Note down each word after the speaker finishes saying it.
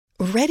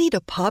Ready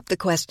to pop the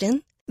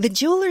question? The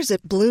jewelers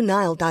at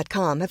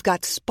BlueNile.com have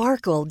got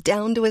sparkle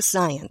down to a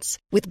science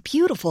with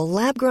beautiful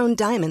lab-grown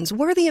diamonds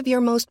worthy of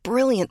your most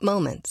brilliant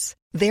moments.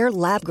 Their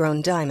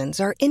lab-grown diamonds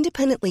are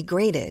independently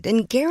graded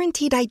and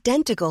guaranteed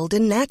identical to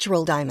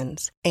natural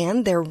diamonds,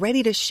 and they're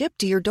ready to ship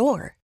to your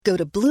door. Go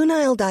to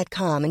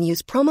BlueNile.com and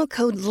use promo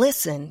code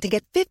LISTEN to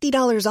get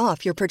 $50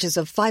 off your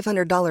purchase of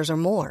 $500 or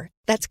more.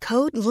 That's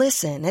code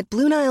LISTEN at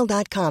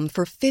BlueNile.com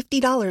for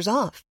 $50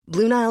 off.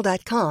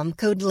 BlueNile.com,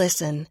 code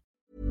LISTEN.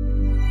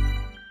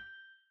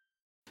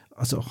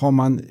 Alltså har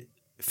man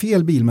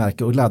fel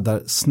bilmärke och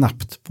laddar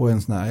snabbt på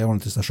en sån här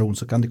Ionity-station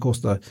så kan det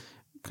kosta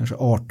kanske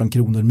 18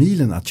 kronor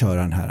milen att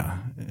köra den här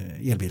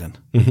elbilen.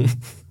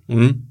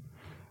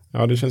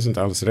 Ja, det känns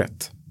inte alls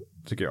rätt,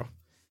 tycker jag.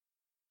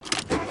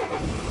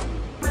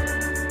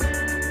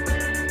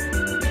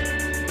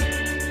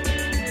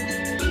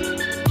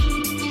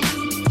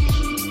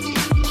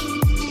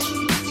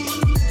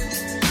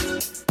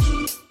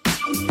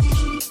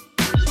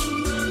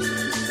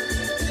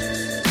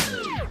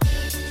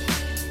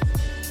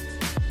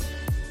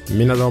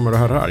 Mina damer och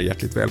herrar,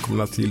 hjärtligt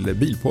välkomna till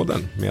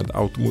Bilpodden med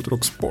Automotor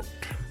och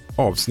Sport.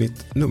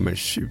 Avsnitt nummer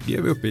 20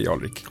 är vi uppe i,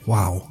 Alrik.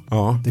 Wow,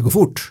 ja. Det går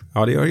fort.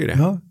 Ja, det gör ju det.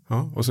 Ja.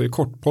 Ja, och så är det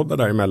kortpoddar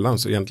däremellan,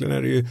 så egentligen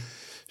är det ju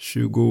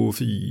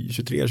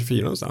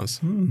 23-24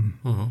 någonstans.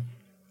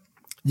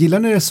 Gillar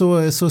ni det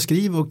så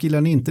skriv, och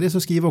gillar ni inte det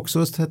så skriv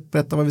också, så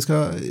berätta vad vi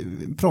ska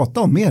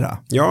prata om mera.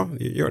 Ja,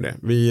 gör det.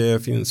 Vi har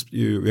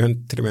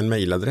till och med en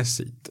mejladress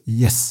hit.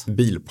 Yes.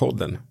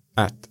 Bilpodden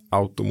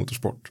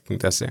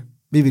 @automotorsport.se.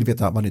 Vi vill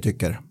veta vad ni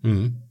tycker.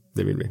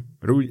 Det vill vi.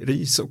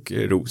 Ris och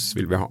ros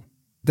vill vi ha.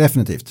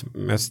 Definitivt.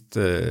 Mest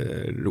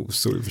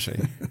rosor i och för sig,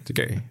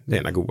 tycker jag. Det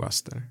är en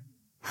godast där.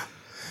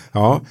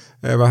 Ja,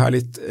 vad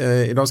härligt.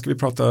 Idag ska vi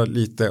prata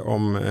lite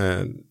om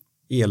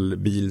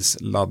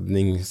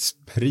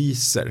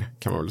elbilsladdningspriser,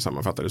 kan man väl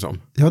sammanfatta det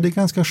som. Ja, det är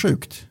ganska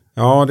sjukt.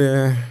 Ja,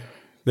 det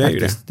är ju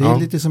det. Det är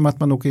lite som att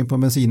man åker in på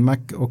en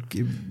bensinmack och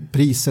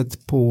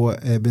priset på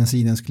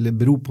bensinen skulle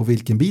bero på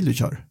vilken bil du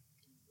kör.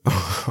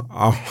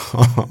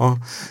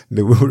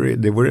 Det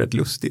vore rätt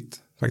lustigt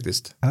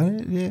faktiskt. Ja,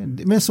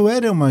 men så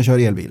är det om man kör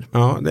elbil.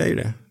 Ja, det är ju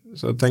det.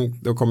 Så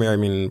tänk, då kommer jag i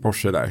min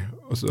Porsche där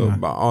och så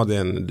det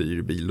är en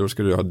dyr bil, då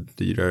ska du ha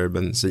dyrare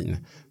bensin.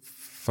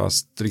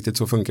 Fast riktigt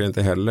så funkar det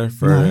inte heller,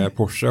 för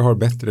Porsche har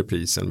bättre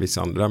pris än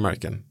vissa andra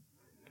märken.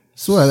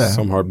 Så är det.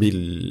 Som har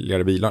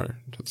billigare bilar.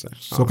 Så att säga.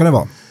 Så kan det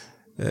vara.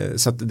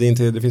 Så att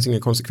det finns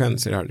ingen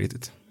konsekvens i det här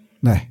riktigt.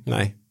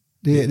 Nej.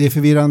 Det är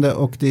förvirrande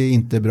och det är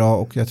inte bra,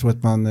 och jag tror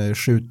att man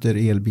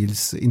skjuter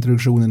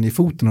elbilsintroduktionen i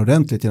foten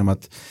ordentligt genom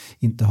att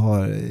inte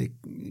ha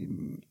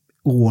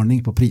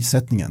ordning på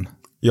prissättningen.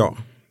 Ja,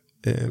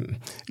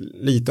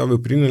 lite av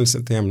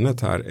upprinnelsen till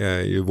ämnet här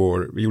är ju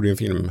vi gjorde en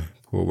film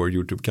på vår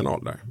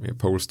YouTube-kanal där med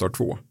Polestar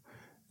 2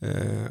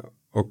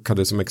 och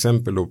hade som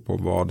exempel då på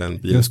vad den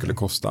bilen skulle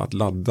kosta att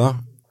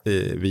ladda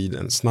vid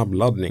en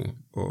snabbladdning,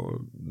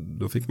 och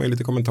då fick man ju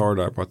lite kommentarer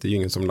där på att det är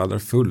ingen som laddar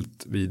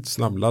fullt vid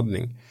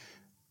snabbladdning.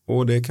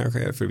 Och det kanske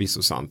är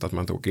förvisso sant att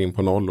man inte åker in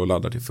på noll och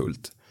laddar till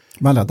fullt.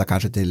 Man laddar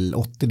kanske till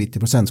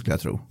 80-90% skulle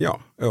jag tro. Ja,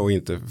 och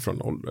inte från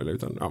noll.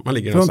 Utan, man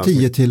ligger från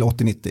 10 till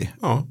 80-90.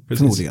 Ja,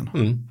 precis. Förmodligen.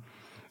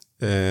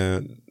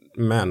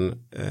 Men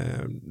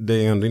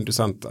det är ändå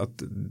intressant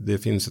att det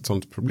finns ett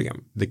sånt problem.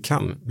 Det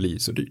kan bli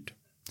så dyrt.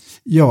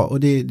 Ja, och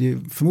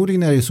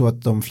förmodligen är det ju så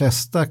att de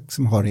flesta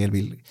som har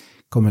elbil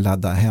kommer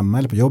ladda hemma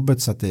eller på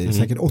jobbet, så att det är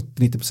säkert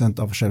 80-90%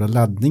 av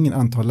själva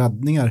antal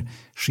laddningar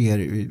sker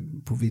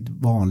vid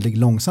vanlig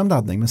långsam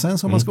laddning. Men sen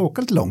om man ska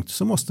åka lite långt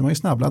så måste man ju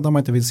snabbladda om man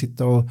inte vill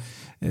sitta och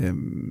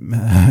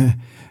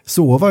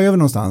sova över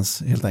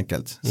någonstans helt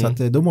enkelt. Så att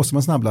då måste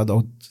man snabbladda,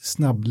 och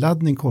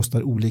snabbladdning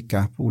kostar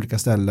olika på olika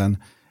ställen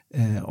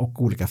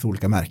och olika för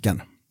olika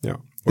märken.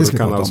 Ja. Och då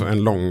kan alltså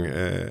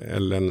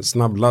en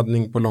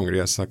snabbladdning på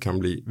långresa kan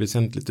bli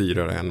väsentligt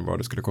dyrare än vad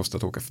det skulle kosta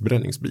att åka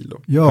förbränningsbil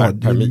då. Ja,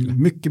 per mil.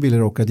 Mycket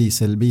billigare att åka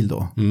dieselbil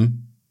då.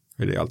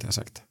 Det är det alltid jag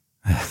sagt.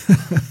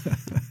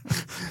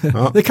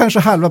 Det är kanske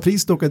halva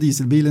priset att åka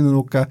dieselbilen än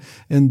att åka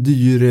en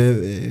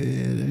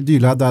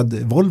dyrladdad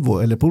Volvo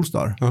eller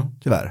Polestar,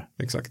 tyvärr.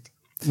 Exakt.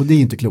 Och det är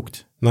inte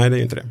klokt. Nej, det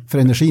är inte det. För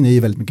energin är ju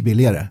väldigt mycket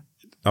billigare.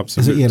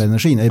 Absolut. Alltså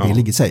elenergin är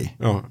billig i sig.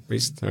 Ja,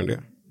 visst är det.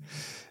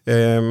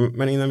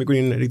 Men innan vi går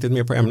in riktigt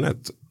mer på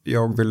ämnet,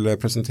 jag vill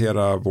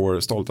presentera vår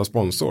stolta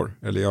sponsor,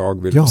 eller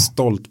jag vill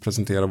stolt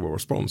presentera vår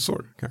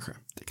sponsor kanske.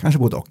 Kanske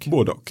både och.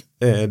 Både och.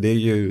 Det är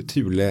ju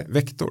Thule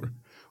Vector,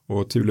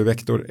 och Thule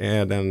Vector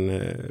är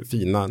den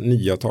fina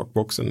nya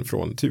takboxen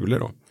från Thule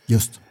då.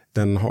 Just.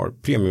 Den har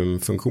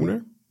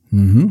premiumfunktioner.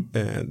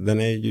 Den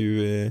är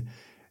ju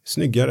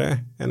snyggare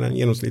än en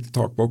genomsnittlig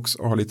takbox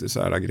och har lite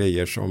så här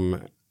grejer som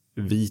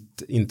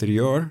vit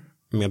interiör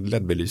med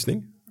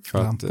LED-belysning. För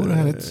att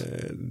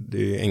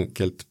det är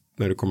enkelt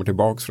när du kommer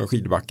tillbaka från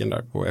skidbacken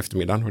där på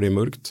eftermiddagen och det är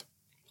mörkt.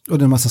 Och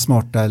det är en massa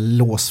smarta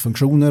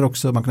låsfunktioner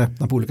också. Man kan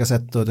öppna på olika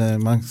sätt, och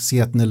man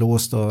ser att den är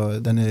låst,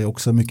 och den är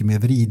också mycket mer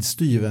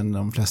vridstyv än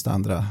de flesta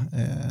andra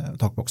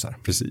takboxar.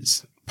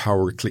 Precis.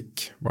 Power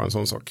click var en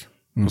sån sak.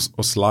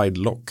 Och slide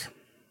lock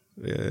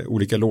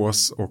olika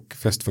lås och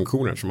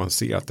fästfunktioner så man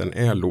ser att den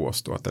är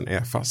låst och att den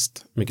är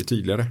fast mycket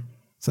tydligare.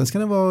 Sen ska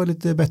den vara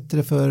lite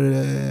bättre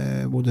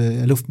för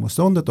både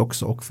luftmotståndet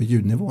också och för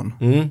ljudnivån.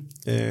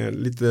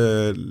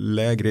 Lite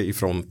lägre i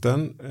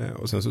fronten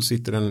och sen så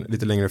sitter den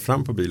lite längre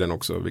fram på bilen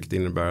också, vilket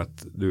innebär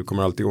att du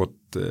kommer alltid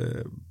åt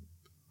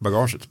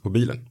bagaget på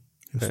bilen.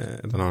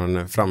 Den har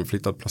en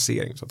framflyttad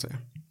placering så att säga.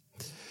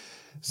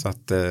 Så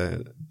att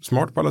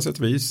smart på alla sätt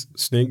och vis,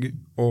 snygg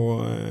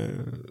och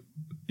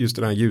just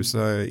den här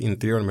ljusa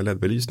interiören med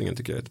LED-belysningen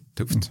tycker jag är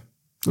tufft.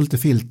 Och lite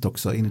filt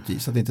också inuti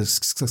så att det inte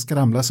ska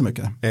skramla så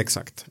mycket.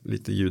 Exakt,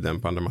 lite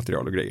ljuddämpande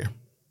material och grejer.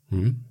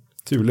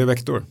 Thule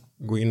Vector,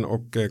 gå in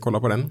och kolla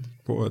på den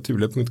på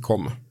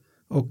thule.com.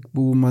 Och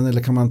bor man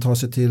eller kan man ta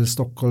sig till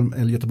Stockholm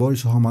eller Göteborg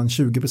så har man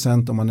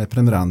 20% om man är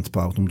prenumerant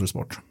på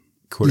Automotorsport.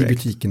 Korrekt. I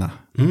butikerna.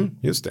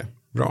 Just det,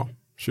 bra.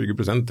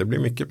 20%, det blir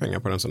mycket pengar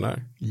på den sån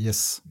där.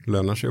 Yes.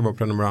 Lönar sig att vara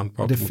prenumerant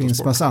på Automotorsport. Det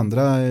finns massa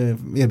andra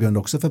erbjudanden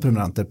också för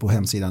prenumeranter på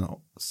hemsidan.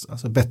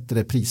 Alltså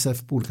bättre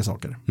priser på olika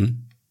saker.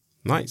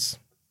 Nice.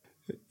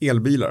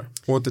 Elbilar,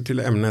 åter till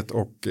ämnet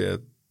och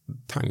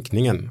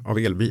tankningen av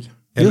elbil.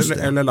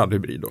 Eller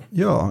laddhybrid då.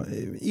 Ja,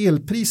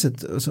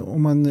 elpriset, alltså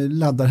om man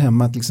laddar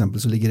hemma till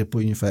exempel så ligger det på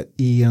ungefär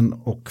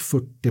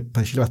 1,40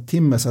 per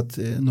kilowattimme så att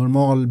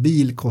normal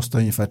bil kostar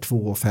ungefär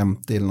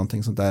 2,50 eller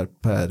någonting sånt där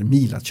per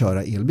mil att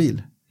köra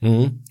elbil.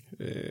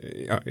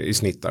 Ja, i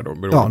snitt där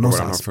då. Ja,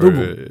 någonstans.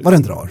 Vad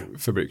den drar.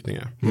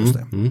 Förbrukningar. Just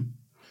det.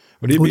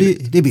 Och det är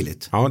billigt. Det är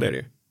billigt. Ja, det är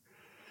det.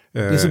 Det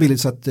är så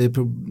billigt så att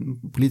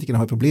politikerna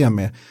har problem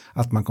med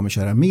att man kommer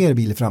köra mer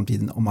bil i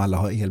framtiden om alla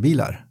har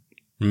elbilar.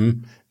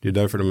 Det är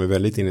därför de är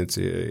väldigt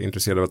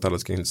intresserade av att alla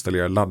ska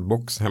installera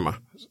laddbox hemma.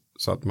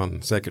 Så att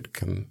man säkert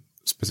kan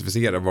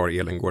specificera var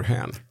elen går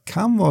hän.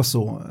 Kan vara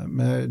så.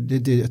 Men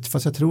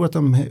fast jag tror att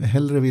de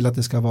hellre vill att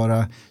det ska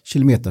vara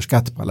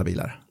kilometerskatt på alla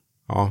bilar.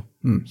 Ja,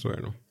 så är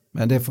det nog.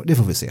 Men det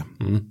får vi se.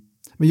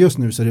 Men just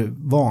nu så är det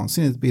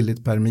vansinnigt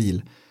billigt per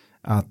mil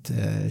att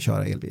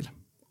köra elbil.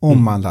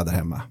 Om man laddar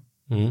hemma.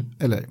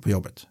 Eller på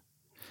jobbet.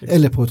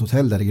 Eller på ett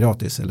hotell där det är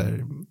gratis.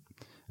 Eller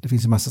det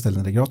finns en massa ställen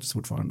där det är gratis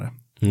fortfarande.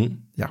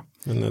 Ja.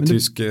 En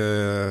tysk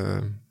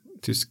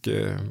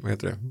vad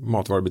heter det?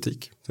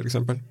 Matvarubutik till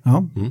exempel.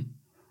 Ja.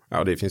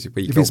 Ja, det finns ju på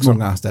ICA också. Det finns också.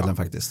 Många ställen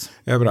faktiskt.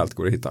 Överallt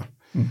går det att hitta.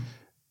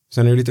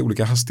 Sen är det lite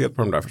olika hastighet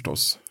på de där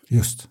förstås.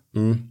 Just.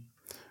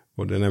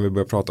 Och det är när vi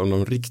börjar prata om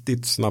de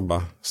riktigt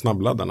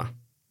snabbladdarna.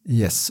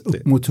 Yes,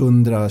 upp mot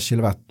 100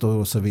 kilowatt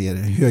och så vidare,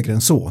 högre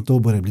än så. Då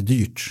börjar det bli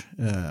dyrt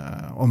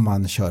om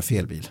man kör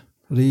felbil.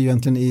 Och det är ju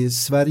egentligen i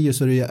Sverige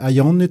så är det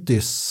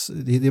Ionitys,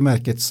 det är det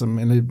märket som,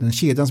 eller den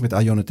kedjan som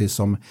heter Ionity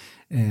som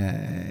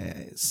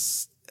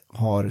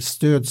har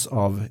stöds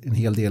av en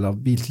hel del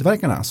av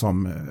biltillverkarna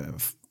som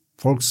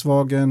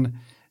Volkswagen,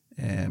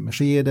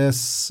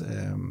 Mercedes,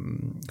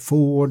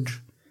 Ford,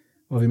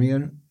 vad har vi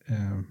mer?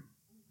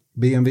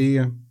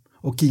 BMW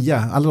och Kia.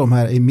 Alla de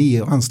här är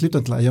med och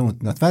anslutna till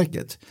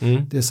Ionity-nätverket.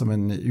 Det är som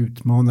en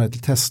utmanare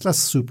till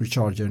Teslas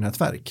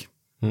Supercharger-nätverk.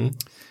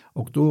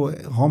 Och då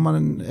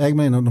äger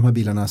man en av de här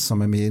bilarna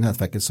som är med i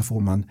nätverket så får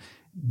man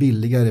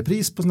billigare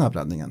pris på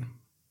snabbladdningen.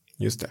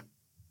 Just det.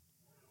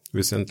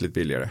 Väsentligt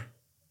billigare.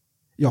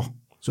 Ja,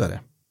 så är det.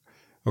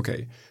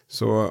 Okej,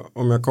 så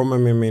om jag kommer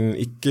med min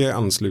icke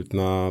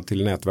anslutna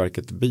till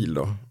nätverket bil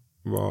då,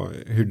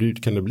 hur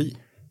dyrt kan det bli?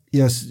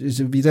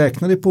 Vi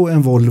räknade på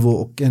en Volvo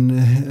och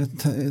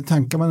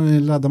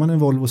laddar man en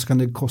Volvo så kan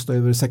det kosta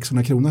över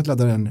 600 kronor att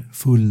ladda den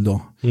full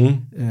då.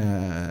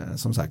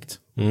 Som sagt.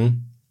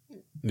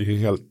 Det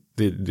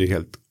är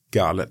helt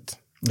galet.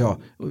 Ja,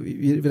 och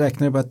vi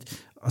räknar på att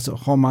alltså,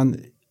 har man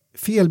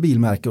fel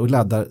bilmärke och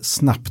laddar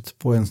snabbt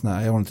på en sån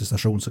här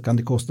Ionity-station så kan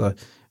det kosta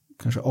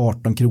kanske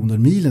 18 kronor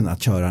milen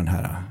att köra den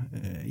här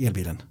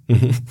elbilen.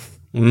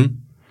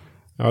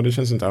 Ja, det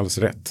känns inte alls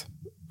rätt,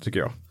 tycker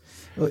jag.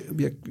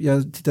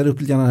 Jag tittar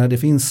upp lite grann här. Det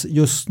finns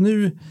just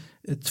nu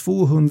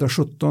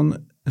 217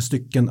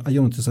 stycken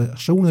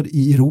Ionity-stationer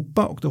i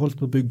Europa och det håller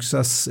på att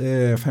byggas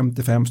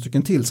 55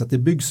 stycken till så att det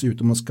byggs ut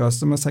och man ska,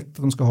 som jag sagt, att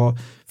de ska ha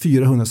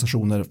 400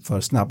 stationer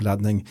för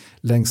snabbladdning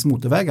längs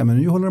motorvägar, men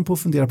nu håller de på att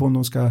fundera på om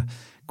de ska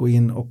gå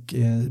in och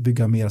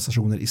bygga mer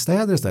stationer i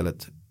städer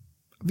istället.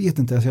 Vet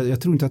inte,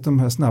 jag tror inte att de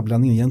här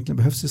snabbladdningen egentligen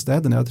behövs i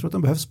städerna, jag tror att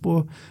de behövs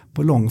på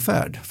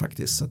långfärd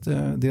faktiskt, så att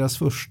deras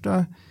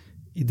första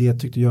idé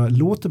tyckte jag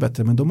låter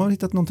bättre, men de har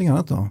hittat någonting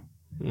annat då.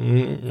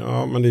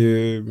 Ja, men det är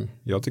ju,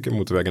 jag tycker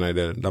motorvägarna är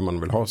det där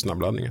man vill ha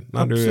snabbladdningen.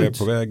 När du är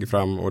på väg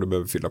fram och du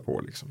behöver fylla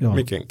på liksom. Ja.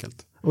 Mycket enkelt.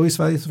 Och i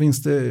Sverige så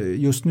finns det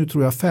just nu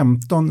tror jag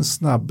 15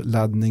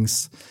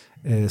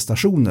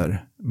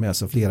 snabbladdningsstationer med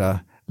alltså flera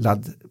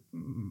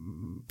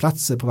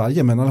laddplatser på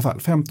varje, men i alla fall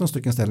 15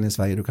 stycken ställen i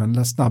Sverige du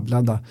kan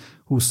snabbladda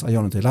hos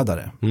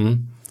Ionity-laddare.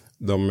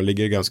 De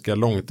ligger ganska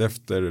långt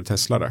efter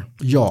Tesla där.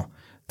 Ja,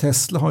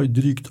 Tesla har ju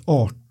drygt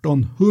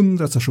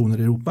 1800 stationer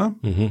i Europa.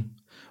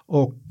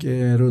 Och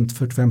runt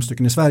 45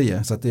 stycken i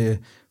Sverige. Så att det är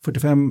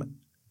 45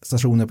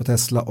 stationer på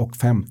Tesla och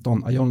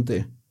 15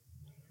 Ionity.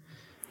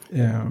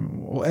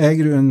 Och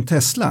äger du en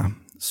Tesla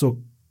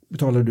så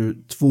betalar du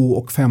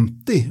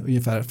 2,50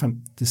 ungefär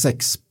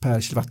 56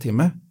 per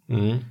kilowattimme.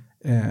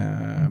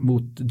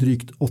 Mot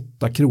drygt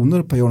 8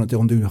 kronor per Ionity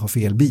om du har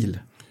fel bil.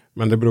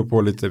 Men det beror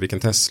på lite vilken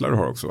Tesla du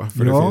har också.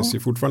 För det finns ju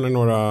fortfarande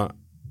några...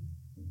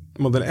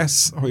 Model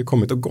S har ju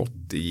kommit och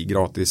gått i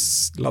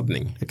gratis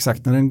laddning.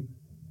 Exakt, när den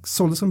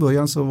såldes från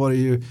början så var det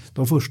ju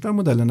de första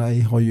modellerna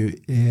har ju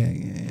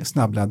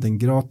snabbladdning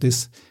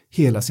gratis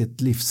hela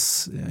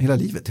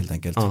livet helt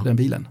enkelt, den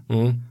bilen.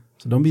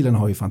 Så de bilarna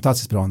har ju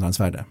fantastiskt bra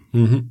andrahandsvärde.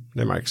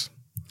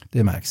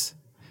 Det märks.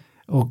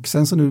 Och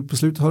sen så nu på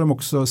slutet har de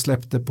också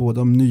släppt det på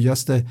de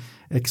nyaste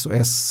X och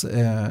S,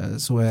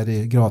 så är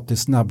det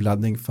gratis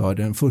snabbladdning för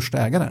den första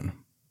ägaren.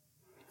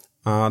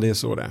 Ja, det är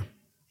så det är.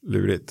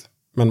 Lurigt.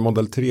 Men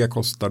Model 3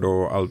 kostar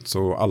då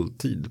alltså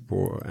alltid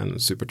på en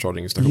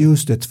supercharging-station?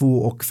 Just det,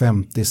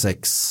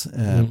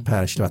 2,56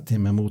 per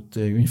kilowattimme mot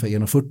ungefär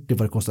 1,40 vad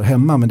det kostar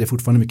hemma, men det är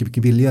fortfarande mycket,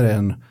 mycket billigare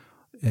än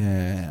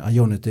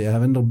Ionity.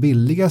 Även de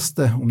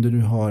billigaste, om du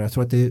nu har, jag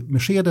tror att det är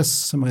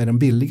Mercedes som är den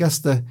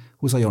billigaste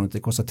hos Ionity,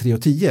 kostar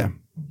 3,10.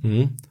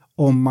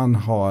 Om man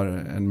har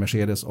en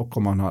Mercedes och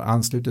om man har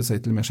anslutit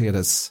sig till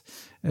Mercedes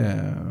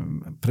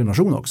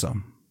prenumeration också.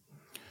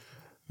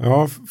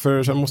 Ja,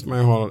 för sen måste man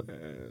ju ha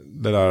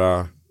det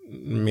där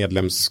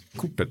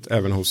medlemskortet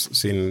även hos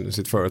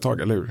sitt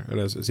företag, eller hur?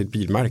 Eller sitt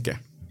bilmärke.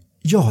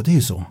 Ja, det är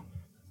ju så.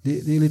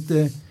 Det är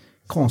lite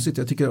konstigt.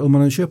 Jag tycker om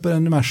man köper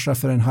en Merca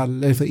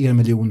för för 1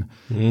 miljon,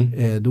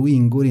 då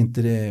ingår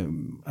inte det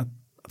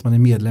att man är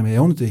medlem i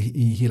Ionity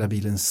i hela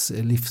bilens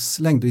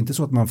livslängd. Det är inte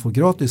så att man får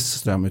gratis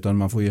ström, utan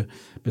man får ju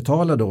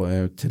betala då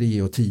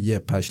 3,10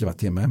 per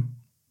kilowattimme.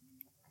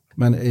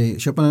 Men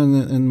köper man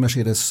en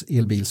Mercedes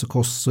elbil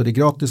så är det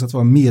gratis att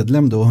vara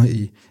medlem då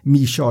i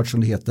MeCharge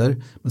som det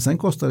heter. Men sen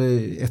kostar det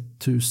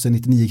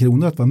 1099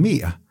 kronor att vara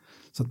med.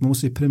 Så att man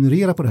måste ju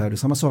prenumerera på det här. Det är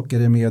samma sak är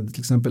det med till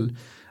exempel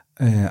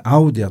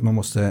Audi, att man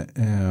måste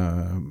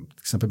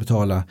till exempel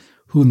betala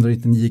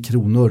 199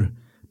 kronor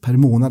per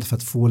månad för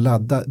att få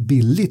ladda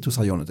billigt hos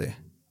Ionity.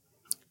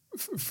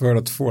 För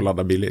att få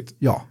ladda billigt?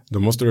 Ja. Då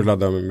måste du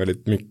ladda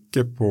väldigt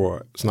mycket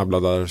på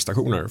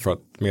snabbladdarstationer för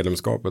att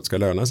medlemskapet ska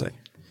löna sig.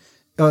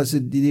 Ja, alltså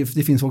det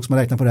finns folk som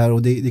har räknat på det här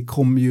och det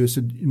kommer ju, så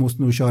du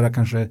måste nog köra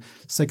kanske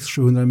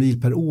 600-700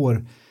 mil per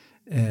år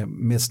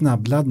med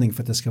snabbladdning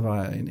för att det ska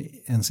vara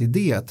ens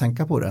idé att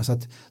tänka på det. Så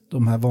att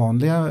de här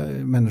vanliga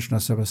människorna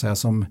så vill säga,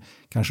 som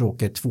kanske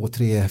åker 2,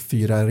 3,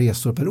 4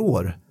 resor per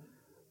år,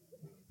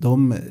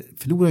 de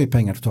förlorar ju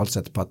pengar totalt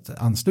sett på att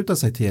ansluta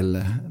sig till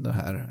det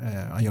här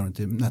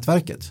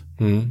Ionity-nätverket.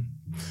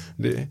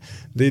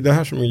 Det är det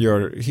här som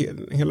gör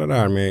hela det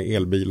här med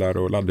elbilar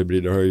och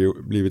laddhybrider har ju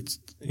blivit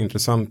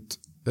intressant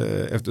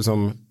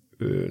eftersom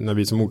när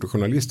vi som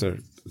motorjournalister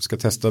ska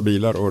testa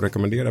bilar och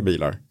rekommendera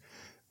bilar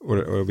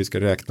och vi ska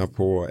räkna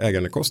på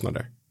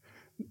ägandekostnader.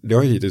 Det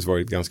har ju hittills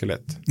varit ganska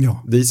lätt.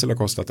 Ja. Diesel har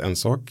kostat en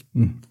sak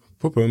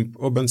på pump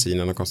och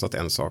bensinen har kostat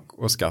en sak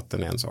och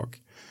skatten är en sak.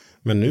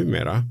 Men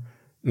numera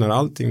när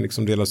allting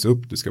liksom delas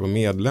upp, du ska vara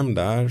medlem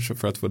där så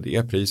för att få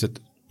det priset.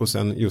 Och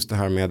sen just det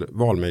här med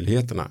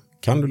valmöjligheterna.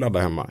 Kan du ladda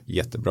hemma?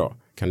 Jättebra.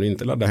 Kan du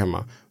inte ladda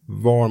hemma?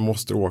 Var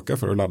måste du åka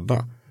för att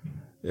ladda?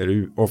 Är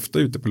du ofta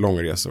ute på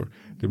långresor?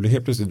 Det blir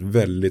helt plötsligt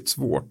väldigt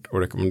svårt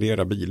att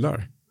rekommendera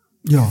bilar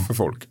för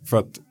folk. För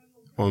att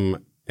om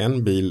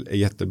en bil är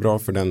jättebra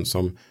för den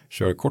som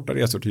kör korta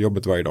resor till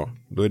jobbet varje dag,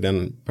 då är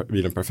den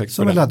bilen perfekt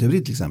som för den. Som en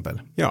laddhybrid till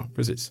exempel. Ja,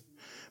 precis.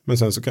 Men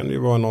sen så kan det ju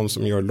vara någon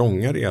som gör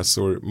långa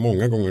resor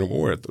många gånger om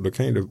året och då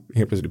kan ju det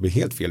helt plötsligt bli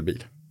helt fel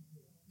bil.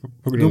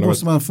 Då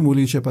måste man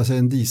förmodligen köpa sig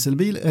en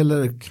dieselbil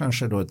eller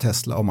kanske då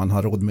Tesla om man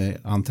har råd med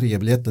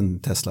entrébiljetten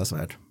Teslas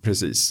värld.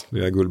 Precis,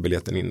 det är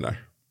guldbiljetten in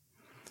där.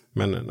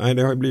 Men nej,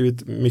 det har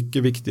blivit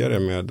mycket viktigare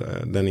med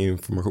den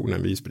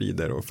informationen vi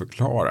sprider och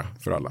förklara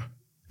för alla.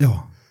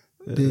 Ja,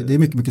 det är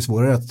mycket, mycket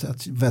svårare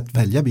att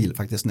välja bil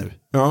faktiskt nu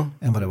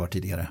än vad det var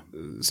tidigare.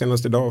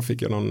 Senast idag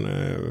fick jag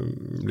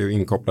blev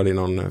inkopplad i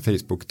någon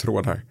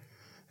Facebook-tråd här.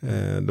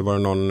 Det var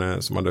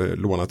någon som hade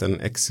lånat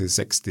en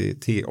XC60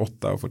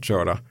 T8 och fått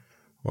köra.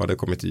 Och hade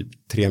kommit typ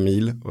 3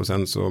 mil och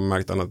sen så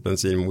märkte han att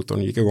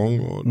bensinmotorn gick igång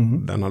och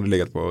den hade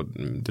legat på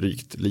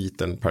drygt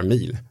liten per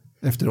mil.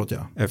 Efteråt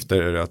ja.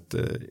 Efter att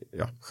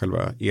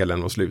själva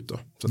elen var slut då,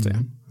 så att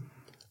säga.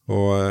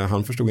 Och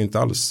han förstod inte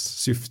alls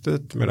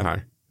syftet med det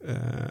här.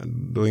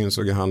 Då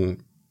insåg han,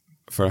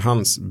 för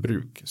hans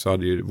bruk så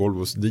hade ju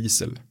Volvos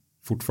diesel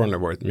fortfarande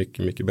varit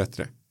mycket, mycket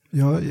bättre.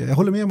 Ja, jag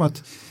håller med om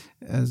att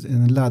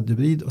en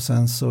laddhybrid och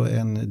sen så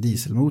en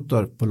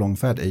dieselmotor på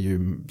långfärd är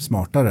ju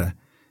smartare.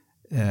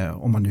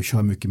 Om man nu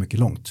kör mycket, mycket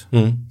långt.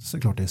 Så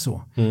klart det är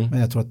så. Men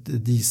jag tror att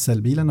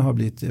dieselbilarna har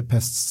blivit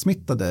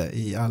pestsmittade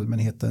i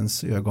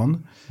allmänhetens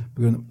ögon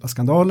på grund av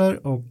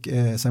skandaler och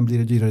sen blir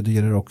det dyrare och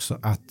dyrare också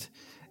att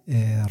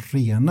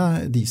rena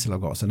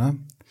dieselavgaserna.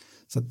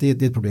 Så att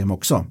det är ett problem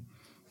också.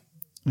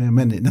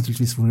 Men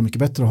naturligtvis vore det mycket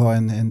bättre att ha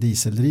en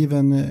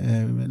dieseldriven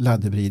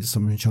laddhybrid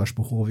som körs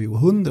på HVO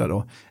 100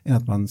 då, än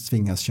att man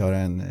tvingas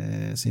köra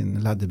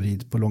sin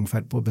laddhybrid på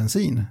långfärd på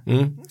bensin.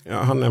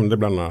 Ja, han nämnde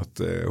bland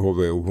annat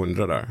HVO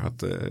 100 där,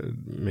 att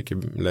mycket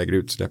lägre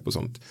utsläpp och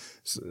sånt.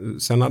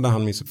 Sen hade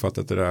han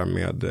missuppfattat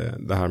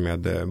det här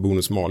med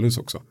bonus malus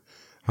också.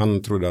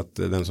 Han trodde att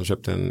den som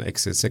köpte en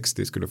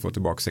XC60 skulle få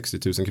tillbaka 60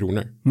 000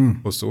 kronor.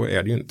 Och så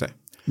är det ju inte.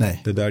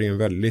 Nej. Det där är en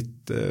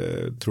väldigt,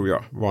 tror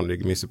jag,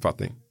 vanlig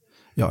missuppfattning.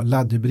 Ja,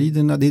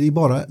 laddhybriderna, det är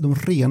bara de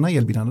rena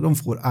elbilarna, de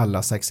får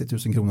alla 60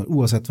 000 kronor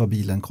oavsett vad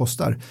bilen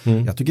kostar.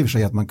 Jag tycker i och för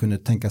sig att man kunde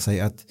tänka sig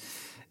att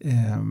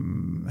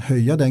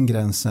höja den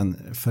gränsen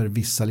för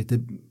vissa lite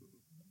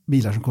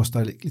bilar som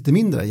kostar lite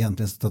mindre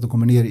egentligen, så att de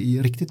kommer ner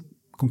i riktigt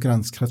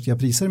konkurrenskraftiga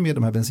priser med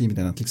de här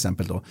bensinbilarna till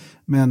exempel då.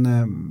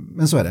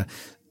 Men så är det.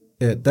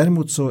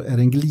 Däremot så är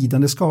det en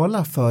glidande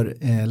skala för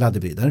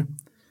laddhybrider.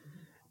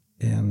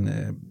 En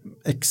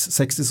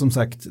X60 som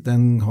sagt,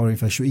 den har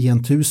ungefär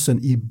 21 000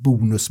 i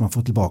bonus som man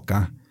får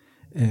tillbaka.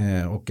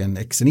 Och en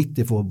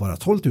X90 får bara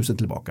 12 000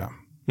 tillbaka.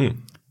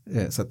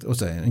 Så att, och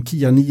så en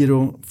Kia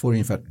Niro får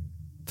ungefär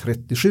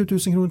 37 000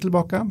 kronor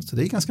tillbaka. Så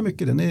det är ganska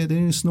mycket. Den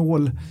är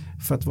snål,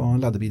 för att vara en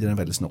laddhybrid är den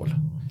väldigt snål.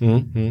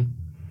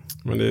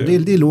 Men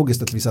det är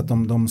logiskt att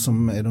de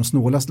som är de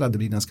snålaste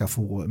laddhybriderna ska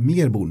få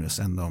mer bonus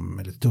än de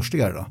är lite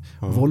törstigare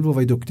då. Volvo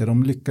var ju duktiga,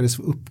 de lyckades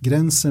få upp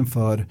gränsen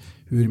för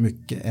hur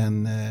mycket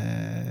en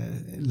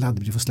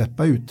laddhybrid får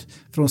släppa ut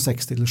från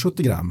 60 till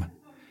 70 gram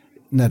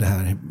när det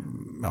här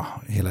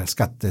hela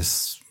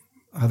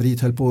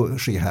haveriet höll på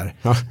att ske här.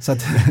 Så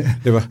att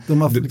det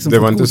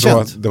var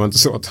inte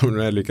så att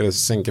de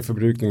lyckades sänka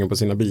förbrukningen på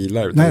sina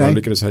bilar, utan de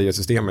lyckades höja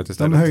systemet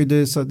istället. De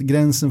höjde så att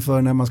gränsen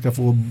för när man ska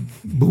få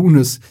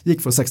bonus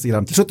gick från 60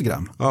 gram till 70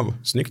 gram. Ja,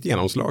 snyggt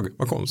genomslag.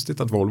 Vad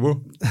konstigt att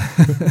Volvo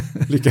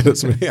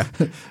lyckades med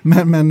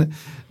det. Men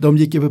de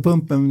gick ju på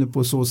pumpen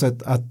på så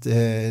sätt att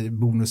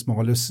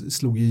bonus-malus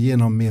slog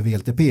igenom med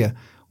VLTP,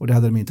 och det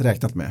hade de inte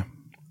räknat med.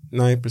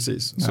 Nej,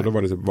 precis. Så då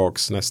var det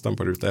tillbaks nästan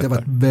på ruta 1. Det var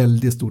ett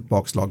väldigt stort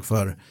bakslag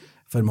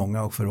för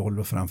många, och för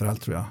Volvo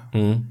framförallt, tror jag.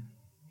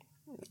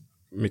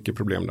 Mycket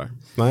problem där.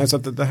 Nej, så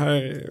att det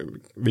här,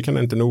 vi kan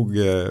inte nog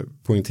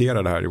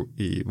poängtera det här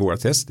i våra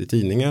test i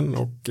tidningen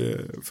och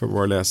för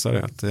våra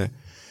läsare, att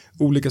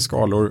olika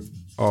skalor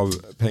av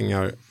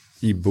pengar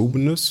i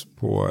bonus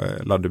på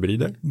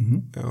laddhybrider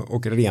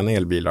och rena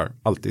elbilar,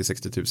 alltid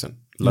 60 000.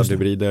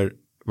 Laddhybrider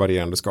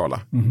varierande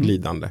skala,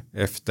 glidande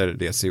efter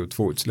det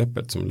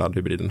CO2-utsläppet som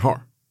laddhybriden har.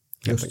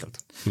 Helt enkelt.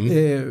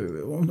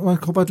 Om man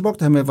kopplar tillbaka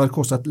det här med vad det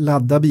kostar att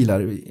ladda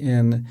bilar.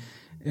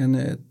 En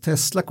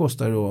Tesla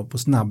kostar då på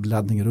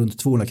snabbladdning runt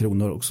 200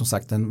 kronor, och som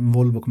sagt en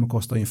Volvo kommer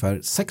kosta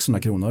ungefär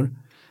 600 kronor.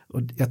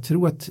 Och jag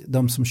tror att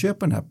de som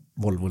köper den här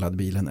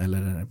Volvo-laddbilen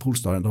eller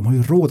Polestaren, de har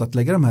ju råd att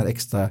lägga de här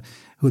extra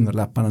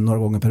 100-lapparna några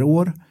gånger per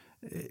år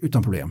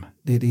utan problem.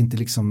 Det är inte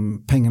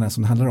liksom pengarna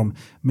som det handlar om.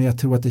 Men jag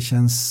tror att det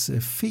känns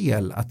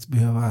fel att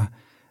behöva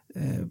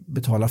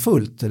betala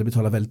fullt eller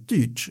betala väldigt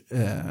dyrt.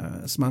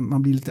 Så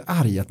man blir lite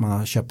arg att man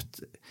har köpt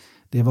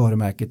det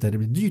varumärket där det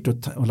blir dyrt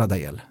att ladda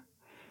el.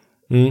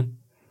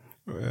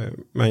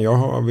 Men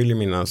jag vill ju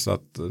minnas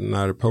att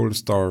när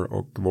Polestar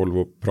och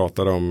Volvo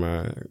pratade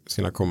om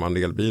sina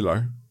kommande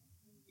elbilar,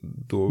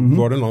 då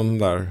var det någon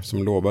där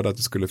som lovade att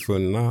det skulle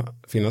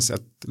finnas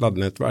ett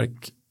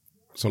laddnätverk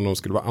som de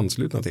skulle vara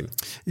anslutna till.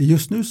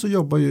 Just nu så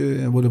jobbar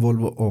ju både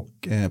Volvo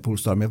och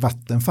Polestar med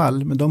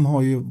Vattenfall, men de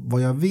har ju,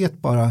 vad jag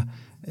vet, bara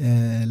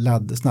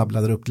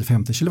snabbladdare upp till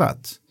 50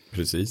 kilowatt.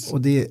 Precis.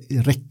 Och det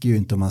räcker ju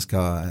inte om man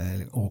ska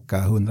åka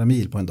 100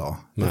 mil på en dag.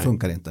 Det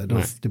funkar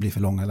inte. Det blir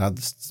för långa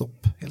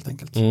laddstopp helt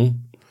enkelt.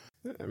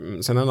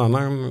 Sen en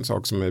annan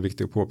sak som är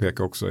viktig att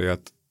påpeka också är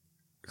att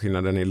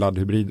skillnaden i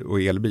laddhybrid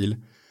och elbil,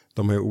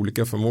 de har ju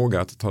olika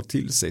förmåga att ta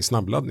till sig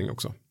snabbladdning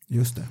också.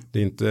 Just det. Det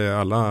är inte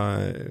alla,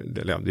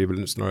 det är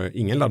väl snarare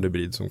ingen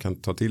laddhybrid som kan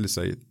ta till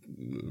sig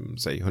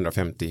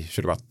 150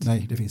 kilowatt.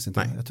 Nej, det finns inte.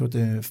 Nej. Jag tror att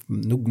det är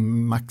nog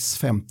max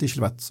 50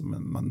 kilowatt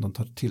som de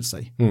tar till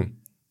sig.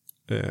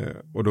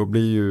 Och då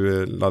blir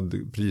ju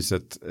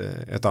laddpriset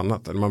ett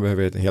annat. Man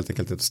behöver helt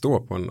enkelt inte stå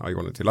på en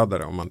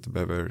Ionity-laddare om man inte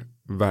behöver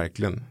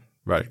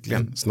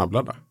verkligen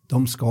snabbladda.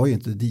 De ska ju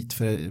inte dit,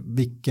 för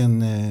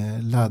vilken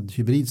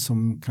laddhybrid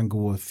som kan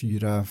gå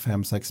 4,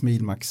 5, 6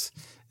 mil max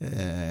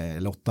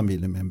eller 8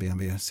 mil med en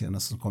BMW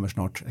senast som kommer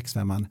snart,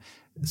 X5, man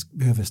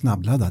behöver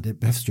snabbladda. Det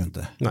behövs ju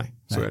inte. Nej,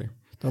 så är det.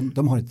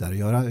 De har inte där att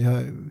göra.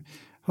 Jag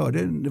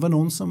hörde, det var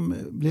någon som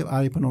blev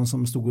arg på någon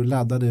som stod och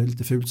laddade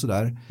lite fult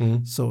sådär.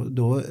 Så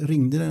då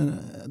ringde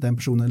den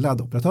personen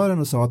laddoperatören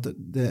och sa att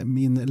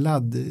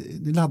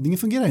laddningen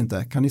fungerar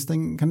inte.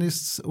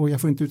 Och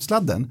jag får inte ut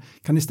sladden.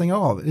 Kan ni stänga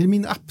av? Eller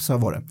min app, så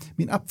var det.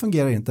 Min app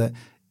fungerar inte.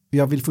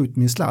 Jag vill få ut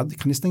min sladd.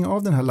 Kan ni stänga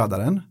av den här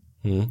laddaren?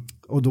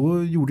 Och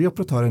då gjorde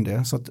operatören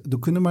det, så att då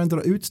kunde man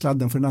dra ut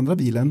sladden för den andra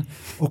bilen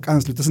och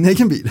ansluta sin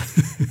egen bil.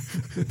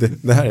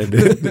 Det här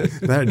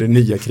är det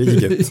nya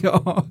kriget.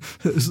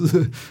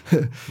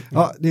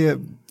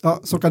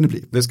 Så kan det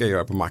bli. Det ska jag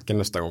göra på macken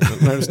nästa gång.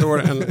 När det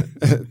står en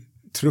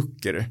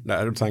trucker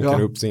där och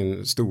tankar upp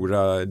sin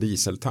stora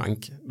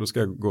dieseltank, då ska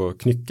jag gå och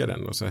knycka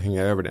den och så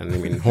hänga över den i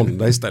min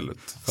Honda istället.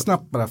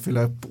 Snabbt bara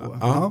fylla upp.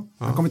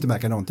 Jag kommer inte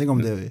märka någonting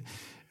om det är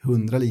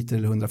 100 liter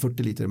eller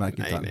 140 liter i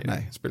märket.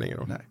 Nej, det spelar ingen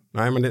roll.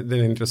 Nej, men det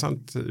är en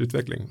intressant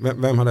utveckling.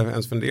 Vem hade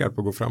ens funderat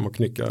på att gå fram och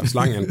knycka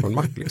slangen på en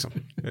mack liksom?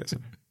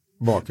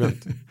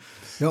 bakvänt.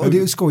 Ja, och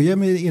det skojar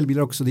med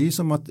elbilar också. Det är ju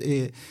som att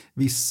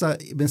vissa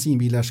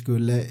bensinbilar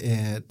skulle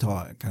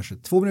ta kanske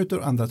 2 minuter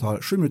och andra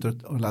tar 7 minuter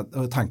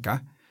att tanka.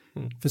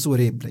 För så är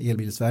det i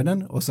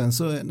elbilsvärlden. Och sen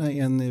så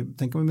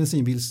tänk om en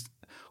bensinbil,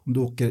 om du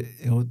åker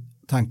och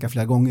tankar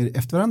flera gånger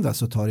efter varandra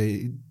så tar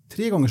det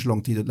 3 gånger så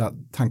lång tid att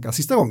tanka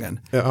sista gången.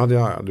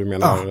 Ja, du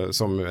menar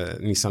som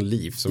Nissan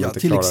Leaf som inte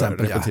klarar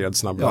repeterad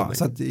snabbladdning. Ja,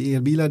 så att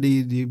elbilar,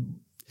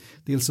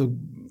 dels så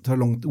tar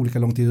det olika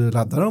lång tid att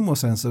ladda dem och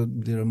sen så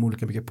blir de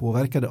olika mycket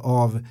påverkade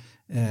av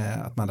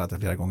att man laddar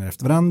flera gånger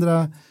efter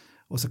varandra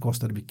och så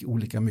kostar det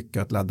olika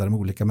mycket att ladda de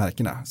olika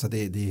märkena. Så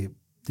det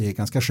är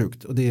ganska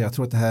sjukt och jag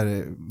tror att det här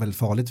är väldigt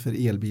farligt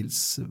för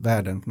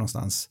elbilsvärlden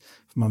någonstans.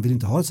 För man vill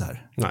inte ha det så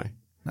här.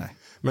 Nej.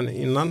 Men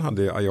innan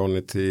hade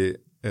Ionity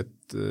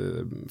ett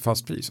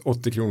fast pris,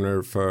 80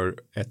 kronor för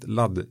ett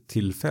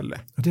laddtillfälle.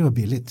 Och det var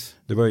billigt.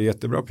 Det var ett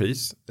jättebra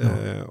pris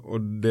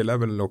och det lär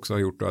väl också ha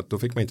gjort att då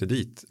fick man inte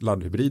dit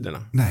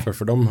laddhybriderna.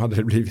 För dem hade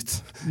det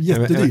blivit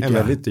en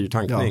väldigt dyr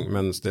tankning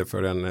medan det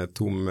för en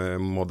tom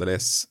Model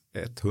S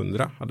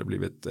 100 hade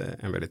blivit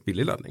en väldigt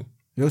billig laddning.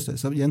 Just det,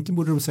 så egentligen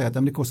borde du säga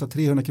att det kostar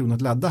 300 kronor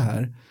att ladda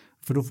här.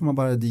 För då får man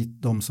bara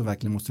dit de som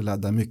verkligen måste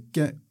ladda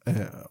mycket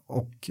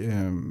och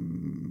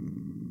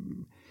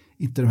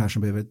inte de här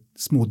som behöver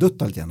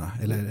smådutta lite grann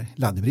eller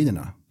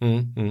laddhybriderna.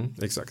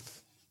 Exakt.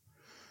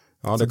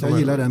 Ja, så jag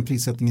gillar den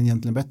prissättningen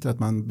egentligen bättre att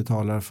man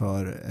betalar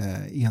för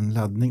en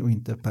laddning och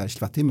inte per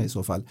kilowattimme i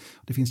så fall.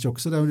 Det finns ju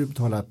också där du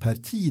betalar per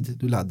tid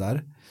du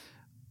laddar.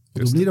 Och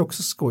då blir det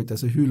också skojigt,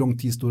 alltså hur lång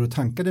tid står du och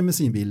tankar din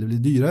bensinbil. Det blir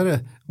dyrare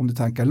om du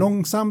tankar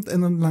långsamt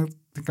än om du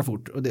tankar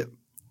fort. Och det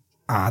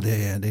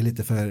är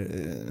lite för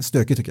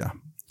stökigt tycker jag.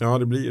 Ja,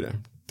 det blir det.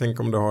 Tänk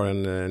om du har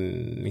en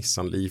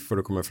Nissan Leaf och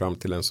du kommer fram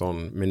till en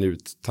sån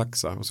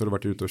minuttaxa och så har du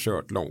varit ute och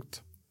kört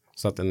långt.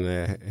 Så att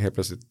den helt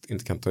plötsligt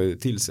inte kan ta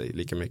till sig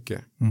lika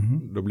mycket.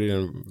 Då blir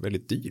den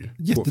väldigt dyr.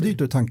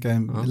 Jättedyrt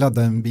att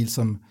ladda en bil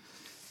som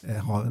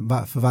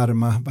har för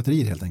varma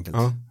batterier helt enkelt.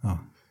 Ja.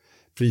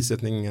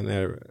 Prissättningen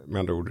är med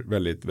andra ord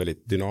väldigt,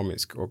 väldigt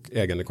dynamisk och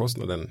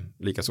ägandekostnaden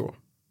lika så.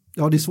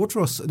 Ja, det är svårt för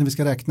oss när vi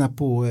ska räkna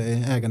på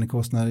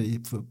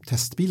ägandekostnader för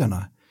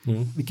testbilarna.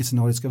 Vilket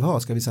scenario ska vi ha?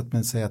 Ska vi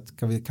säga att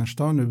ska vi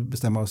kanske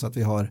bestämma oss att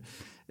vi har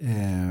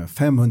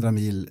 500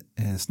 mil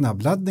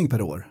snabbladdning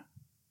per år?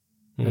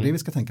 Det är det vi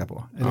ska tänka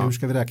på. Eller hur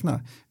ska vi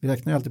räkna? Vi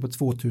räknar ju alltid på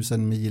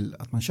 2000 mil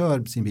att man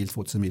kör sin bil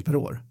 2000 mil per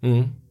år.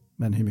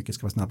 Men hur mycket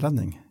ska vara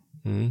snabbladdning?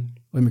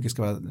 Och hur mycket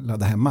ska vara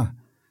ladda hemma?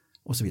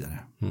 Och så vidare.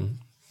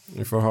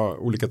 Vi får ha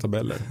olika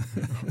tabeller.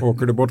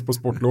 Åker du bort på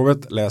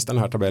sportlovet, läs den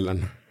här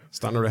tabellen.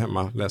 Stannar du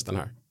hemma, läs den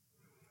här.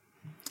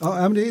 Ja,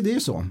 men det är ju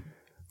så.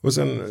 Och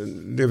sen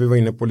det vi var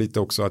inne på lite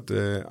också att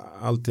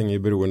allting är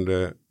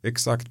beroende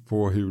exakt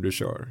på hur du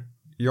kör.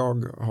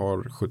 Jag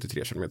har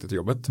 73 kilometer till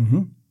jobbet.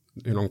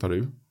 Hur långt har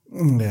du?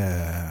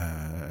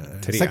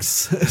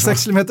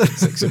 6 kilometer.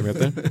 6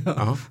 kilometer.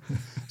 Aha.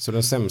 Så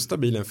den sämsta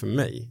bilen för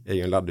mig är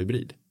ju en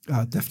laddhybrid.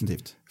 Ja,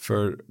 definitivt.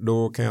 För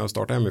då kan jag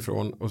starta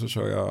hemifrån och så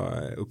kör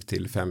jag upp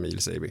till 5 mil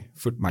säger vi.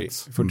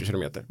 40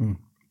 kilometer.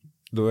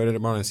 Då är det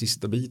bara den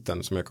sista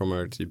biten som jag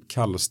kommer typ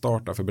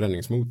kallstarta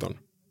förbränningsmotorn.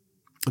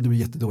 Och det blir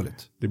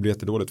jättedåligt. Det blir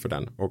jättedåligt för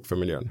den och för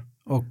miljön.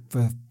 Och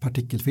för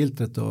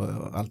partikelfiltret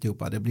och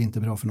alltihopa, det blir inte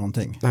bra för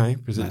någonting. Nej,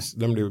 precis.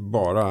 Den blir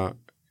bara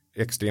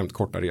extremt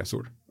korta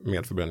resor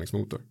med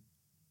förbränningsmotor.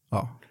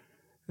 Ja.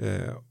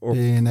 Och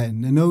det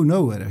är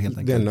no är det helt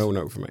enkelt. Det är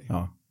no för mig.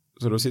 Ja.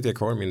 Så då sitter jag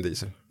kvar i min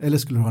diesel. Eller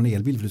skulle du ha en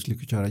elbil för du skulle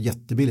köra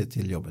jättebilligt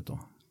till jobbet då?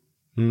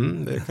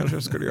 Det kanske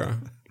jag skulle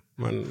göra.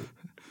 Men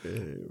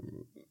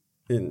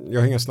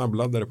jag har inga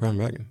snabbladdare på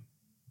hemvägen. Nej,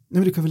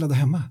 men du kan väl ladda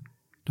hemma?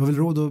 Du har väl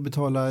råd att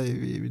betala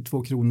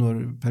 2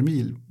 kronor per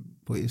mil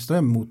på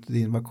ström mot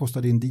vad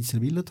kostar din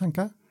dieselbil att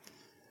tanka?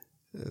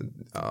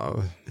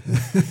 Ja.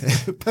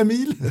 Per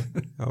mil?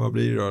 Ja, vad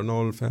blir det då?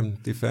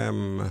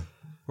 0,55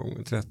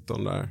 gånger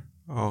 13 där.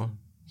 Ja,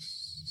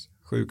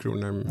 7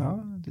 kronor.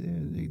 Ja, det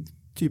är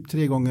typ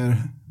 3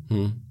 gånger.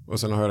 Och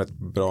sen har jag rätt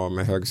bra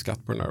med hög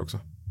skatt på den där också.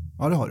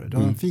 Ja, det har du. Du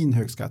har en fin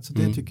hög skatt. Så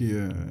det tycker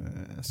ju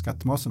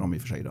skattmasen om i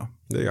och för sig då.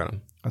 Det gör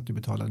den. Att du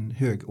betalar en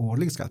hög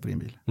årlig skatt på din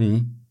bil.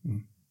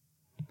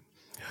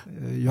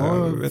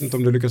 Jag vet inte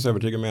om du lyckas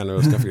övertyga mig nu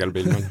att skaffa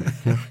elbil. Men...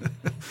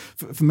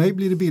 för mig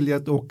blir det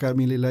billigare att åka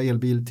min lilla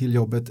elbil till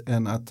jobbet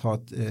än att ha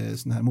ett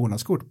sån här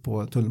månadskort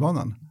på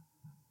tunnelbanan.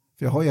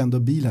 För jag har ju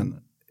ändå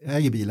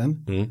äger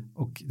bilen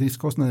och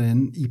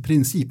driftskostnaden är i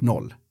princip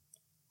 0.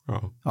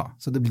 Ja,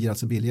 så det blir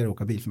alltså billigare att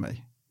åka bil för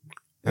mig.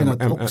 Än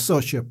att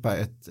också köpa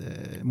ett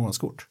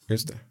månadskort.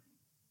 Just det.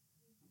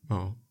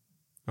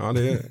 Ja,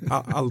 det är,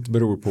 allt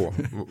beror på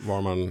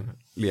var man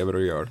lever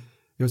och gör.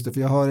 Just det,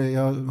 för jag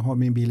har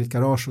min bil i ett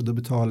garage och då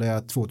betalar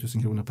jag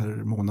 2000 kronor per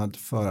månad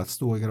för att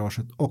stå i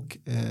garaget och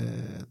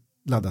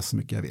ladda så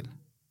mycket jag vill.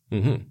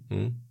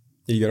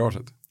 I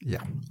garaget?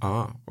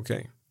 Ja.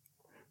 Okej.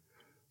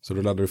 Så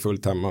då laddar du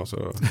fullt hemma och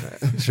så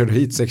kör du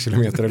hit 6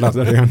 kilometer och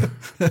laddar igen.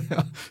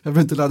 Jag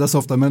vill inte ladda så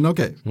ofta, men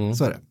okej,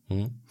 så är det.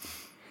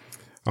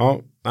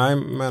 Ja, nej,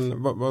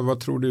 men vad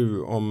tror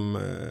du om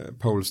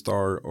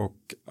Polestar och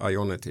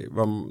Ionity?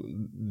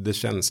 Det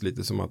känns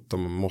lite som att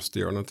de måste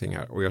göra någonting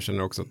här. Och jag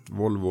känner också att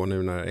Volvo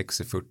nu när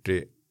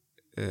XC40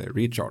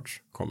 Recharge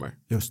kommer.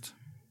 Just.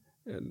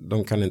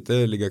 De kan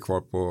inte ligga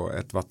kvar på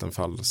ett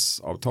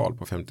vattenfallsavtal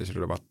på 50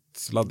 kilowatt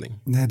laddning.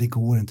 Nej, det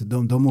går inte.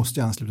 De måste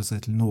ju ansluta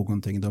sig till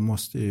någonting. De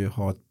måste ju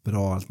ha ett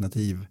bra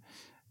alternativ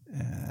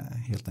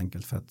helt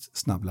enkelt för att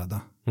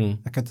snabbladda.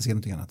 Jag kan inte se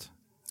någonting annat.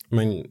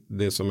 Men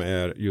det som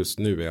är just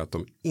nu är att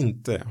de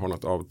inte har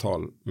något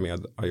avtal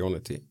med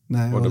Ionity.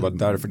 Nej, och det var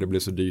därför det blev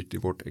så dyrt i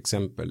vårt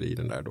exempel i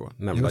den där då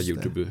nämnda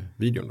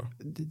YouTube-videon då.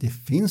 Det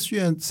finns ju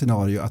ett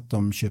scenario att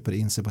de köper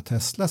in sig på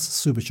Teslas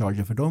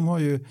Supercharger, för de har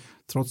ju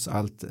trots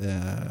allt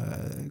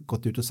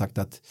gått ut och sagt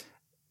att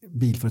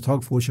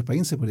bilföretag får köpa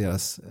in sig på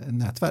deras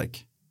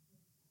nätverk.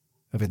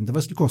 Jag vet inte vad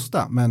det skulle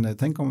kosta, men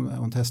tänk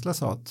om Tesla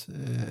sa att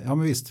ja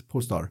men visst,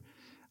 Polestar.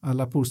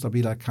 Alla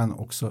Polestar-bilar kan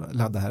också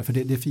ladda här. För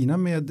det fina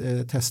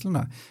med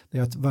Teslorna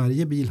är att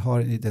varje bil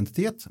har en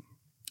identitet.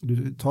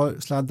 Du tar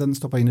sladden,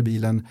 stoppar in i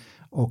bilen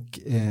och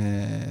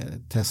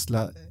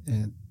Tesla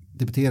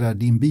debiterar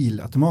din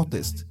bil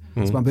automatiskt.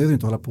 Så man behöver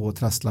inte hålla på och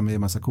trassla med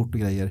massa kort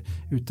och grejer,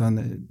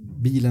 utan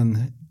bilen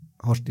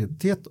har sin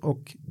identitet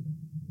och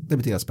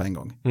debiteras på en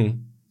gång.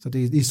 Så det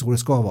är så det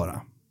ska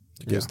vara.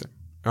 Just det.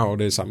 Ja, och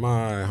det är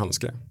samma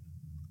handske.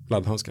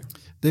 Laddhandske.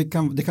 Det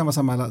kan vara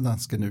samma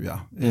laddhandske nu, ja.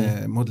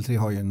 Model 3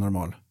 har ju en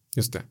normal.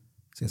 Just det.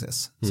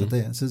 CSS. Så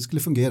det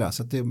skulle fungera.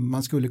 Så att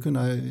man skulle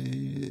kunna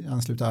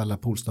ansluta alla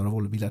Polestar och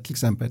Volvo-bilar till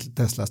exempel till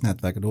Teslas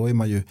nätverk. Och då är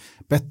man ju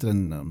bättre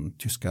än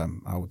tyska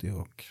Audi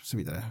och så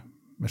vidare.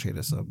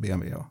 Mercedes och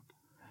BMW.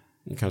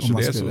 Och kanske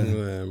det som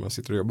man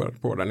sitter och jobbar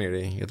på där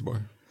nere i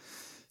Göteborg.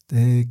 Det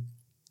är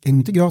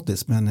inte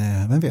gratis, men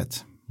vem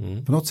vet.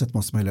 På något sätt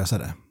måste man ju lösa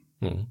det.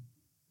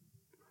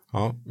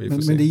 Ja,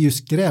 men det är ju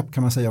skräp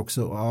kan man säga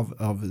också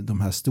av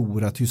de här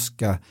stora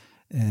tyska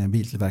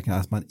biltillverkarna,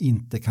 att man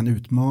inte kan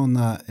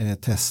utmana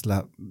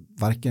Tesla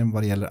varken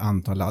vad det gäller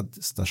antal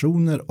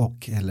laddstationer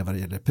och eller vad det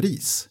gäller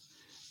pris.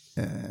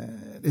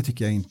 Det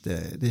tycker jag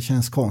inte. Det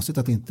känns konstigt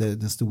att inte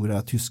den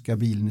stora tyska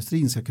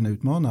bilindustrin ska kunna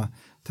utmana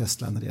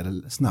Tesla när det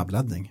gäller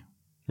snabbladdning.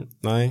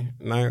 Nej,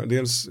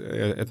 dels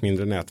ett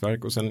mindre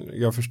nätverk och sen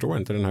jag förstår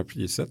inte den här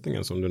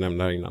prissättningen som du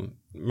nämnde här innan.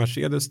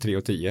 Mercedes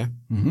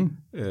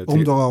 3,10.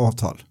 Om du har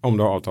avtal. Om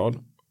du har avtal.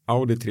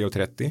 Audi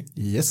 3,30.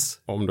 Yes.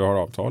 Om du har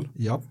avtal.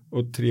 Ja.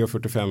 Och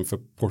 3,45 för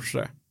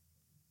Porsche.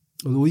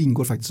 Och då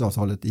ingår faktiskt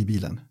avtalet i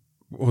bilen.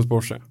 Hos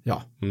Porsche?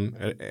 Ja.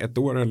 Ett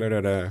år eller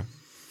är det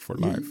for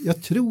life?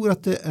 Jag tror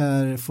att det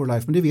är for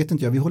life, men det vet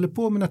inte jag. Vi håller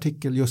på med en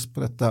artikel just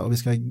på detta och vi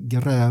ska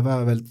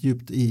gräva väldigt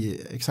djupt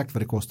i exakt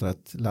vad det kostar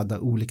att ladda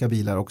olika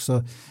bilar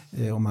också.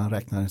 Om man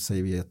räknar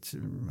sig vid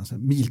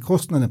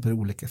milkostnaden för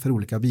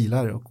olika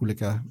bilar och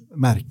olika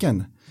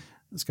märken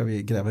ska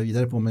vi gräva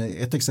vidare på. Men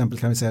ett exempel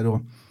kan vi säga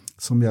då,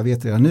 som jag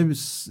vet redan nu,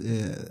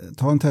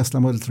 ta en Tesla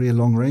Model 3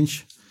 Long Range.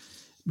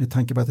 Med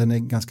tanke på att den är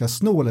ganska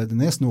snål,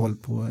 den är snål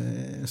på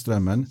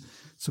strömmen,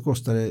 så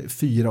kostar det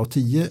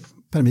 4,10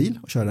 per mil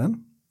att köra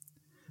den.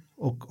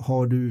 Och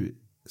har du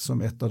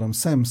som ett av de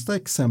sämsta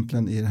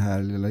exemplen i den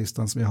här lilla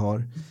listan som vi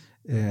har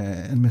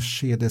en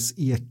Mercedes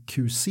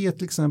EQC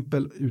till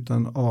exempel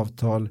utan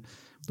avtal,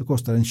 då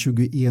kostar den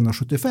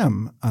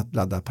 21,75 att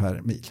ladda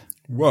per mil.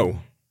 Wow.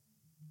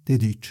 Det är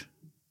dyrt.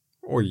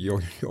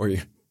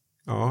 Oj.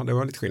 Ja, det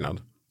var lite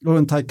skillnad. Och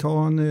en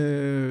Taycan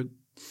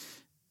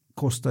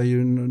kostar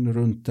ju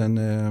runt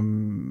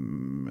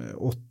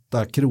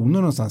 8 kronor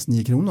någonstans,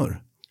 9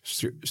 kronor.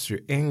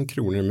 21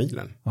 kronor i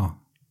milen? Ja.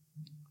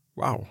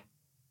 Wow.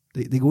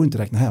 Det går inte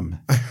att räkna hem.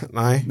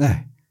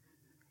 Nej.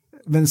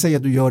 Men säg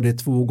att du gör det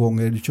 2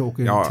 gånger, du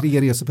åker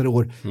 3 resor per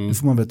år, då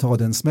får man väl ta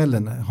den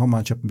smällen. Har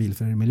man köpt en bil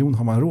för 1 miljon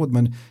har man råd,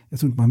 men jag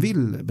tror inte man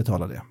vill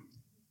betala det.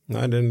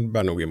 Nej, den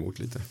bär nog emot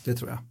lite. Det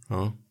tror jag.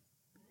 Ja.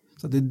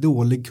 Så det är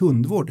dålig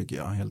kundvård tycker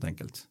jag helt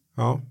enkelt.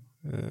 Ja,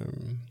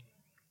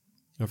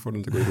 jag får det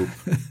inte gå ihop.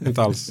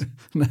 Inte alls.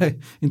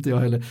 Nej, inte jag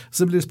heller.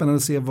 Så blir det spännande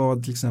att se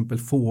vad till exempel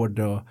Ford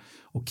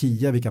och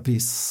Kia, vilka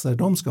priser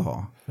de ska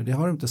ha. För det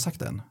har de inte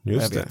sagt än.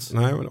 Just det.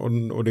 Nej,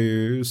 och det är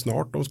ju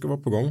snart de ska vara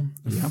på gång.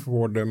 Ja.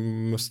 Ford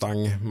Mustang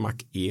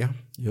Mach-E.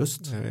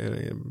 Just.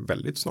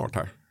 Väldigt snart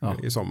här.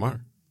 I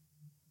sommar.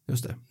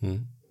 Just det.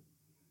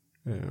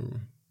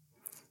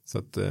 Så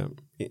att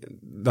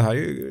det här är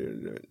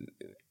ju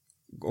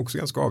också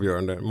ganska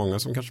avgörande. Många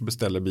som kanske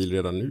beställer bil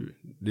redan nu.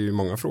 Det är ju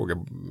många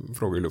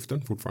frågor i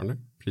luften fortfarande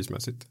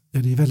prismässigt.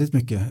 Ja, det är väldigt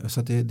mycket. Så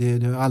att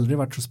det har aldrig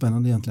varit så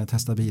spännande egentligen att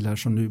testa bilar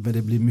som nu. Men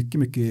det blir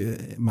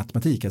mycket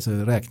matematik. Alltså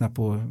räkna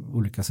på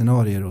olika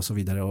scenarier och så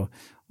vidare.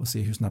 Och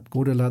se hur snabbt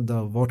går det att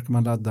ladda och vart kan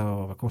man ladda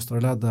och vad kostar det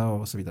att ladda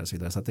och så vidare. Så,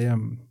 vidare. Så att det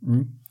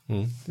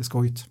är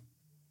skojigt.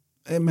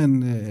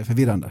 Men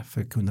förvirrande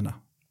för kunderna.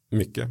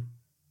 Mycket.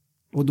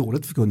 Och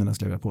dåligt för kunderna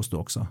skulle jag påstå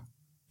också.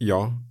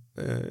 Ja,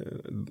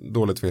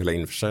 dåligt för hela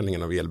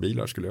införsäljningen av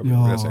elbilar skulle jag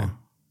vilja säga.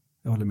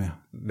 Jag håller med.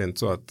 Det är inte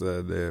så att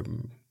det är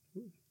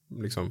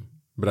liksom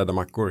bredda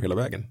mackor hela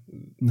vägen.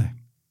 Nej.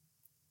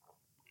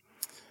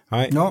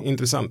 Nej, ja.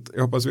 Intressant.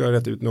 Jag hoppas vi har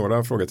rätt ut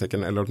några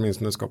frågetecken eller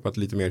åtminstone skapat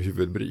lite mer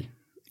huvudbry.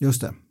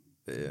 Just det.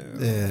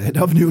 Det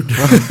har vi gjort.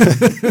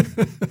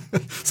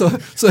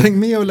 så häng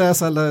med och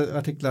läs alla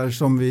artiklar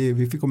som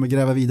vi kommer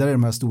gräva vidare i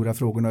de här stora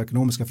frågorna,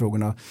 ekonomiska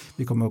frågorna.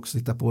 Vi kommer också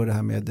titta på det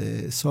här med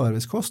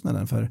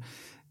servicekostnaden, för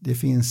det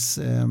finns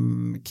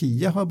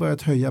Kia har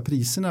börjat höja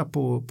priserna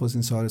på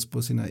sin service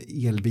på sina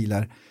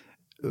elbilar.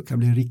 Det kan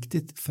bli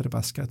riktigt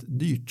förbaskat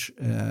dyrt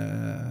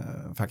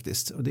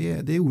faktiskt, och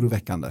det är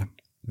oroväckande.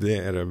 Det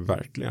är det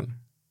verkligen.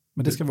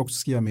 Men det ska vi också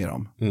skriva mer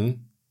om. Mm.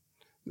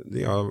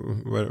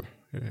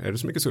 Är det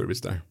så mycket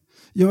service där?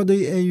 Ja,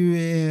 det är ju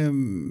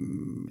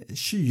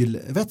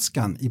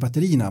kylvätskan i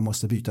batterierna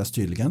måste bytas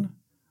tydligen.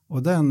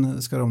 Och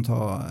den ska de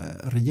ta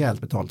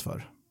rejält betalt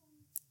för.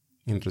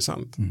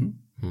 Intressant.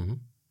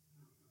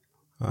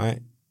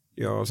 Nej,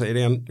 jag säger det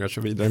igen. Jag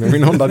kör vidare med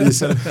min Honda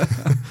Diesel.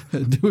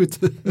 Do it.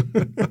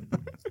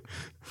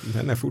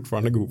 Den är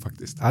fortfarande god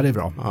faktiskt. Ja, det är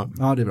bra.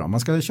 Ja, det är bra. Man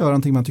ska köra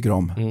någonting man tycker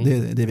om.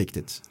 Det är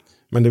viktigt.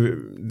 Men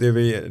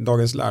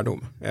dagens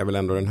lärdom är väl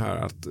ändå den här,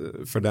 att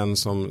för den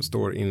som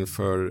står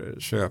inför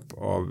köp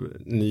av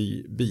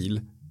ny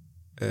bil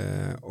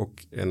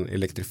och en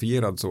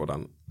elektrifierad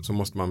sådan, så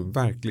måste man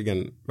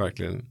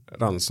verkligen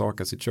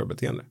rannsaka sitt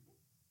körbeteende.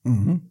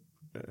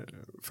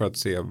 För att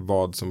se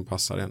vad som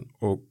passar en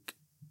och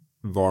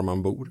var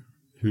man bor,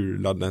 hur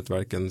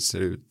laddnätverken ser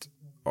ut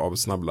av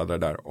snabbladdare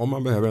där, om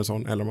man behöver en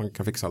sån eller om man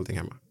kan fixa allting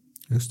hemma.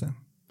 Just det.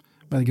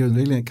 Men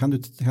grundregeln,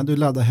 kan du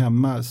ladda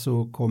hemma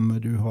så kommer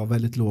du ha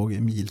väldigt låg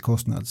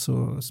milkostnad,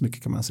 så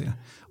mycket kan man se.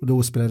 Och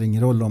då spelar det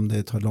ingen roll om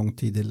det tar lång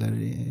tid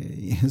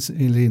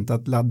eller inte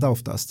att ladda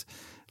oftast.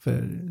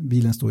 För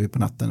bilen står ju på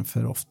natten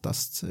för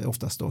oftast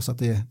då, så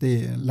att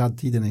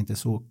laddtiden är inte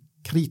så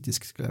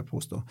kritisk, skulle jag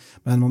påstå.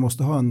 Men man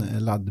måste ha en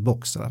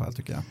laddbox i alla fall,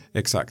 tycker jag.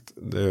 Exakt,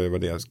 det var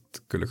det jag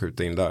skulle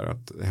skjuta in där,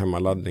 att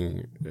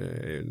hemmaladdning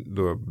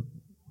då,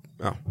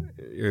 ja,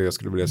 jag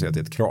skulle vilja säga att det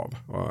är ett krav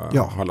att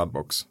ha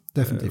laddbox.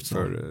 Definitivt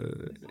för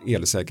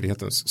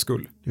elsäkerhetens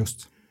skull.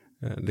 Just.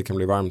 Det kan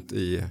bli varmt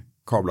i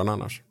kablarna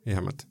annars i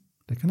hemmet.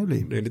 Det kan det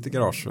bli. Det är lite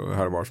garage och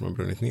här och var som har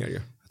brunnit ner ju.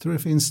 Jag tror det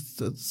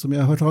finns, som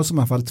jag har hört talas om i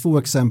alla fall, 2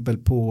 exempel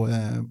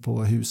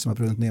på hus som har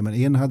brunnit ner. Men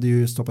en hade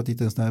ju stoppat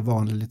dit en sån här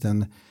vanlig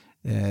liten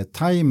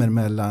timer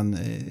mellan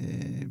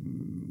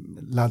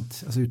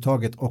alltså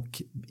uttaget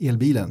och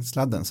elbilen,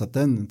 sladden. Så att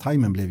den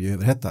timern blev ju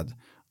överhettad.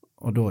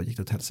 Och då gick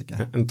det åt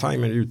helsike. En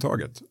timer i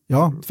uttaget?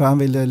 Ja, för han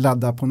ville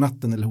ladda på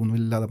natten, eller hon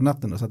ville ladda på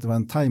natten då, så att det var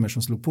en timer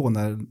som slog på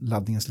när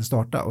laddningen skulle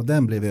starta, och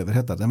den blev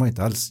överhettad. Den var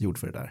inte alls gjord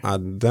för det där. Ja,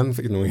 den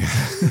fick nog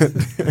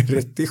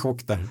rätt i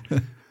chock där.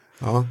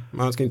 Ja,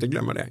 man ska inte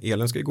glömma det.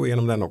 Elen ska ju gå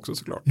igenom den också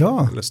såklart.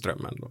 Ja, eller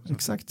strömmen då. Så.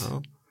 Exakt.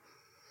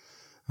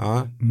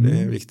 Ja, det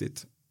är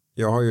viktigt.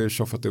 Jag har ju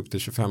tjoffat upp till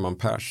 25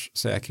 amperes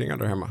säkringar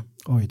där hemma.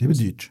 Oj, det blir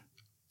dyrt.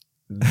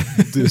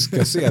 Du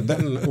ska se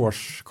den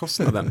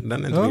årskostnaden,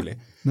 den är inte billig.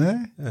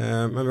 Nej.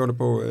 Men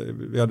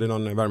vi hade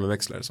någon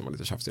värmeväxlare som var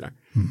lite tjafsig där.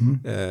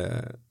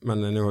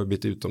 Men nu har vi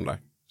bytt ut dem där.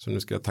 Så nu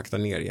ska jag takta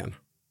ner igen.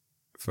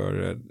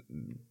 För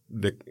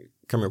det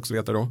kan man också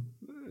veta då.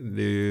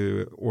 Det är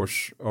ju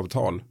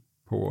årsavtal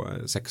på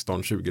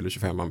 16, 20 eller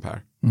 25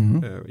 ampere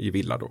i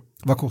villa då.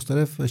 Vad kostar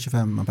det för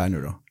 25 ampere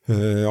nu då?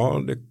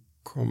 Ja, det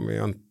kommer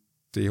jag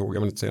inte ihåg.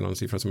 Jag vill inte säga någon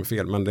siffra som är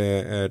fel, men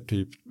det är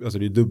typ, alltså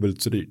det är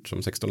dubbelt så dyrt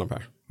som 16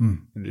 ampere.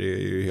 Det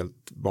är ju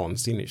helt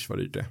vansinnigt vad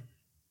dyrt det är.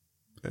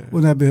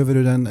 Och när behöver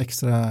du den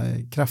extra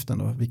kraften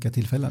då? Vilka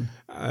tillfällen?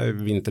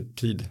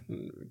 Vintertid,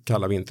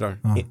 kalla vintrar.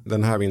 Ja.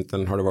 Den här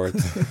vintern har det varit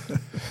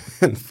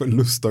en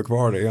förlust att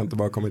kvar det. Jag har inte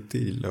bara kommit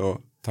till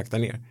och takta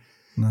ner.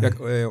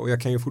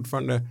 Jag kan ju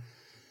fortfarande,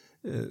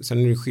 sen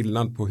är det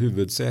skillnad på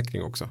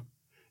huvudsäkring också.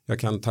 Jag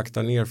kan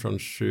takta ner från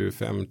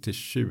 25 till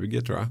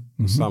 20 tror jag.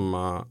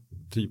 Samma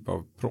typ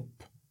av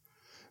propp.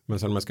 Men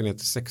sen om jag ska ner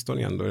till 16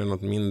 igen, då är det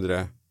något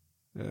mindre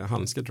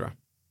handske tror jag.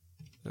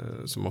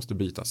 Som måste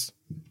bytas.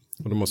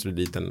 Och då måste det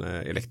dit en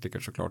elektriker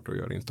såklart och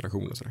göra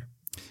installation och sådär.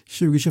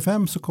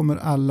 2025 så kommer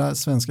alla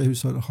svenska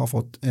hushåll ha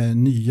fått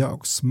nya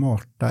och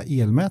smarta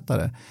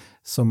elmätare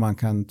som man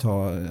kan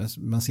ta,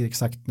 man ser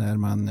exakt när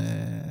man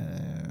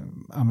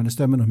använder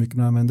strömmen och hur mycket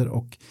man använder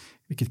och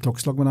vilket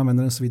klockslag man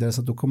använder och så vidare,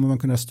 så att då kommer man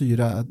kunna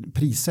styra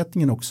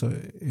prissättningen också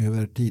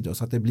över tid då,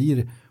 så att det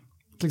blir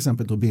till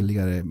exempel då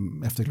billigare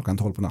efter klockan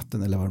 12 på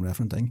natten eller vad det är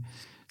för någonting.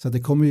 Så att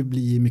det kommer ju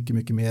bli mycket,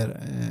 mycket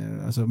mer,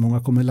 alltså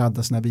många kommer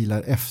ladda sina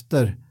bilar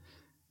efter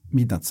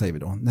midnatt säger vi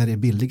då, när det är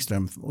billig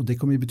ström, och det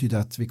kommer ju betyda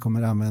att vi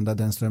kommer använda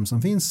den ström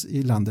som finns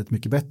i landet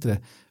mycket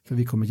bättre, för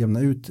vi kommer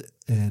jämna ut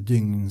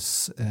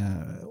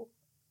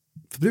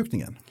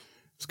dygnsförbrukningen.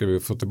 Ska vi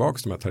få tillbaka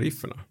de här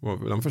tarifferna?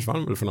 De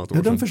försvann väl för något år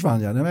sedan? Ja, de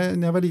försvann, ja.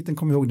 När jag var liten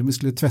kom jag ihåg att vi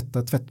skulle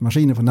tvätta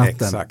tvättmaskiner på natten.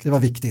 Exakt. Det var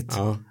viktigt.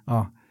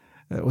 Ja.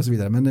 Och så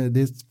vidare, men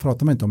det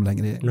pratar man inte om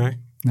längre. Nej,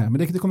 men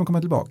det kommer komma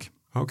tillbaka.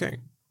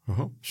 Okej.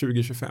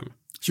 2025.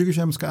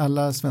 2025 ska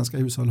alla svenska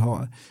hushåll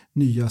ha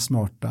nya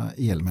smarta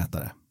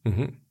elmätare.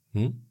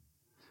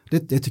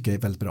 Det tycker jag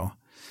är väldigt bra.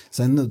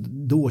 Sen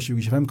då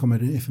 2025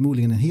 kommer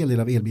förmodligen en hel del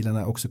av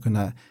elbilarna också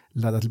kunna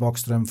ladda tillbaka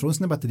ström från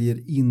sina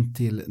batterier in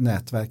till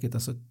nätverket,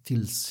 alltså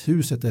till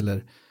huset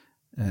eller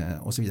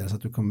Och så vidare. Så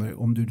att du kommer,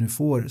 om du nu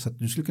får, så att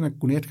du skulle kunna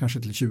gå ner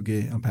kanske till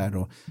 20 ampere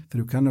då. För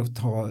du kan nog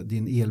ta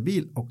din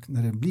elbil och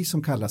när det blir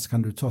som kallast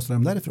kan du ta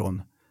ström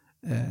därifrån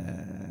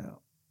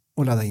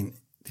och ladda in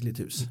till ditt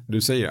hus.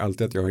 Du säger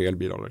alltid att jag har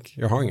elbil, Alrik.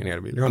 Jag har ingen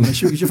elbil. Men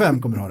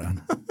 2025 kommer du ha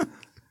den.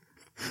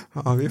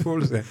 Ja, vi får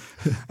väl se.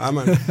 Ja,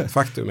 men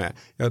faktum är,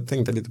 jag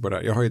tänkte lite på det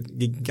här. Jag har ett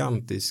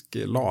gigantisk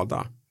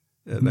lada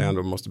där jag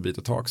ändå måste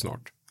byta tak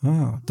snart.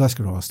 Där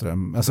ska du ha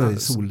ström, alltså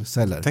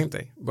solceller. Tänk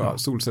dig, bara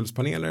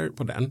solcellspaneler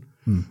på den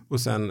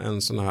och sen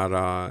en sån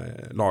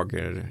här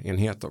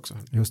lagerenhet också.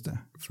 Just det.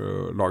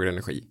 För att lagra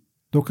energi.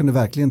 Då kan du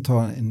verkligen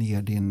ta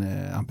ner din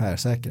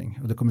amperesäkring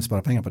och du kommer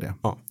spara pengar på det.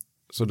 Ja,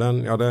 så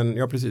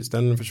precis,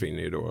 den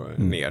försvinner ju då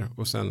ner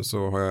och sen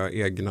så har jag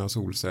egna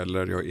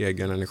solceller, jag har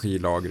egen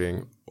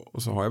energilagring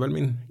och så har jag väl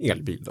min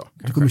elbil då.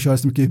 Du kommer köra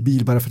så mycket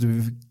bil bara för att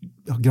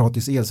du har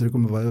gratis el så du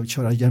kommer bara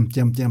köra jämt.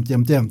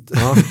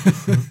 Ja,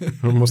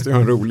 man måste ju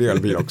ha en rolig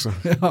elbil också.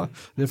 Ja,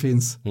 det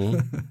finns.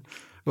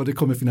 Och det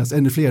kommer finnas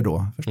ännu fler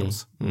då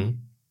förstås.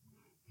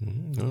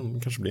 Ja,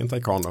 kanske blir en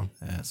Taycan då.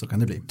 Så kan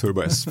det bli.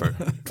 Turbo S för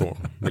 2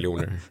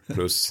 miljoner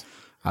plus.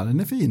 Ja, den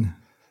är fin.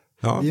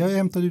 Ja. Jag har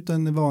hämtat ut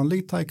en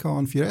vanlig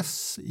Taycan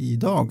 4S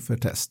idag för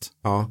test.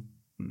 Ja.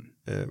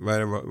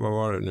 Vad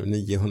var det nu?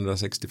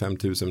 965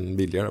 000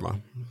 billigare va?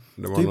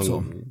 Det var typ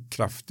någon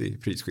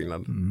kraftig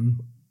prisskillnad.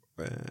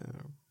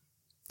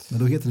 Men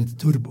då heter det inte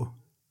turbo.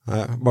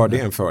 Bara det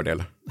är en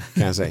fördel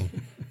kan jag säga.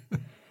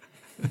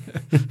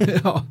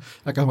 Ja,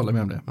 jag kan hålla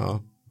med om det.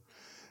 Ja.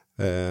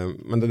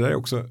 Men det där är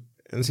också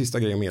en sista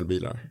grej om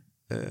elbilar.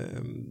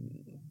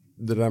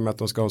 Det där med att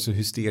de ska ha så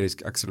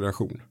hysterisk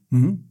acceleration.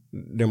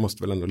 Det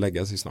måste väl ändå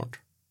lägga sig snart.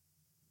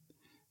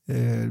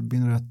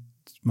 Menar du att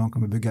man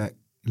kommer bygga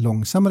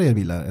långsammare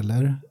elbilar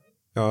eller?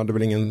 Ja, det är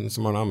väl ingen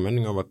som har en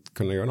användning av att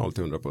kunna göra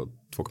 0-100 på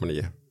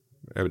 2,9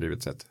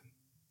 överdrivet sett.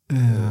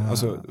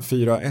 Alltså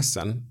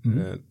 4S,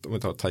 om vi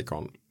tar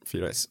Taycan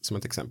 4S som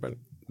ett exempel.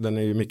 Den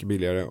är ju mycket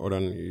billigare och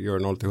den gör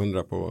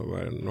 0-100 på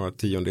några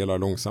tiondelar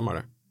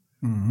långsammare.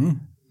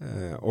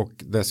 Och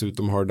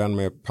dessutom har den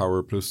med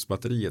Power Plus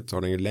batteriet så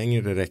har den ju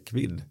längre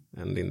räckvidd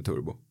än din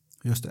turbo.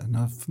 Just det, den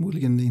har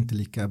förmodligen inte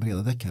lika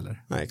breda däck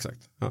heller. Nej,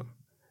 exakt. Ja.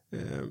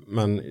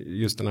 Men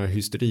just den här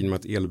hysterin med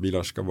att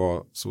elbilar ska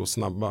vara så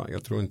snabba,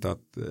 jag tror inte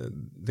att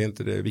det är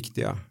inte det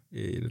viktiga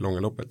i det långa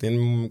loppet. Det är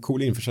en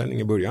cool införsäljning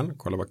i början,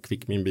 kolla vad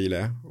kvick min bil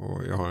är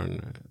och jag har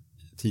en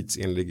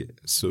tidsenlig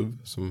SUV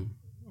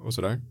och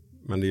sådär.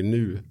 Men det är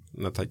nu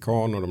när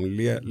Taycan och de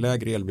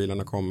lägre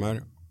elbilarna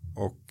kommer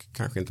och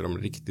kanske inte de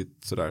riktigt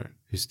sådär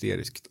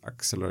hysteriskt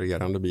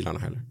accelererande bilarna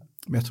heller.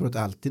 Men jag tror att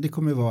alltid det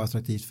kommer vara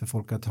attraktivt för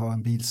folk att ha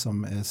en bil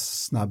som är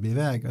snabb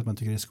iväg, att man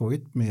tycker det är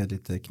skojigt med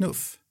lite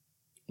knuff.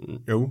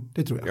 Jo,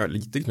 det tror jag. Ja,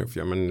 lite knuff,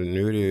 ja, men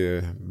nu är det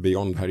ju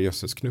beyond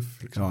herrejösses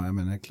knuff. Liksom. Ja, jag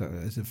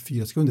menar,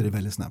 4 sekunder är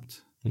väldigt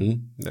snabbt.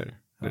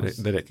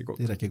 Det räcker gott.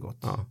 Det räcker gott.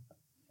 Ja.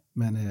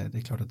 Men det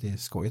är klart att det är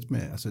skojigt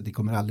med, alltså det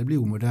kommer aldrig bli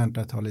omodernt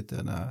att ha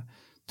lite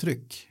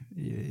tryck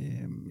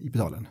i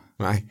pedalen.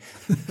 Nej,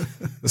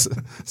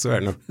 så är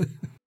det nog.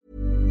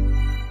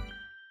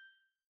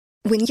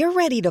 When you're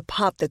ready to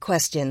pop the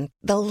question,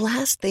 the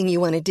last thing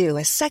you want to do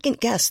is second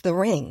guess the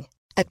ring.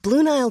 At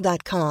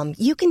BlueNile.com,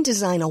 you can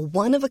design a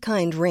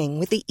one-of-a-kind ring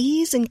with the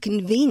ease and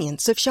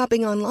convenience of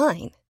shopping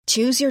online.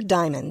 Choose your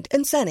diamond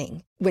and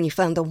setting. When you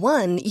find the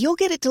one, you'll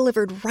get it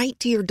delivered right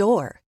to your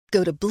door.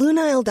 Go to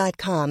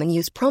BlueNile.com and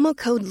use promo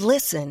code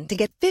LISTEN to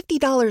get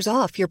 $50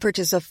 off your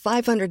purchase of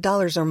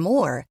 $500 or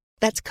more.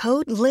 That's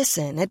code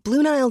LISTEN at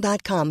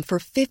BlueNile.com for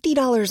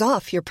 $50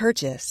 off your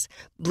purchase.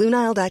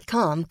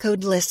 BlueNile.com,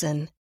 code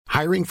LISTEN.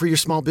 Hiring for your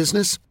small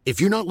business?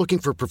 If you're not looking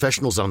for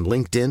professionals on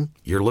LinkedIn,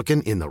 you're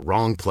looking in the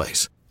wrong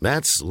place.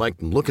 That's like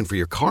looking for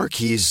your car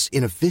keys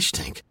in a fish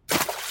tank.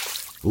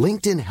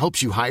 LinkedIn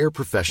helps you hire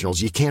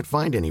professionals you can't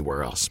find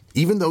anywhere else,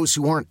 even those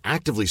who aren't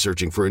actively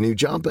searching for a new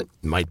job but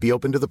might be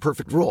open to the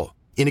perfect role.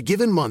 In a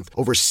given month,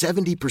 over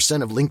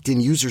 70% of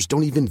LinkedIn users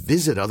don't even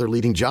visit other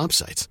leading job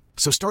sites.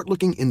 So start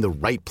looking in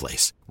the right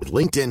place. With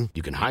LinkedIn,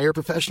 you can hire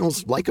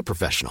professionals like a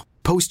professional.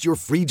 Post your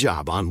free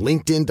job on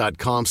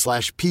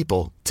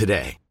linkedin.com/people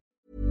today.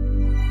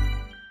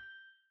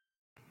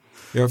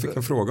 Jag fick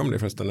en fråga om det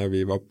förresten när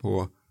vi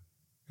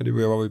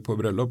var på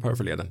bröllop här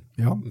förleden.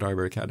 Ja.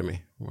 Driver Academy,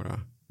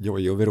 våra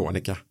Joy och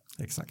Veronica.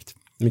 Exakt.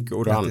 Mycket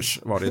orange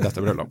var det i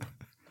detta bröllop.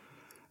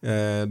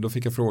 Då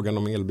fick jag frågan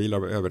om elbilar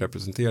var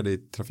överrepresenterade i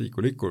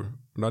trafikolyckor.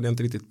 Då hade jag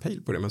inte riktigt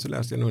pejl på det, men så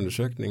läste jag en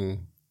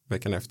undersökning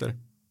veckan efter.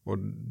 Och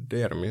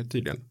det är de ju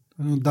tydligen.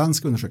 En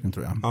dansk undersökning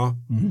tror jag. Ja.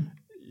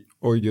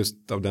 Och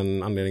just av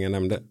den anledningen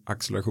jag nämnde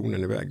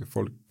accelerationen iväg.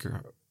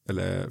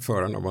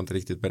 Förarna var inte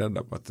riktigt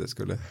beredda på att det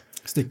skulle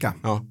sticka.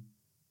 Ja.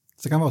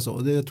 Så det kan vara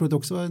så. Jag tror det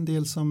också var en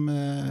del som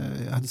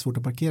hade svårt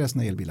att parkera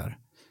sina elbilar.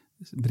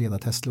 Breda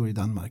Teslor i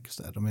Danmark.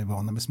 Så där. De är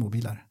vana med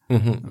småbilar.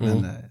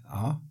 Men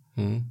ja,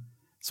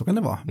 så kan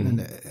det vara.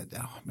 Men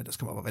det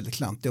ska vara väldigt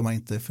klantigt om man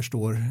inte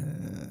förstår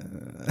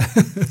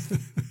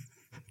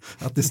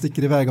att det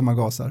sticker iväg om man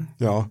gasar.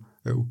 Ja,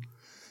 jo.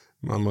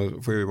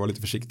 Man får ju vara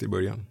lite försiktig i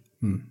början.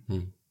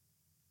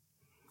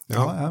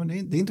 Ja, det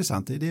är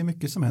intressant. Det är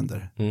mycket som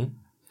händer.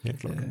 Helt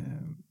klart.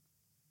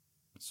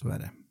 Så är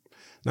det.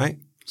 Nej,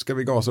 ska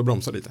vi gasa och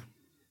bromsa lite?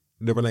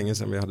 Det var länge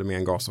sedan vi hade med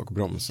en gas och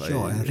bromsa.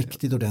 Ja, en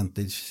riktigt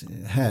ordentlig,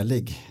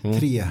 härlig.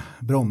 3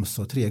 broms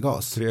och 3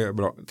 gas.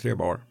 3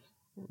 bar.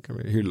 Kan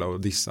vi hylla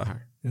och dissa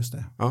här. Just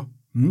det. Ja,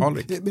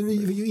 Men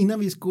innan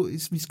vi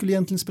skulle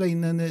egentligen spela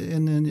in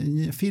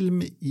en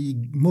film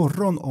i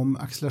morgon om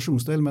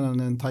accelerationsduell mellan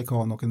en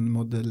Taycan och en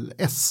Model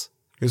S.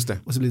 Just det.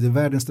 Och så blir det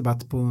världens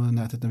debatt på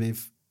nätet när vi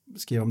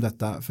skrev om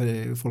detta,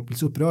 för folk blir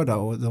så upprörda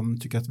och de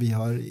tycker att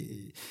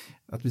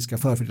vi ska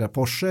förflytta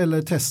Porsche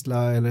eller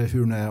Tesla eller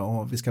hur det är,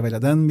 och vi ska välja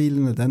den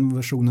bilen och den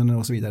versionen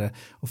och så vidare,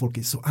 och folk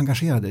är så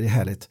engagerade, det är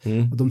härligt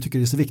och de tycker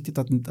det är så viktigt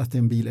att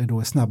en bil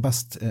är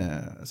snabbast,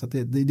 så att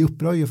det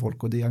upprör ju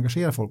folk och det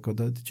engagerar folk, och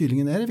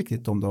tydligen är det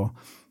viktigt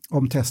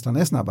om Teslan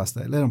är snabbast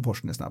eller om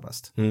Porschen är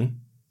snabbast,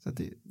 så att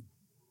det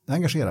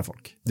engagerar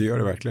folk. Det gör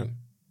det verkligen.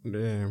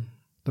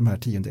 De här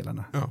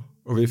 10-delarna. Ja.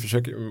 Och vi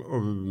försöker,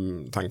 och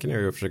tanken är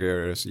ju att försöka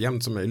göra det så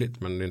jämnt som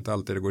möjligt, men det är inte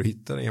alltid det går att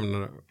hitta den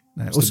jämna.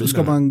 Och så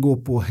ska man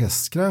gå på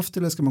hästkraft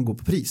eller ska man gå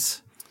på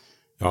pris?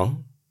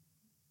 Ja.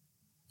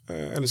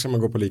 Eller ska man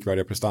gå på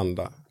likvärdiga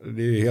prestanda?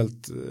 Det är ju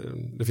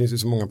det finns ju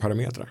så många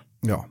parametrar.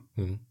 Ja.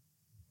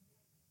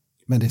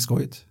 Men det är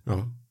skojigt.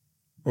 Ja.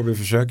 Och vi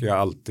försöker ju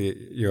alltid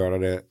göra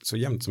det så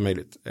jämnt som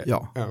möjligt.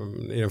 Ja.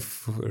 I den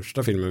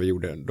första filmen vi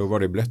gjorde, då var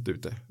det blött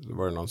ute. Då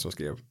var det någon som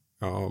skrev,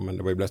 ja men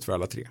det var ju blött för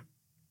alla 3.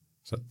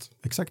 Så att,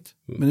 exakt.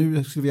 Men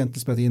nu skulle vi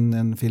egentligen spela in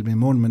en film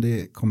imorgon, men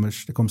det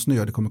kommer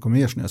snö, det kommer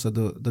mer snö, så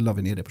då la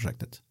vi ner det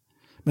projektet.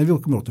 Men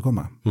vi kommer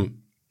återkomma.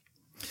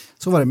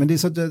 Så var det, men det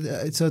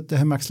är så att det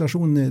här med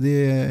acceleration,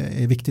 det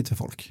är viktigt för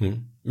folk.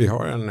 Vi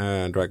har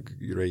en drag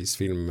race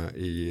film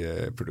i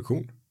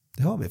produktion.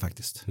 Det har vi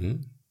faktiskt.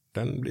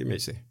 Den blir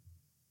mysig.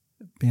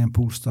 Med en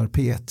Polestar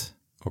P1.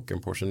 Och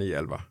en Porsche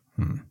 911.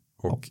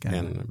 Och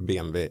en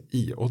BMW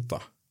i8.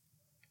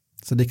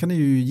 Så det kan ni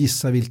ju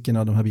gissa vilken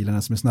av de här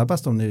bilarna som är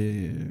snabbast om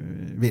ni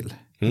vill,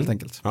 helt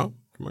enkelt. Ja,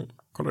 kan man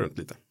kolla runt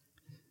lite.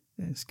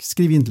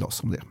 Skriv in till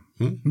oss om det.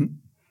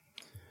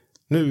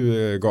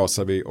 Nu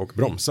gasar vi och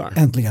bromsar.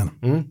 Äntligen.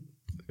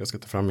 Jag ska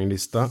ta fram min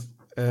lista.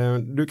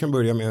 Du kan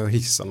börja med att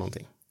hissa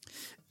någonting.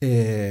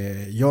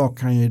 Jag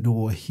kan ju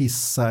då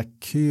hissa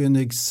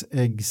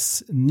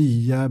Koenigseggs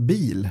nya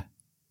bil,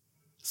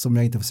 som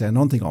jag inte får säga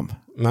någonting om.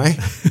 Nej,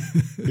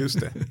 just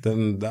det.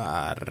 Den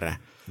där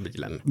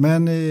bilen.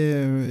 Men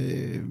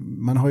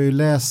man har ju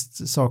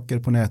läst saker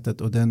på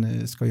nätet, och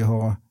den ska ju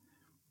ha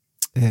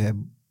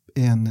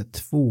en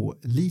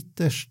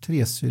 2-liters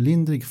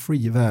 3-cylindrig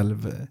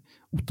freevalve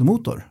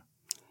automotor.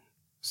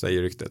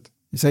 Säger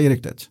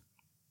ryktet.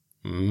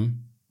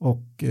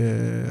 Och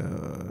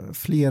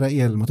flera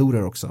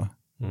elmotorer också.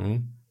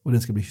 Och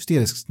den ska bli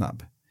hysteriskt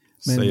snabb.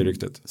 Men, säger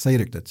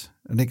ryktet.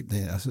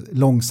 Alltså,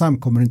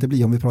 långsam kommer det inte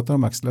bli. Om vi pratar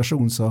om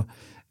acceleration, så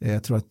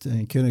jag tror att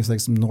en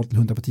Koenigsegg som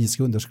 0-100 på 10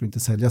 sekunder skulle inte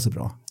sälja så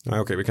bra. Nej,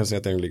 okej, vi kan säga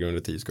att den ligger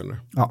under 10 sekunder.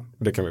 Ja.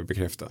 Det kan vi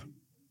bekräfta.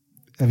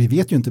 Ja, vi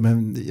vet ju inte,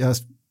 men jag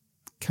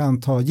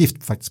kan ta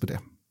gift faktiskt på det.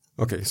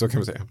 Okej, så kan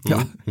vi säga.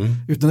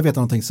 Utan att veta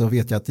någonting så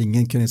vet jag att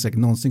ingen Koenigsegg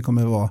någonsin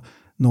kommer vara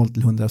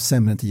 0-100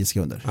 sämre än 10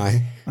 sekunder.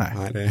 Nej,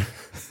 det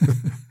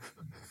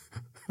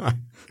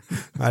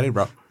Nej, det är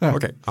bra. Ja.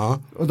 Okej.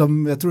 Ja. Och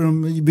jag tror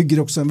de bygger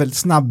också en väldigt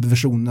snabb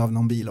version av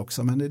någon bil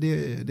också, men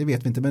det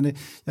vet vi inte. Men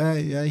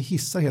jag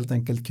hissar helt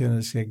enkelt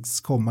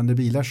Koenigseggs kommande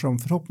bilar som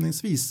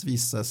förhoppningsvis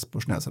visas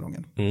på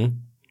Snösalongen.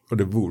 Och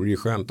det vore ju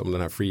skönt om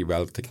den här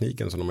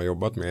freevalve-tekniken som de har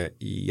jobbat med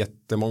i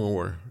jättemånga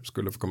år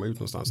skulle få komma ut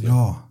någonstans.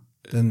 Ja,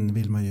 den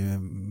vill man ju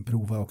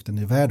prova, och den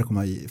är värd att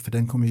komma i, för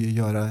den kommer ju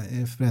göra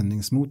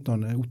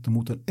förbränningsmotorn,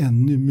 automotorn,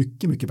 ännu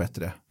mycket, mycket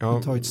bättre. Ja.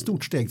 Den tar ett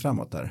stort steg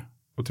framåt där.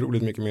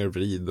 Otroligt mycket mer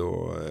vrid,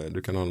 och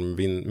du kan ha en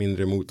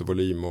mindre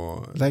motorvolym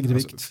och lägre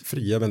vikt.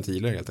 Fria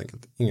ventiler helt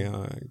enkelt.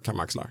 Inga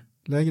kamaxlar.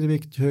 Lägre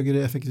vikt,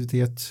 högre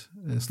effektivitet,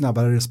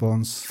 snabbare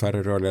respons.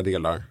 Färre rörliga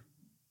delar.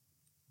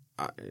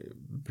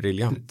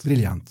 Briljant.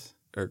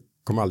 Jag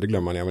kommer aldrig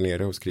glömma när jag var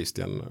nere hos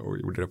Christian och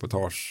gjorde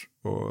reportage,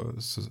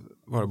 och så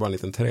var det bara en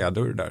liten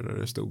trädörr där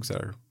det stod så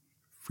här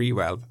free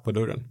valve på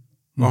dörren.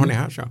 Vad har ni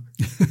här, så?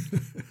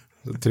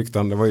 Så tryckte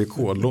han, det var ju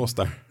kodlås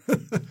där.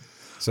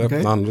 Så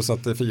öppnade han, och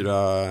satte 4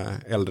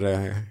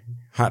 äldre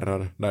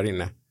herrar där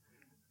inne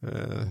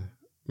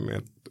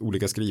med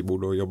olika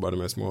skrivbord och jobbade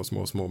med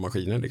små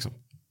maskiner liksom.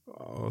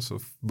 Och så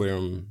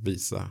började de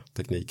visa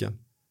tekniken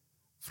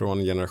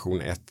från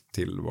generation 1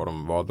 till vad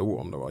de var då,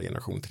 om det var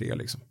generation 3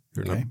 liksom.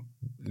 Hur den här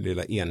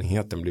lilla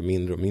enheten blir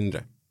mindre och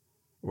mindre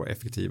och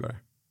effektivare.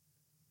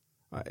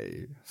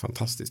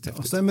 Fantastiskt häftigt.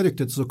 Och sen med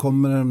ryktet så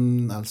kommer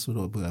den alltså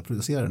då börja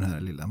producera den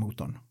här lilla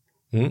motorn.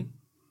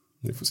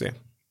 Vi får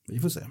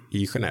se.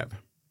 I Genève.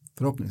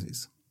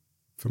 Förhoppningsvis.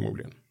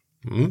 Förmodligen.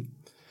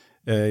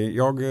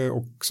 Jag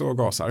också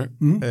gasar.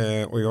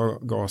 Och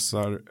jag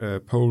gasar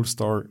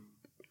Polestar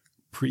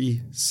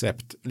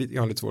Precept.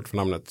 Jag har lite svårt för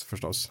namnet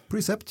förstås.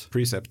 Precept.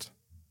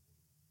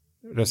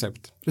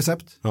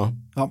 Recept.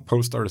 Ja.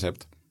 Polestar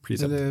Recept.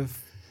 Precept. Eller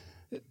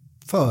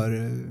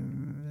för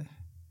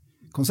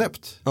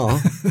koncept.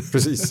 Ja,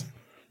 precis.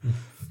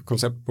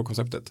 Koncept på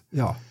konceptet.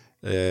 Ja.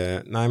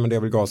 Nej, men det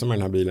jag vill gasa med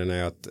den här bilen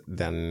är att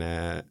den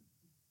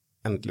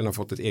äntligen har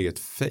fått ett eget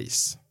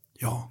face.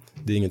 Ja.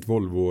 Det är inget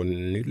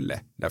Volvo-nylle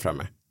där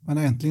framme. Man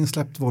har äntligen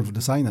släppt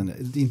Volvo-designen.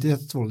 Det är inte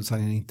att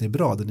Volvo-designen inte är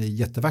bra, den är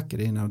jättevacker.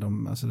 Det är en av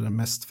de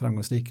mest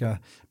framgångsrika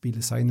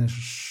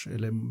bildesigners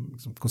eller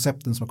liksom,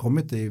 koncepten som har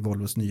kommit i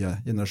Volvos nya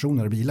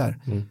generationer av bilar.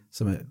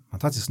 Som är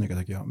fantastiskt snygga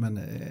tycker jag.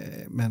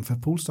 Men för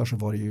Polestar så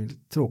var det ju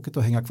tråkigt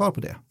att hänga kvar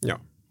på det. Ja.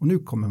 Och nu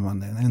kommer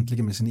man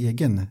äntligen med sin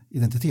egen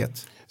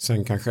identitet.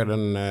 Sen kanske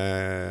den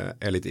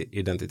är lite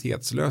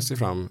identitetslös i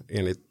fram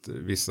enligt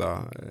vissa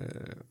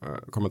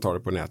kommentarer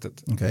på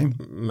nätet. Okay.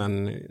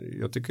 Men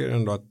jag tycker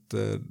ändå att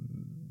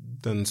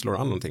den slår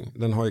an någonting.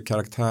 Den har ju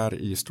karaktär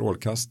i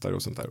strålkastare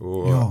och sånt där.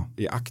 Och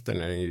i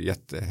akten är den ju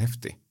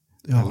jättehäftig.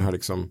 Ja. Den har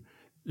liksom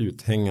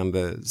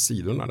uthängande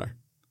sidorna där.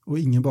 Och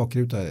ingen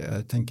bakruta,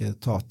 jag tänker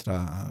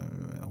Tatra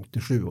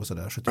 87 och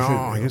sådär, 77.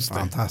 Ja, just det.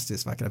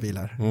 Fantastiskt vackra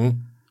bilar.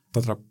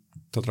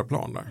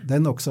 Tatraplan där.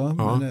 Den också,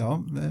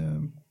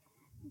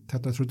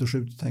 Tatra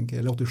 77 tänker,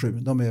 eller 87,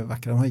 de är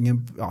vackra. De har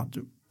ingen,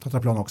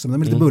 Tatraplan också, men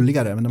de är lite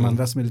bulligare, men de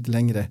andra som är lite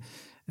längre,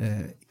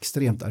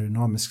 extremt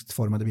aerodynamiskt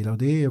formade bilar. Och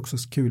det är också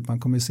kul, man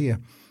kommer se,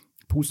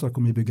 Polestar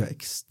kommer ju bygga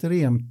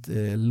extremt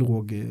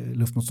låg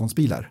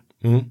luftmotståndsbilar.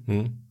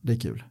 Det är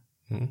kul.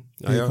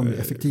 Ja, det kommer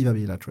effektiva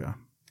bilar tror jag.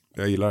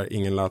 Jag gillar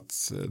ingen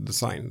lats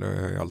design, det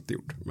har jag alltid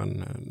gjort.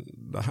 Men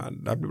det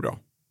här blir bra.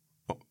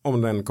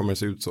 Om den kommer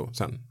se ut så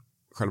sen,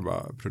 själva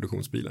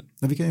produktionsbilen.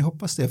 Men vi kan ju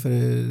hoppas det, för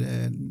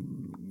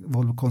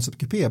Volvo Concept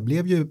Coupé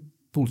blev ju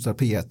Polestar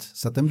P1.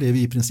 Så att den blev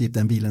i princip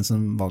den bilen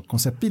som var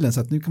konceptbilen.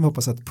 Så att nu kan vi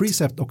hoppas att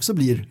Precept också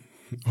blir...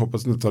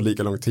 Hoppas det tar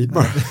lika lång tid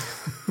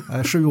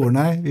bara. 7 år,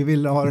 nej. Vi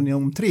vill ha den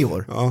om 3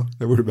 år. Ja,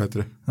 det vore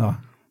bättre. Ja.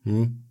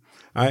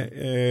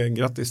 Nej,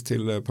 grattis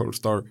till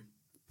Polestar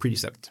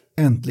Precept.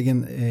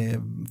 Äntligen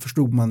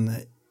förstod man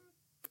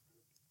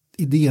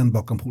idén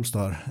bakom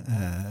Polestar.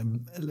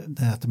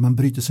 Att man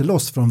bryter sig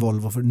loss från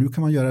Volvo, för nu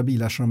kan man göra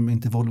bilar som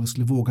inte Volvo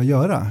skulle våga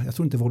göra. Jag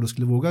tror inte Volvo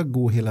skulle våga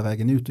gå hela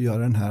vägen ut och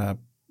göra den här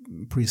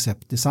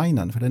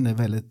Precept-designen, för den är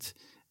väldigt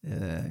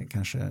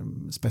kanske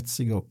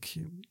spetsig och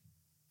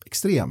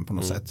extrem på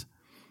något sätt.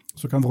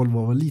 Så kan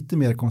Volvo vara lite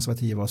mer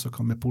konservativa, och så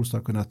kommer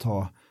Polestar kunna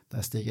ta det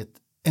här steget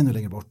ännu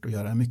längre bort och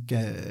göra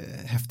mycket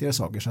häftigare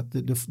saker. Så att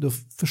då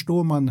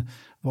förstår man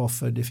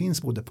varför det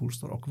finns både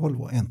Polestar och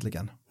Volvo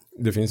äntligen.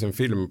 Det finns en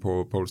film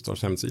på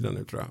Polestars hemsida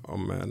nu tror jag,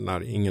 om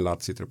när Ingen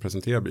Latt sitter och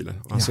presenterar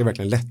bilen. Och han ser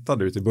verkligen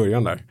lättad ut i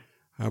början där.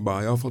 Jag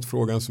har fått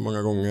frågan så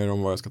många gånger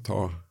om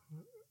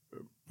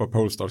vad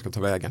Polestar ska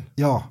ta vägen.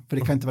 Ja, för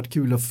det kan inte varit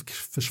kul att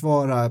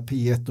försvara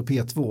P1 och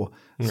P2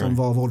 som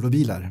var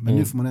Volvo-bilar. Men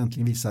nu får man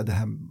äntligen visa att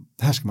det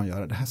här ska man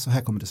göra. Så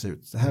här kommer det se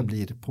ut. Det här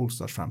blir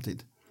Polestars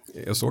framtid.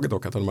 Jag såg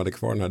dock att de hade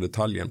kvar den här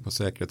detaljen på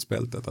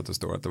säkerhetsbältet, att det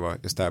står att det var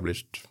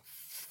established,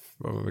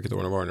 vilket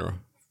år det var nu då?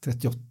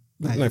 38.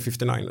 Nej,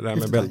 59, det där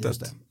med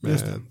bältet,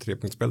 med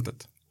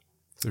trepunktsbältet.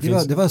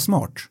 Det var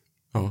smart.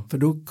 Ja. För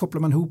då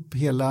kopplar man ihop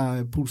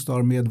hela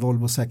Polestar med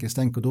Volvos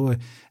säkerhetstänk, och då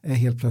är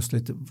helt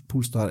plötsligt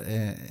Polestar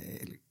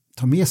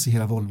tar med sig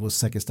hela Volvos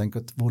säkerhetstänk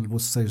och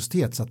Volvos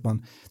seriositet, så att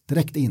man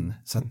direkt in,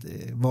 så att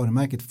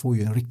varumärket får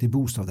ju en riktig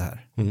boost av det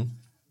här.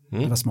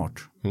 Det var smart.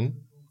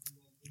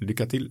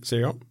 Lycka till,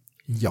 säger jag.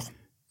 Ja.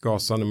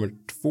 Gasa nummer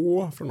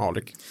 2 från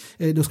Alrik.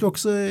 Då ska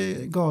också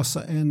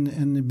gasa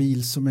en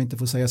bil som jag inte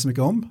får säga så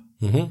mycket om.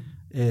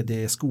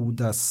 Det är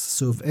Skodas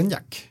SUV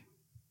Enyaq.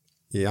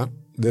 Ja,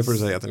 det får du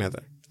säga att den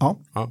heter. Ja,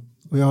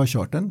 och jag har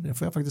kört den. Det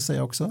får jag faktiskt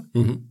säga också.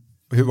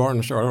 Hur var den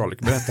att köra,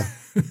 Alrik? Berätta.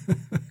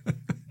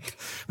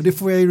 Det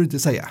får jag ju inte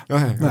säga. Nej.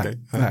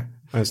 Är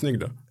den snygg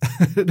då?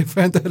 Det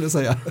får jag inte heller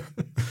säga.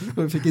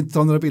 Jag fick inte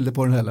ta några bilder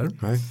på den heller.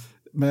 Nej.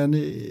 Men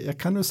jag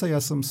kan nog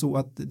säga som så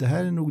att det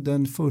här är nog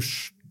den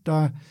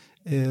första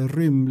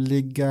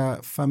rymliga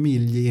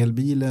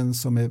familjeelbilen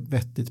som är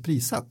vettigt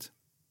prissatt.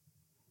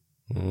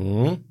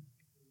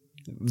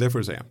 Det får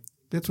du säga.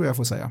 Det tror jag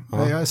får säga.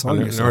 Ja. Jag sa nu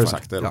har du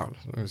sagt det. Ja.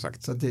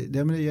 Så att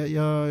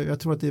jag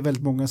tror att det är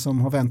väldigt många som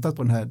har väntat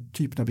på den här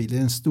typen av bil. Det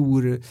är en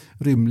stor,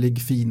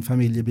 rymlig, fin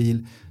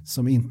familjebil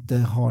som inte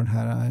har den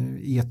här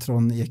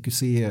e-tron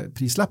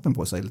EQC-prislappen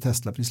på sig, eller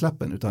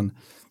Tesla-prislappen, utan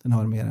den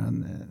har mer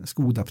en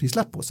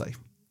Skoda-prislapp på sig.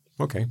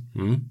 Okej.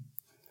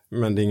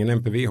 Men det är ingen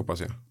MPV,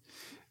 hoppas jag.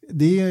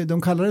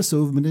 De kallar det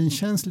SUV, men den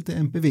känns lite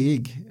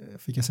MPV-ig,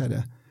 fick jag säga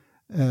det.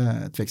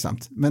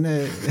 Tveksamt. Men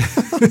det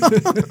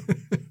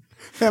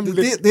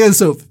är en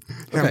SUV.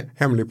 Okay.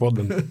 Hemlig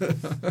podden.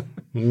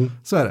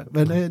 Så är det.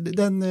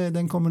 Men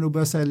den kommer nog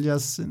börja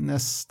säljas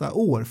nästa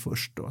år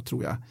först då,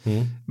 tror jag.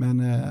 Men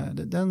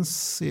den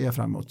ser jag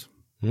fram emot.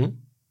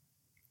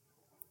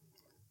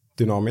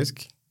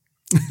 Dynamisk.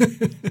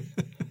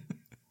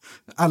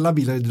 Alla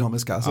bilar är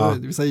dynamiska, så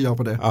vi säger ja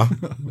på det. Ja,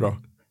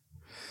 bra.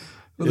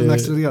 Och den är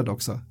accelererad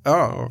också.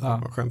 Ja,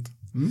 vad skönt.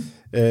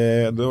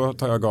 Då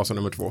tar jag gasen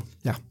nummer 2.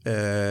 Ja.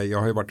 Jag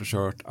har ju varit och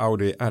kört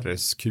Audi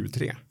RS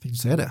Q3. Fick du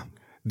säga det?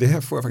 Det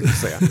här får jag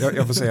faktiskt säga.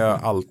 Jag får säga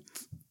allt.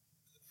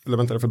 Eller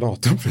vänta, det för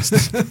datum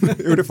förresten.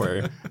 Jo, det får jag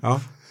ju.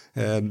 Ja.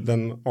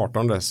 Den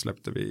 18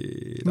 släppte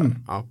vi där.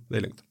 Ja, det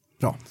är lugnt.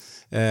 Bra.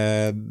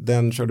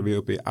 Den körde vi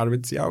upp i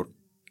Arvidsjaur.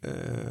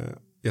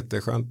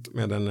 Jätteskönt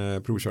med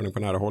en provkörning på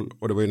nära håll.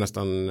 Och det var ju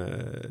nästan,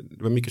 det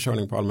var mycket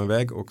körning på allmän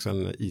väg och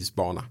sen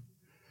isbana.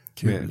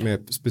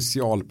 Med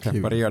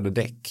specialpreparerade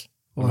däck.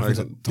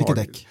 Vilka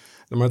däck?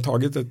 De har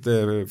tagit ett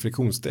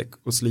friktionsdäck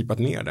och slipat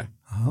ner det.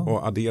 Aha.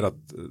 Och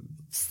adderat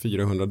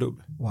 400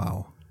 dubb.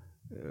 Wow.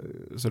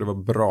 Så det var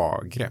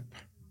bra grepp.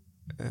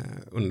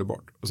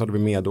 Underbart. Och så hade vi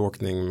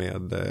medåkning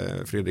med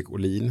Fredrik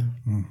Olin.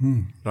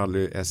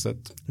 Rally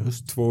S1.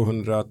 Just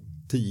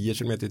 210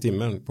 km i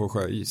timmen på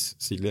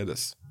sjöis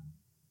sidledes.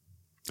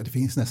 Det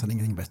finns nästan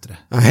ingenting bättre.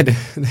 Nej,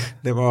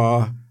 det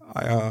var...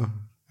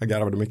 Jag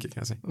garvade mycket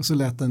kan jag säga. Och så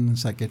lät den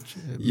säkert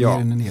mer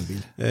än en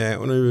elbil.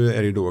 Och nu är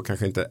det ju då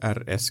kanske inte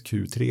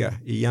RSQ3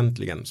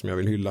 egentligen som jag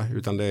vill hylla.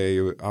 Utan det är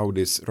ju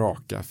Audis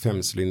raka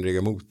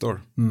 5-cylindriga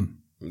motor.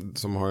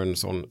 Som har en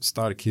sån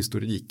stark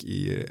historik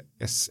i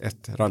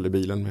S1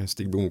 rallybilen med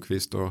Stig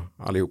Blomqvist och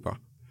allihopa.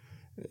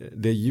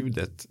 Det är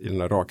ljudet i den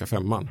där raka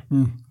 5:an.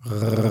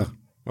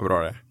 Vad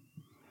bra det är.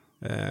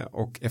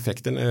 Och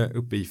effekten är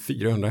uppe i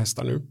 400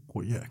 hästar nu.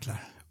 Oj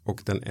jäklar.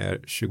 Och den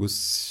är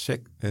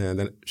 26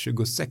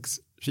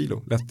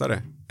 kilo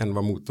lättare än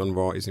vad motorn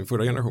var i sin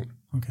förra generation.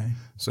 Okay.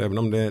 Så även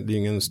om det är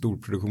ingen stor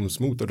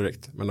produktionsmotor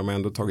direkt, men de har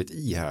ändå tagit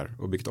i här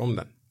och byggt om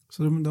den.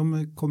 Så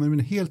de kommer med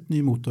en helt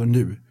ny motor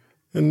nu?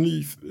 En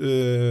ny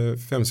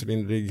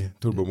 5-cylindrig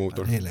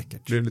turbomotor. Det är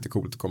läckert. Det är lite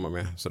coolt att komma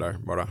med sådär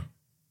bara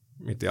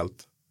mitt i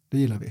allt. Det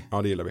gillar vi.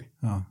 Ja, det gillar vi.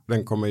 Ja.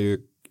 Den kommer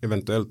ju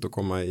eventuellt att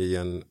komma i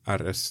en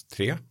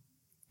RS3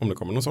 om det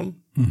kommer någon sån.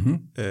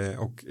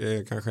 Och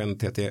kanske en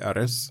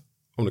TTRS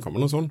om det kommer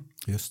någon sån.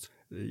 Just.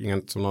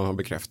 Inget som någon har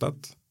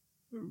bekräftat.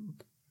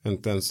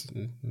 Inte ens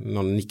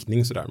någon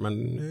nickning sådär.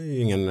 Men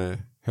ingen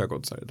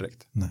högoddsare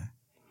direkt. Nej.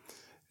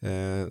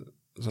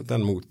 Så att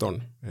den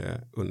motorn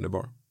är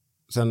underbar.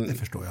 Sen, det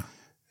förstår jag.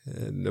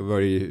 Det var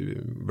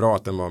ju bra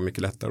att den var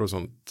mycket lättare och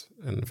sånt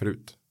än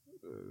förut.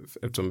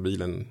 Eftersom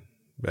bilen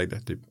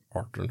vägde typ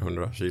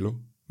 1800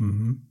 kilo.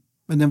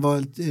 Men den var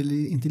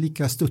inte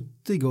lika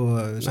stuttig och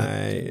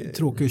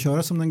tråkig att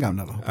köra som den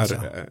gamla va?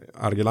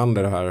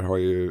 Argelander här har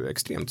ju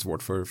extremt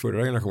svårt för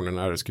förra generationen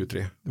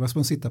RSQ3. Det var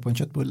som att sitta på en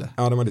köttbulle.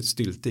 Ja, den var lite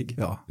styltig.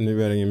 Ja.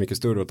 Nu är den ju mycket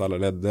större åt alla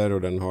ledder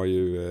och den har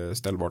ju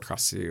ställbart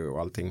chassi och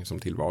allting som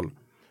tillval.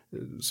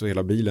 Så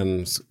hela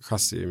bilens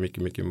chassi är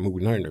mycket, mycket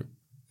mognare nu.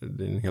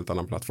 Det är en helt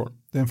annan plattform.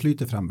 Den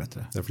flyter fram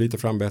bättre. Den flyter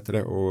fram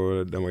bättre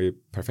och den var ju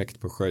perfekt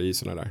på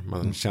sjöisarna där.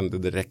 Man kände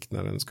direkt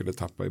när den skulle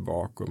tappa i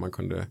bak och man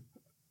kunde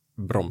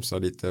bromsa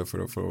lite för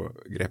att få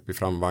grepp i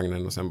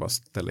framvagnen och sen bara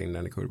ställa in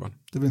den i kurvan.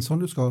 Det är väl en sån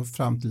du ska ha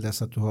fram till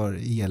dess att du har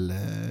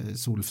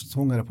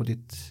solfångare på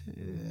ditt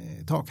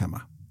tak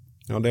hemma?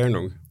 Ja, det är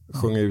nog.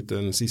 Sjunga ut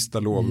den sista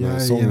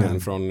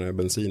lovsången från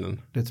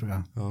bensinen. Det tror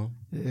jag. Ja.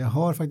 Jag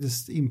har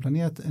faktiskt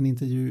inplanerat en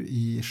intervju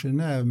i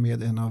Genève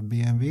med en av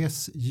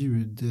BMWs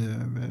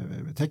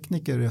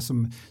ljudtekniker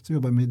som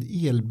jobbar med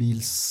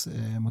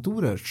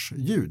elbilsmotorers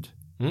ljud.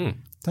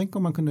 Tänk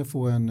om man kunde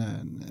få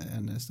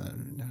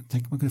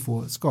tänk om man kunde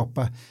få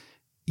skapa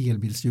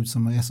elbilsljud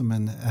som är som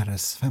en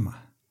RS5.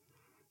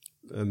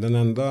 Den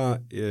enda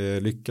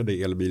lyckade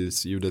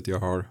elbilsljudet jag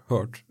har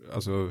hört,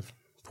 alltså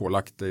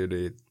pålagt är ju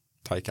det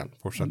Taycan,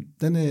 Porsche.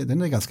 Den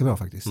är ganska bra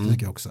faktiskt, det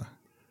tycker jag också.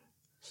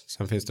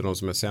 Sen finns det de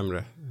som är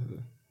sämre.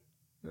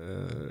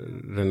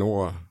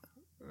 Renault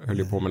höll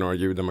ju på med några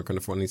ljud där man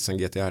kunde få Nissan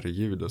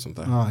GT-R-ljud och sånt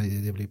där. Ja,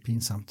 det blir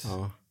pinsamt.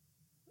 Ja.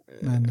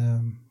 Men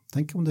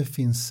tänk om det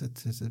finns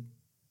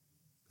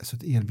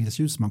ett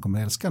elbilsljud som man kommer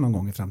att älska någon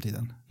gång i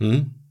framtiden.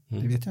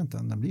 Det vet jag inte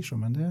om det blir så,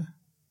 men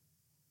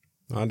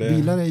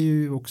bilar är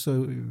ju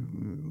också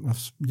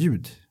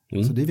ljud.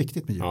 Så det är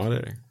viktigt med ljud. Ja, det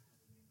är det.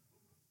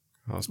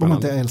 Ja, om man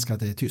inte älskar att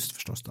det är tyst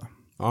förstås då.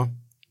 Ja,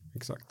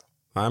 exakt.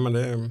 Nej, men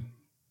det är en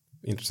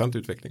intressant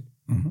utveckling.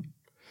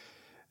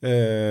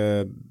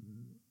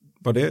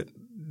 Var det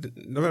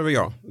var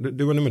jag.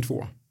 Du var nummer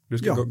 2. Du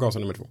ska gasa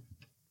nummer 2.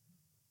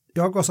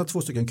 Jag har gasat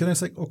 2 stycken.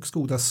 Koenigsegg och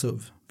Skoda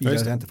SUV. Bilar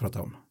jag inte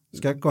pratat om.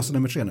 Ska jag gasa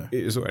nummer 3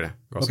 nu? Så är det.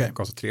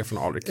 Gasa 3 från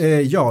Alrik.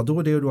 Ja, då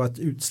är det då att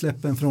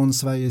utsläppen från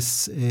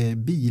Sveriges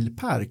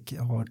bilpark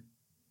har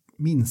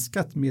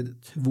minskat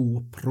med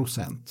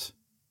 2%.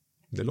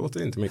 Det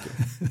låter inte mycket.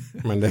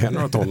 Men det är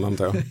några ton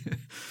antar jag.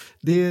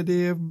 Det är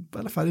i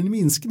alla fall en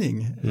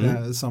minskning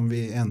som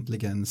vi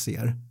äntligen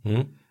ser.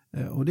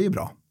 Och det är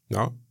bra.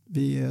 Ja.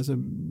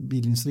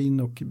 Bilindustrin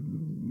och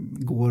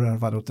går i alla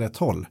fall åt rätt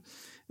håll.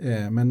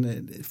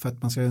 Men för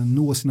att man ska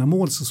nå sina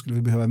mål så skulle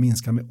vi behöva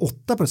minska med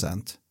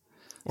 8%.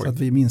 Så att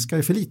vi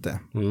minskar för lite.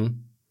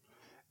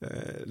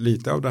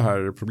 Lite av det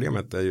här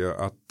problemet är ju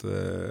att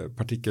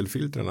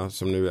partikelfiltrerna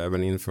som nu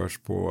även införs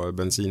på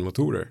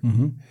bensinmotorer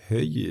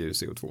höjer ju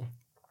CO2.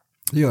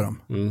 Det gör de.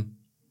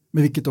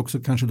 Men vilket också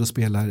kanske då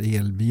spelar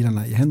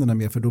elbilarna i händerna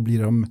mer, för då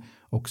blir de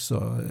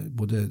också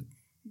både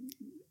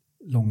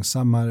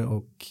långsammare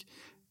och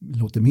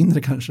låter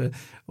mindre kanske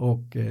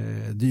och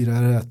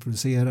dyrare att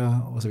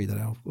producera och så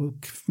vidare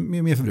och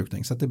med mer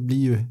förbrukning. Så att det blir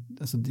ju,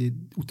 alltså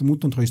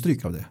automotorn tar ju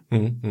stryk av det.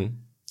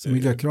 Så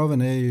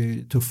miljökraven är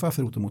ju tuffa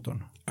för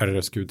automotorn.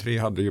 RSQ3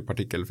 hade ju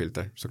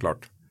partikelfilter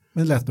såklart.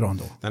 Men det lät bra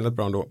ändå. Den lät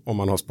bra ändå om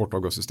man har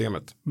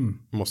sportavgassystemet.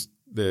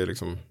 Det är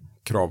liksom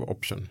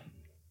krav-option.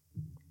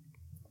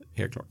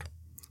 Helt klart.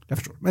 Jag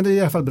förstår. Men det är i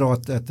alla fall bra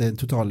att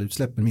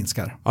totalutsläppen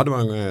minskar. Ja, det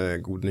var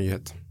en god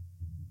nyhet.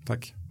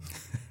 Tack.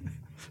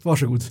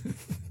 Varsågod.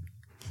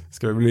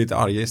 Ska vi bli lite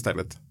arga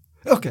istället?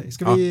 Okej,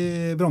 ska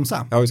vi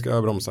bromsa? Ja, vi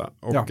ska bromsa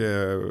och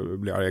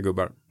bli arga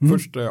gubbar.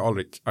 Först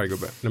Alrik, arg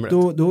gubbe,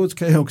 nummer 1. Då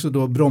ska jag också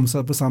då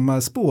bromsa på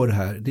samma spår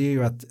här. Det är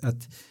ju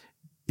att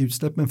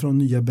utsläppen från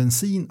nya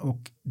bensin-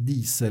 och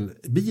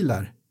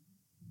dieselbilar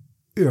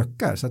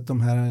ökar. Så att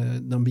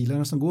de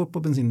bilarna som går på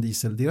bensin och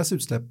diesel, deras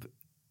utsläpp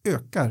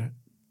ökar.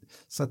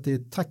 Så att det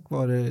är tack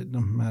vare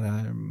de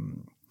här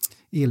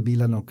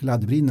elbilarna och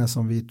laddhybriderna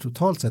som vi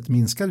totalt sett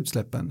minskar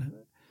utsläppen.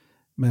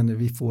 Men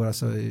vi får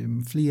alltså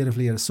fler och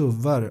fler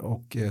SUVar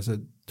och alltså,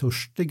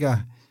 törstiga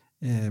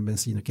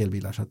bensin- och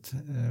elbilar. Så att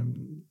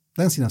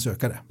den sidan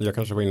ökar det. Jag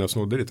kanske var inne och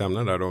snodde ditt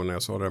ämne där då när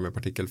jag sa det med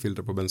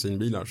partikelfilter på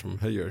bensinbilar som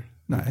höjer.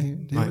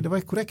 Nej, det var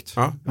korrekt.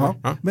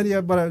 Ja. Men det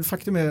är bara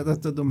faktum är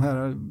att de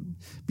här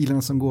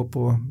bilarna som går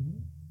på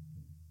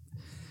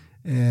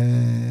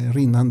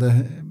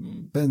rinnande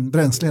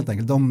bränsle helt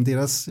enkelt,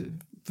 deras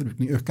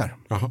förbrukning ökar.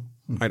 Jaha,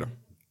 nej då.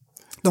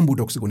 De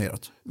borde också gå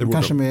neråt.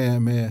 Kanske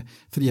med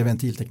fria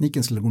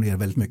ventiltekniken skulle gå ner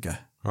väldigt mycket.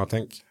 Ja,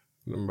 tänk.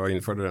 De bara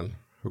införde den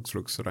hux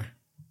flux sådär.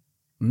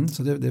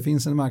 Så det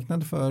finns en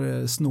marknad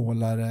för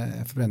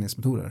snålare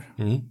förbränningsmotorer.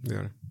 Det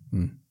gör det.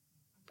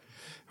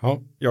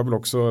 Ja, jag vill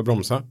också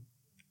bromsa.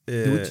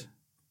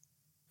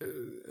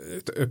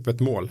 Ett öppet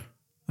mål.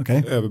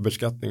 Okay.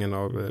 Överbeskattningen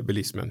av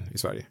bilismen i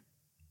Sverige.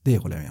 Det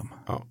håller jag med om.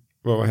 Ja.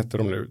 Vad heter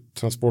de nu?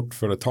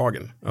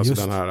 Transportföretagen, alltså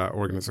den här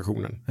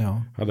organisationen,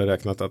 hade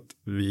räknat att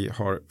vi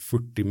har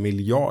 40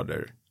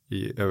 miljarder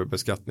i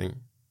överbeskattning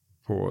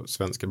på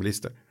svenska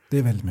bilister. Det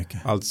är väldigt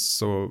mycket.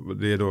 Alltså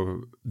det är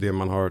då det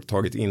man har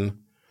tagit in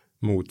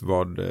mot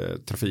vad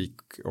trafik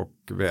och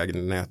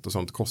vägnät och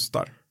sånt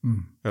kostar.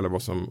 Eller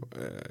vad som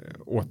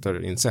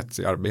återinsätts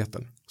i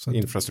arbeten, så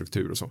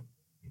infrastruktur och så.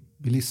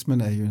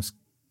 Bilismen är ju en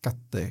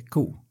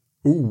skatteko.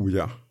 Oh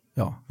ja.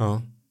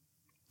 Ja.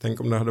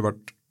 Tänk om det hade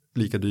varit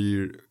lika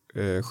dyr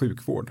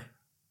sjukvård.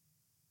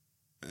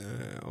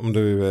 Om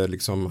du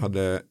liksom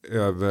hade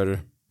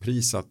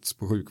överprisats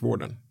på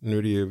sjukvården. Nu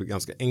är det ju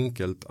ganska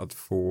enkelt att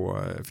få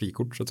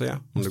frikort så att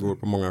säga. Om det går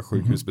på många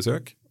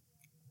sjukhusbesök.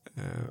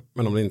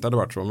 Men om det inte hade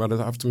varit så. Om vi hade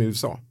haft som i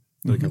USA.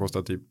 Där det kan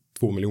kosta typ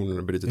 2 miljoner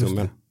att bryta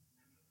tummen.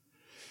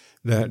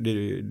 Det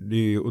är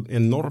ju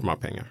enorma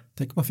pengar.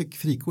 Tänk om man fick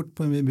frikort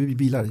på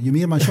bilar. Ju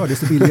mer man kör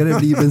desto billigare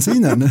blir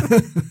bensinen.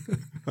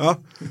 Ja.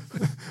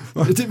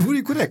 Det vore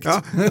ju korrekt.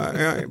 Ja,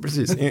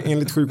 precis.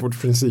 Enligt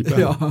sjukvårdsprincipen.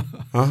 Ja.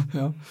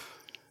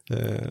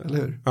 Eller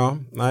hur? Ja,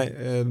 nej.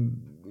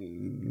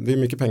 Det är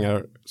mycket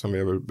pengar som vi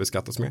behöver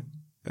beskattas med.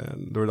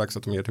 Då är det dags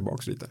att de ger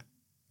tillbaka lite.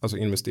 Alltså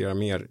investera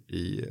mer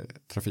i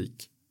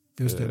trafik.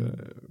 Just det.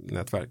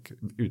 Nätverk,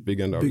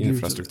 utbyggande av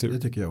infrastruktur. Det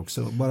tycker jag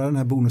också. Bara den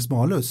här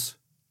bonus-malus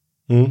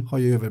har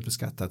ju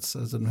överbeskattats.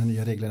 Alltså de här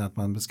nya reglerna att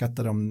man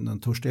beskattar de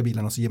törstiga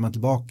bilarna och så ger man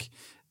tillbaka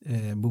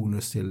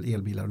bonus till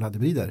elbilar och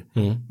laddhybrider.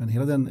 Men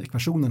hela den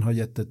ekvationen har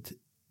gett ett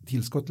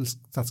tillskott till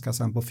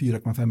statskassan på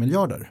 4,5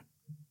 miljarder.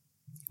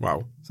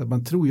 Wow. Så att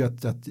man tror ju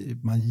att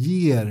man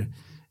ger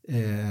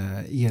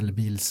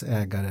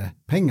elbilsägare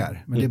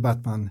pengar. Men det är bara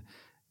att man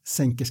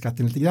sänker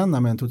skatten lite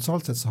grann. Men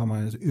totalt sett så har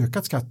man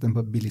ökat skatten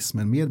på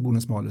bilismen med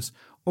bonus-malus.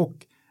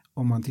 Och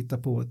om man tittar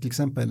på till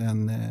exempel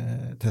en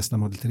Tesla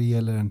Model 3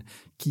 eller en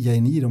Kia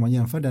e-Niro, om man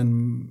jämför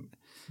den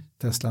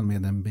Teslan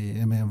med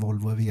en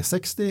Volvo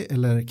V60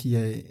 eller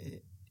Kia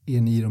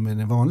e-Niro med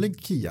en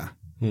vanlig Kia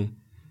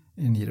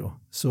e-Niro,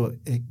 så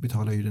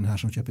betalar ju den här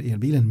som köper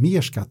elbilen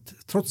mer skatt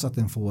trots att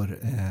den får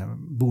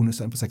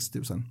bonusen på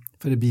 60 000.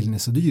 För bilen är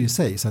så dyr i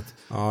sig så att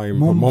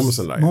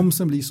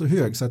momsen blir så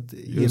hög så att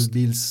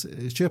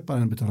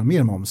elbilsköparen betalar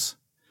mer moms.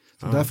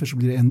 Så därför så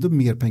blir det ändå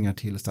mer pengar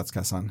till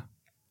statskassan.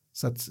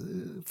 Så att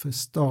för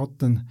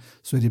staten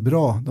så är det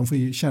bra. De får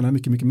ju tjäna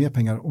mycket, mycket mer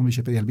pengar om vi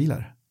köper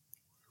elbilar.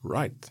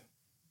 Right.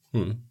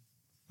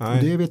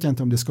 Och det vet jag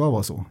inte om det ska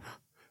vara så.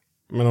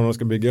 Men om de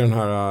ska bygga den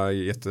här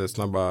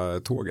jättesnabba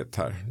tåget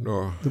här,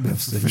 då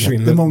behövs det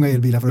jättemånga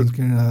elbilar för att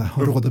kunna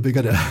ha råd att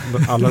bygga det.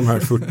 Alla de här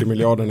 40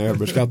 miljarderna i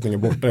överbeskattning är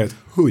borta i ett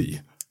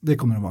huj. Det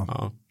kommer det vara.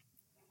 Ja.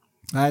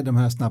 Nej, de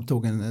här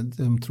snabbtågen,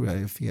 de tror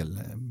jag är fel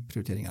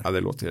prioriteringar. Ja,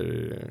 det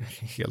låter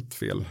helt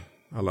fel.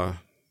 Alla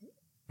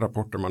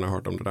rapporter man har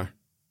hört om det där.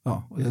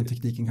 Ja, och den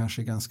tekniken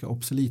kanske är ganska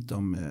obsolet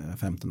om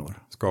 15 år.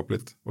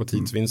 Skapligt. Och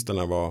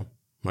tidsvinsterna var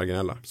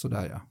marginella.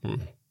 Sådär ja.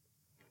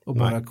 Och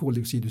bara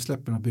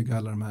koldioxidutsläppen och bygga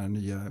alla de här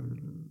nya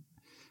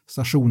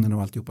stationerna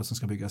och alltihopa som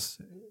ska byggas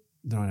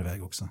drar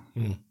iväg också.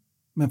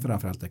 Men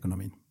framförallt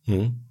ekonomin.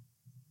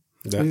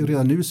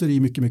 Redan nu så är det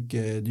mycket,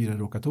 mycket dyrare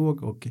att åka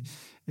tåg och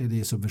det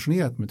är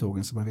subventionerat med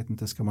tågen, så man vet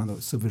inte, ska man då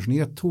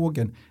subventionera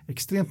tågen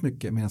extremt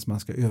mycket medan man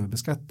ska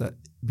överbeskatta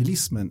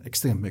bilismen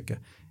extremt mycket.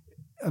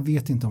 Jag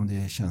vet inte om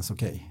det känns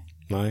okej.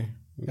 Nej.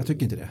 Jag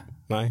tycker inte det.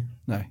 Nej,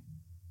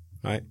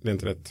 det är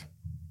inte rätt.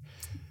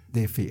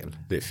 Det är fel.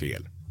 Det är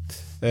fel.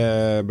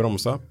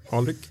 Bromsa,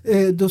 Alrik?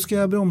 Då ska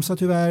jag bromsa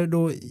tyvärr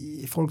då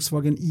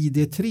Volkswagen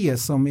ID3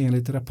 som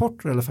enligt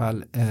rapporter i alla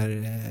fall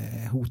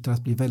är hotad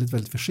att bli väldigt,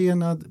 väldigt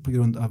försenad på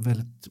grund av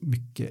väldigt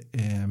mycket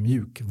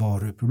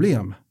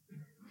mjukvaruproblem.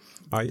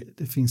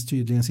 Det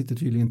sitter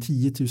tydligen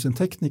 10 000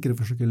 tekniker och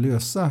försöker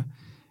lösa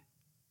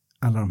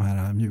alla de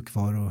här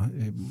mjukvaror,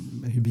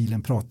 hur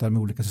bilen pratar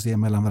med olika system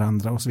mellan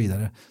varandra och så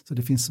vidare. Så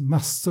det finns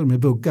massor med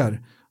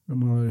buggar.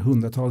 De har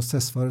hundratals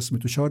testförare som är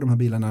ute och kör de här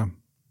bilarna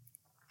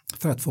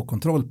för att få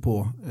kontroll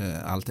på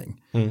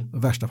allting. I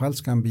värsta fall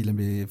så kan bilen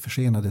bli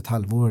försenad ett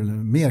halvår eller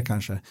mer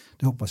kanske.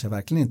 Det hoppas jag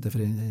verkligen inte, för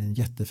det är en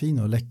jättefin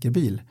och läcker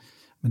bil.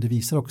 Men det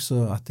visar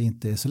också att det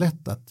inte är så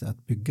lätt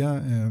att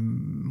bygga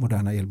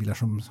moderna elbilar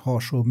som har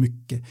så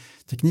mycket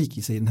teknik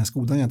i sig. Den här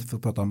Skodan jag inte får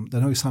prata om,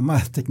 den har ju samma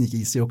teknik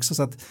i sig också.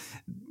 Så att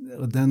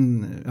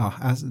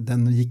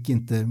den gick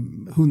inte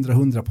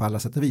 100 på alla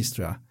sätt och vis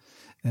tror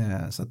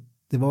jag. Så att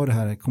det var det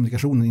här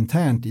kommunikationen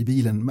internt i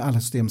bilen med alla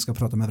system ska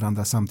prata med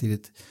varandra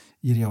samtidigt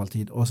i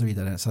realtid och så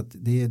vidare. Så att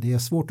det är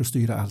svårt att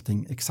styra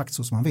allting exakt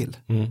så som man vill.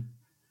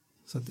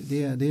 Så att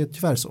det är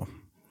tyvärr så.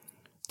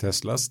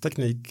 Teslas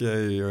teknik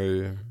är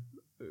ju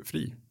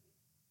fri.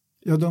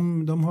 Ja,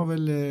 de har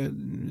väl...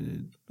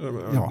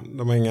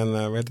 De har ingen,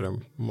 vad heter det,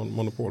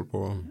 monopol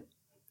på...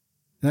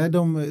 Nej,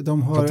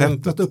 de har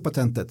öppnat upp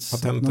patentet.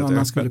 Någon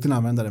annan skulle kunna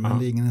använda det, men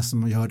det är ingen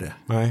som gör det.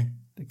 Nej.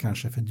 Det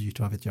kanske är för dyrt,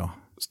 vad vet jag.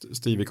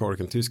 Stevie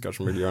Korken-tyskar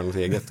som vill göra något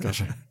eget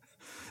kanske.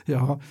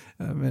 Ja,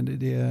 men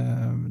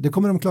det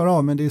kommer de klara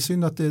av, men det är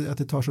synd att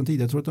det tar sån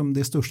tid. Jag tror att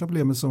det största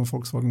problemet som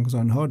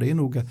Volkswagen-koncernen har, det är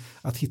nog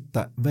att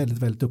hitta väldigt,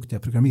 väldigt duktiga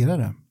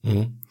programmerare.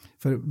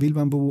 För vill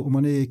man bo, om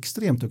man är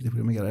extremt duktig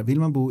programmerare, vill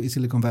man bo i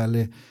Silicon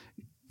Valley,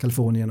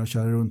 Kalifornien och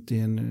köra runt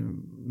i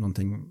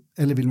någonting,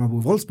 eller vill man bo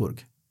i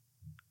Wolfsburg?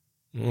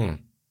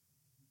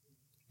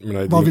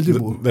 Var vill du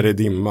bo? Där det är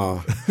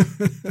dimma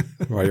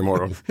varje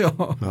morgon.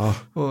 Ja,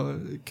 och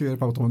köer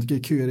på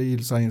automatik, köer i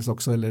Los Angeles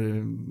också.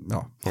 Men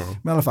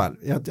i alla fall,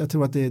 jag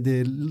tror att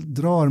det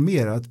drar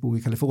mer att bo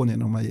i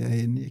Kalifornien om man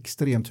är en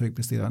extremt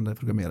högpresterande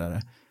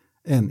programmerare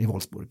än i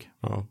Wolfsburg.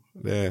 Ja,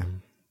 det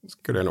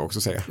skulle jag nog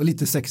också säga. Och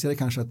lite sexigare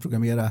kanske att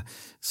programmera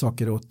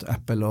saker åt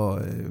Apple och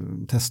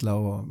Tesla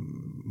och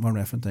vad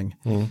det är för någonting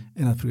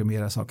än att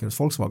programmera saker åt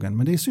Volkswagen.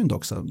 Men det är synd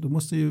också. Då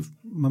måste ju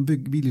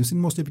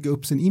bilindustrin måste bygga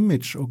upp sin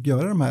image och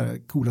göra de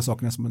här coola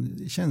sakerna som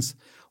känns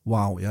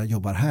wow, jag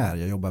jobbar här,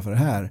 jag jobbar för det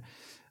här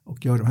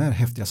och gör de här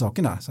häftiga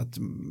sakerna. Så att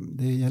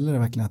det gäller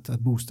verkligen att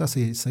boosta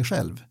sig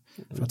själv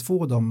för att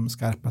få de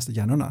skarpaste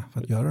hjärnorna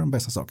för att göra de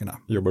bästa sakerna.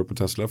 Jobbar du på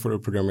Tesla får du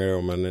programmera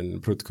om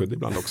en pruttkudde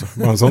ibland också.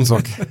 Bara en sån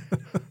sak.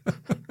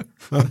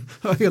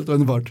 Ja, helt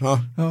underbart.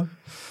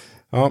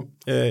 Ja,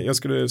 jag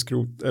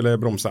skulle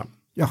bromsa.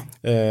 Ja.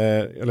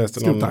 Jag läste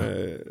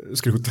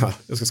skrota.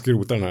 Jag ska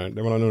skrota den här.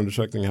 Det var en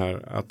undersökning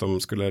här att de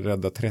skulle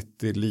rädda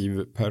 30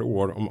 liv per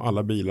år om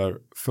alla bilar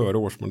före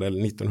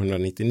årsmodell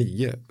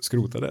 1999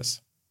 skrotades.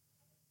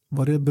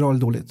 Var det bra eller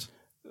dåligt?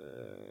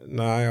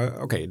 Nej,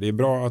 okej, det är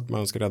bra att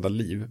man ska rädda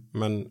liv,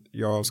 men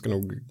jag ska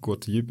nog gå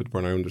till djupet på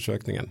den här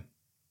undersökningen.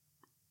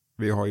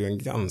 Vi har ju en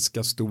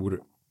ganska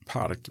stor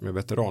park med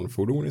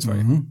veteranfordon i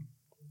Sverige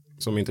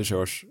som inte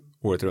körs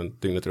året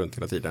runt, dygnet runt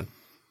hela tiden.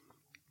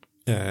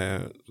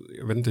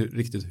 Jag vet inte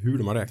riktigt hur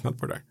de har räknat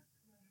på det där.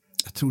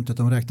 Jag tror inte att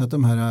de har räknat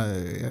de här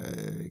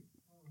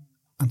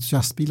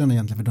entusiastbilarna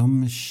egentligen, för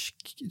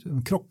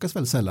de krockas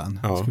väldigt sällan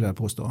skulle jag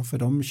påstå. För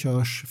de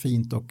körs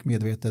fint och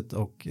medvetet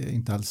och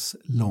inte alls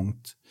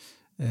långt.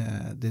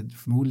 Det är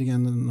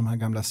förmodligen de här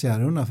gamla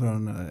Sierrorna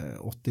från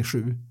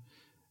 87.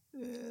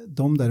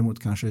 De däremot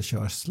kanske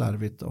körs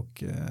slarvigt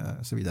och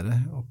så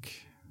vidare och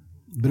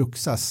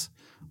bruksas.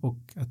 Och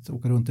att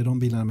åka runt i de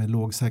bilarna med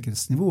låg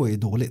säkerhetsnivå är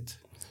dåligt.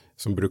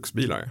 Som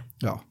bruksbilar?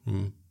 Ja.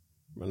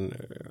 Men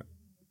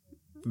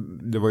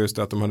det var just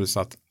det att de hade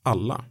satt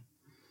alla.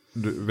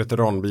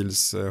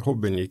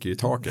 Veteranbilshobbyn gick ju i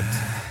taket.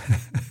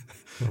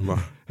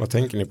 Vad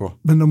tänker ni på?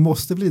 Men de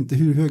måste väl inte,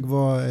 hur hög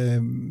var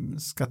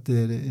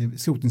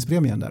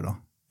skrotningspremien där då?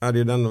 Ja, det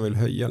är den de vill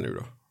höja nu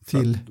då.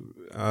 Till?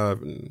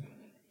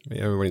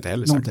 Jag var inte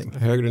heller sagt.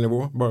 Högre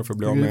nivå, bara för att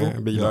bli av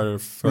med bilar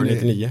för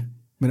 99.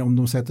 Men om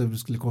de säger att du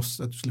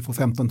skulle få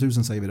 15 000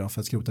 säger vi då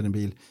för att skrota din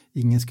bil.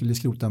 Ingen skulle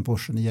skrota en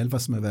Porsche 911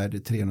 som är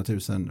värd 300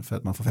 000 för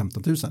att man får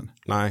 15 000.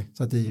 Nej.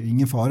 Så att det är ju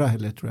ingen fara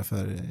heller tror jag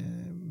för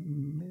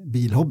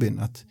bilhobbyn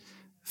att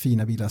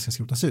fina bilar ska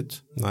skrotas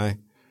ut. Nej.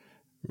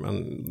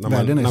 Men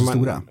värden är så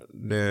stora.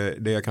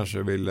 Det jag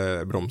kanske vill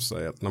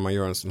bromsa är att när man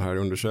gör en sån här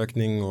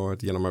undersökning och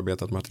ett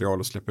genomarbetat material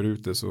och släpper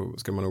ut det så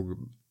ska man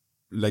nog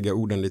lägga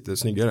orden lite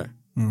snyggare.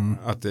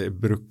 Att det är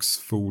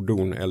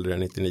bruksfordon äldre än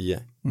 99.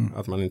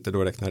 Att man inte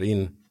då räknar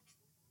in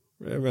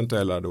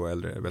eventuella då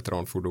äldre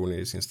veteranfordon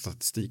i sin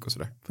statistik och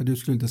sådär. För du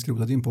skulle inte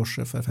skrota din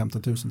Porsche för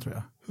 15 000 tror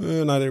jag.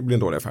 Nej, det blir en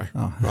dålig affär.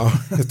 Ja.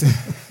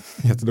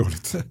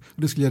 Jättedåligt.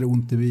 Det skulle göra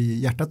ont i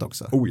hjärtat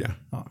också. Oh ja.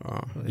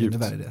 Det är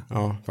värre det.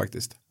 Ja,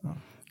 faktiskt.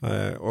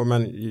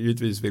 Men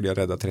givetvis vill jag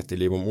rädda 30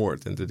 liv om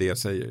året. Det är inte det jag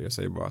säger. Jag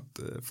säger bara att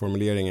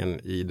formuleringen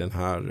i den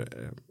här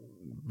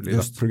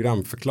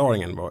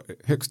programförklaringen var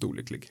högst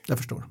olycklig. Jag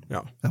förstår.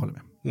 Ja. Jag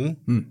håller med.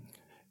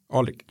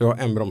 Alrik, du har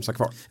en bromsa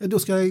kvar. Då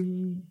ska jag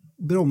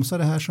bromsa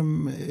det här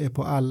som är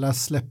på alla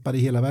släppar i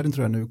hela världen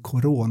tror jag nu,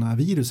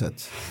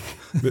 coronaviruset.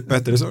 Vad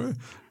heter det så?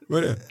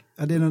 Vad är det?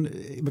 Ja, det är någon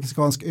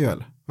mexikansk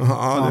öl.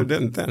 Ja.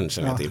 Den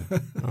känner jag till.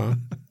 Ja.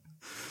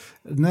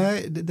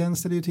 Nej, den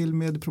ställer ju till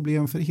med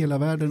problem för hela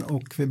världen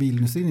och för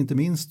bilindustrin inte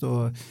minst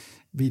och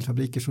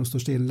bilfabriker som står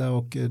stilla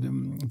och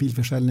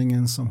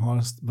bilförsäljningen som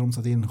har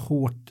bromsat in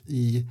hårt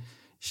i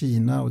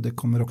Kina och det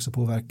kommer också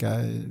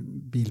påverka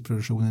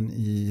bilproduktionen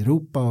i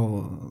Europa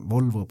och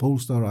Volvo och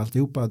Polestar och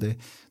alltihopa. Det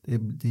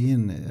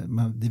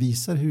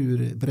visar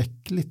hur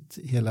bräckligt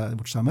hela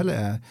vårt samhälle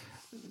är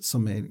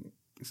som är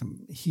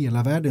liksom,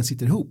 hela världen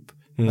sitter ihop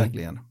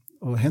verkligen.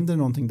 Och händer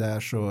någonting där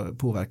så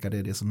påverkar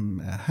det som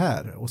är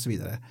här och så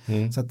vidare.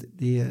 Så att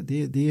det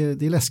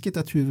är läskigt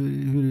att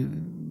hur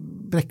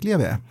bräckliga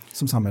vi är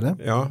som samhälle.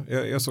 Ja,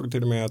 jag såg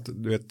till och med att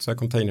du vet så här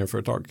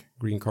containerföretag,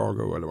 Green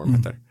Cargo eller vad de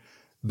heter.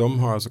 De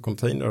har alltså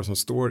containrar som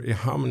står i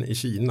hamn i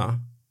Kina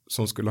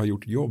som skulle ha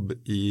gjort jobb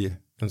i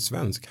en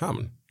svensk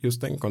hamn.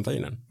 Just den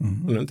containern.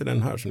 Och nu är inte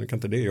den här så nu kan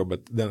inte det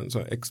jobbet. Så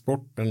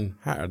exporten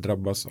här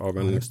drabbas av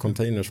en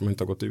container som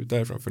inte har gått ut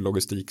därifrån för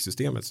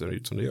logistiksystemet ser det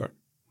ut som det gör.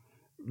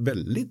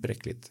 Väldigt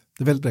bräckligt.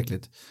 Det är väldigt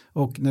bräckligt.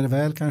 Och när det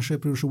väl kanske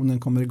produktionen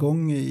kommer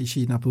igång i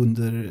Kina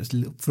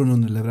från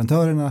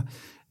underleverantörerna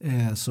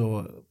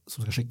som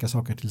ska skicka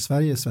saker till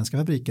Sverige, svenska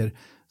fabriker,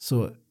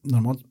 så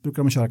normalt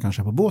brukar de köra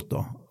kanske på båt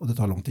då och det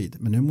tar lång tid.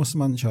 Men nu måste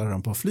man köra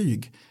dem på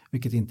flyg,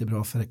 vilket inte är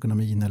bra för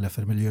ekonomin eller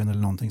för miljön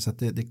eller någonting. Så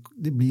att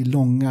det blir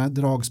långa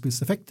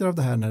dragspelseffekter av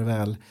det här när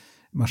väl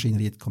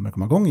maskineriet kommer att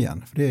komma igång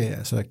igen. För det är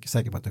jag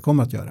säker på att det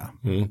kommer att göra.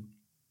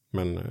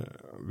 Men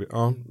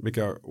ja,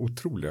 vilka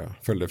otroliga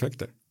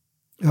följdeffekter.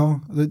 Ja,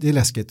 det är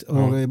läskigt.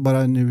 Och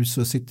bara nu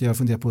så sitter jag och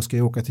funderar på ska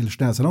jag åka till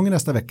Schnellsalongen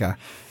nästa vecka?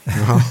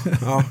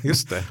 Ja,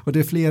 just det. Och det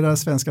är flera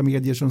svenska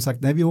medier som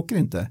sagt nej vi åker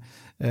inte.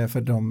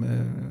 För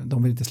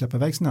de vill inte släppa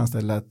iväg sina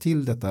anställda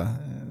till detta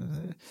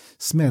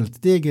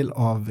smältdegel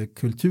av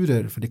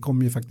kulturer. För det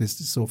kommer ju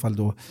faktiskt i så fall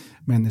då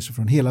människor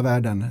från hela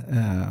världen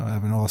och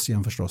även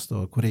Asien förstås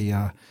då,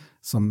 Korea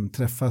som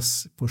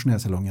träffas på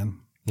Schnellsalongen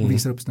och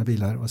visar upp sina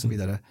bilar och så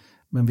vidare.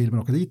 Men vill man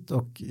åka dit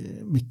och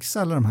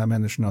mixa alla de här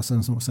människorna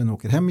och sen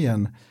åker hem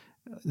igen.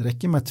 Det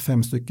räcker med att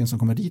 5 stycken som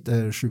kommer dit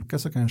är sjuka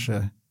så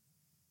kanske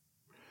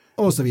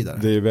och så vidare.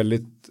 Det är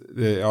väldigt,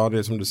 ja det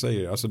är som du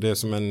säger, alltså det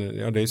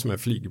är som en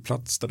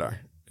flygplats det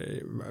där.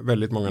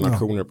 Väldigt många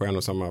nationer på en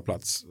och samma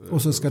plats.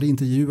 Och så ska det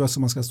intervjuas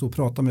och man ska stå och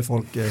prata med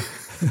folk.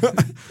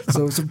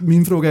 så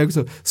min fråga är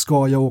också,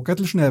 ska jag åka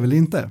till Genève eller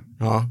inte?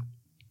 Ja.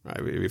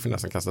 Nej, vi får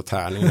nästan kasta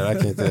tärning. Det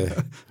där kan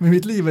inte... med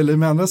mitt liv eller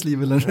med andras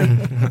liv?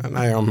 Eller?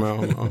 Nej, om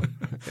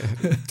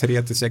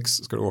 3-6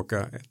 ska du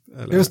åka.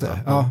 Eller, just det,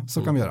 ja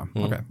så kan vi göra.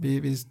 Okay.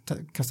 Vi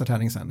kastar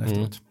tärning sen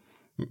efteråt.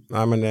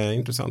 Nej, men det är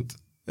intressant.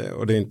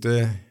 Och det är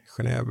inte,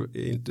 Genève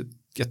är inte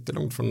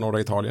jättelångt från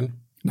norra Italien.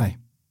 Nej,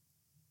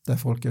 där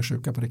folk är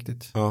sjuka på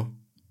riktigt. Ja,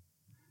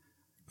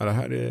 det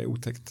här är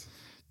otäckt.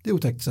 Det är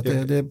otäckt, så att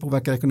det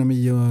påverkar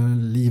ekonomi och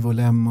liv och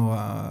lem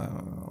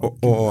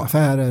och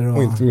affärer.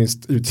 Och inte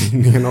minst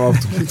utgivningen av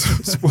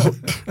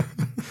sport.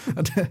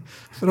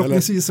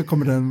 Förhoppningsvis så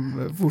kommer den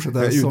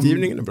fortsätta.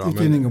 Utgivningen är bra,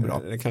 utgivningen men är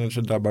bra. Det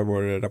kanske drabbar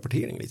vår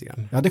rapportering lite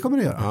grann. Ja, det kommer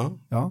det göra.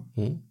 Ja.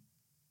 Mm.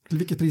 Till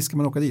vilket pris ska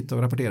man åka dit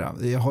och rapportera?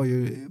 Jag har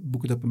ju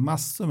bokat upp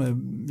massor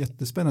med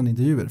jättespännande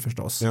intervjuer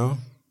förstås. Ja.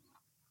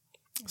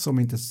 Som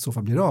inte så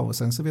fall blir av. Och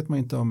sen så vet man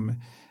inte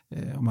om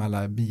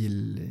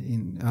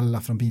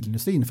alla från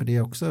bilindustrin, för det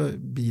är också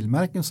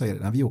bilmärken som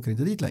säger att vi åker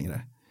inte dit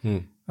längre.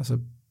 Alltså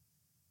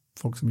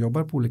folk som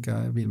jobbar på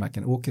olika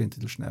bilmärken åker inte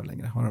till Genève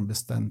längre, har de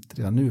bestämt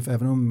redan nu, för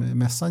även om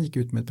mässan gick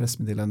ut med ett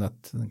pressmeddelande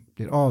att den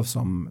blir av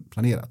som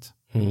planerat.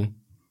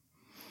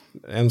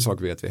 En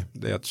sak vet vi,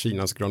 det är att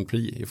Kinas Grand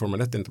Prix i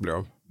Formel 1 inte blir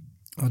av.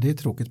 Ja, det är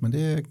tråkigt, men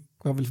det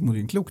var väl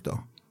förmodligen klokt då.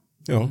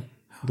 Ja,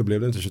 då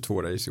blev det inte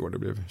 22 race i år, det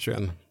blev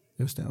 21.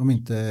 Just det, om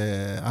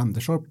inte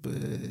Anderstorp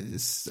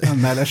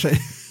anmäler sig.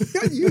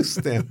 Ja,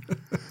 just det.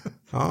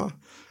 Ja.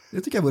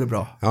 Det tycker jag vore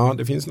bra. Ja,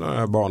 det finns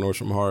några banor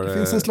som har... Det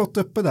finns en slott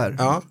uppe där.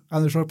 Ja.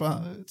 Anderstorp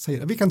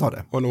säger vi kan ta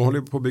det. Och de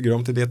håller på att bygga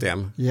om till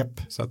DTM.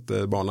 Yep. Så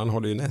att banan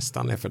håller ju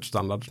nästan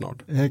F1-standard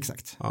snart.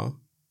 Exakt. Ja.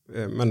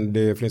 Men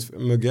det finns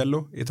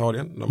Mugello i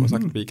Italien. De har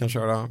sagt att vi kan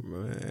köra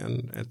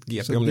ett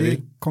GP så om ni vill.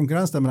 Så det är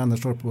konkurrens där med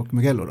Anderstorp och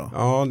Mugello då?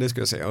 Ja, det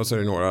ska jag säga. Och så är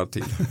det några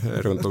till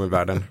runt om i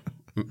världen.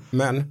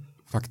 Men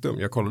faktum,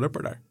 jag kollade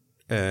på det där.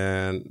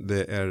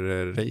 Det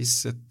är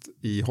racet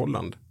i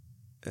Holland.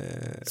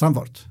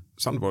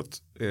 Zandvoort.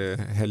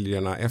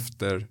 Helgerna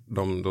efter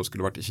de då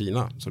skulle varit i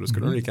Kina. Så då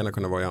skulle de lika gärna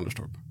kunna vara i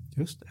Anderstorp.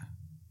 Just det.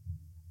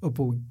 Och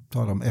på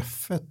tal om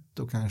F1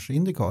 och kanske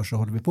IndyCar så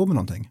håller vi på med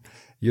någonting.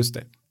 Just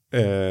det.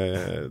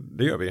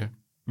 Det gör vi.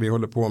 Vi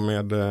håller på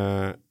med...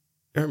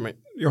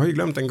 jag har ju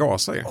glömt en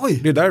gasa. Oj.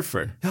 Det är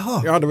därför.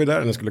 Jaha. Ja, det var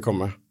där den skulle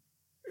komma.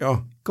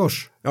 Ja.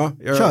 Kors. Ja,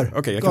 kör.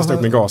 Okej, jag kastar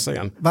upp min gasa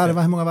igen.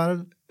 Hur många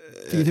varv?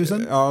 10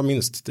 000? Ja,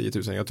 minst 10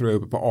 000. Jag tror jag är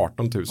uppe på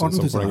 18 000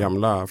 som på den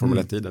gamla Formel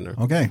 1-tiden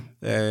nu. Okay.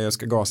 Jag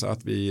ska gasa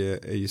att vi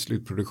är i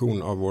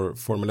slutproduktion av vår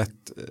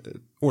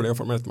årliga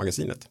Formel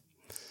 1-magasinet.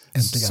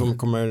 Äntligen. Som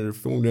kommer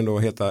förmodligen då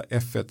heta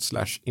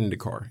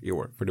F1/Indycar i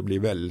år. För det blir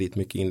väldigt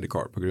mycket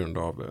Indycar på grund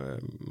av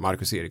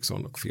Marcus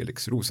Eriksson och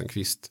Felix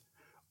Rosenqvist.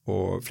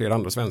 Och flera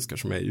andra svenskar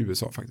som är i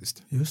USA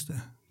faktiskt. Just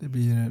det. Det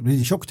blir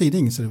en tjock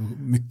tidning, så det är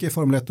mycket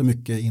Formel 1 och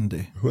mycket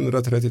Indy.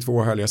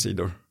 132 härliga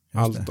sidor.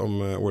 Allt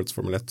om årets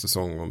Formel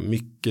 1-säsong och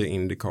mycket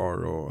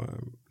Indycar och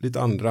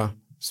lite andra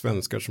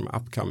svenskar som är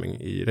upcoming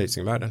i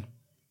racingvärlden.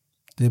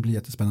 Det blir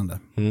jättespännande.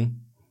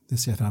 Det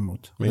ser jag fram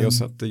emot. Men jag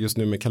satt just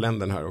nu med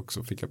kalendern här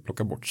också, fick jag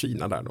plocka bort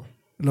Kina där då.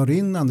 La du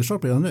in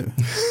Anderstorp redan nu?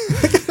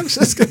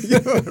 Kanske ska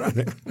göra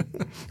det.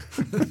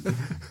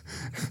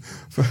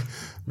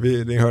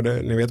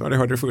 Ni vet vad ni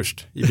hörde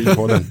först i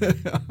bilpodden.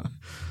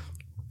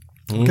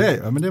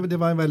 Okej, men det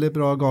var en väldigt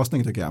bra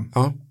gasning tycker jag.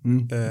 Ja.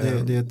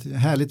 Det är ett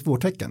härligt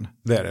vårtecken.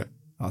 Det är det.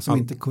 Ja, som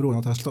inte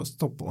corona tar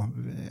stopp på.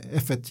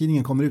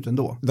 F1-tidningen kommer ut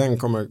ändå. Den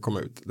kommer komma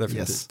ut,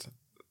 definitivt. Yes.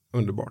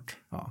 Underbart.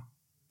 Ja.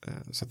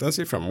 Så den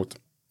ser fram emot.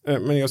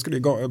 Men jag skulle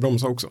ju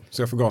bromsa också.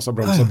 Så jag får gasa och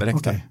bromsa direkt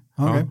okay.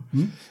 här.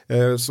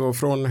 Ja. Så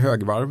från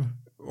högvarv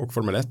och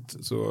Formel 1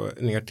 så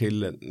ner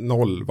till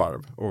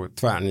nollvarv och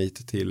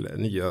tvärnit till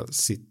nya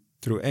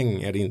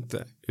Citroën är det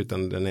inte.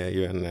 Utan den är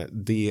ju en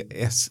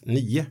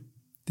DS9.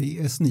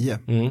 DS9.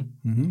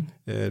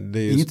 Det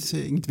är just...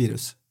 inget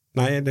virus.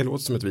 Nej, det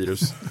låter som ett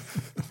virus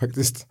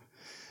faktiskt.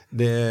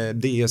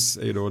 DS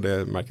är ju då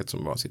det märket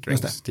som var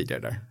Citroën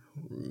tidigare där.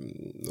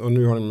 Och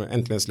nu har de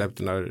äntligen släppt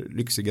den där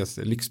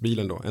lyxigaste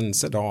lyxbilen då, en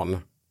sedan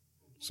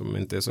som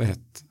inte är så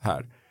hett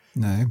här.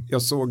 Nej. Jag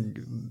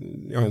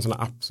har en sån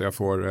här app så jag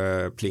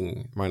får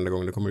pling varenda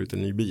gång det kommer ut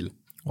en ny bil.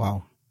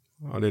 Wow.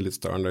 Ja, det är lite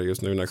störande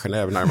just nu när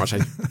Genève närmar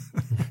sig.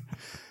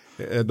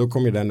 Då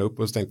kom ju den upp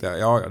och så tänkte jag,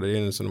 ja det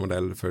är en sån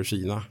modell för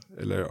Kina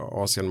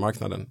eller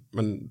Asienmarknaden.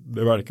 Men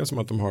det verkar som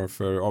att de har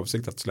för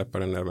avsikt att släppa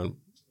den även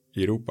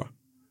i Europa.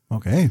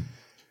 Okej.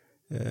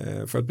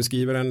 För att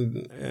beskriva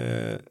den,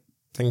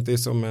 tänk dig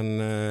som en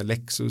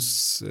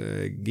Lexus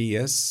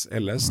GS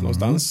LS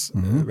någonstans.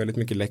 Väldigt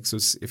mycket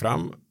Lexus i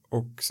fram.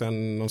 Och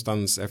sen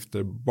någonstans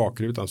efter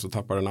bakrutan så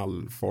tappar den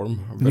all form.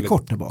 Den är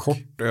kort där bak.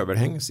 Kort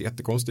överhäng, ser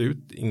jättekonstigt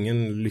ut.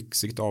 Ingen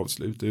lyxigt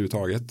avslut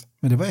överhuvudtaget.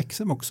 Men det var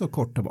XM också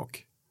kort där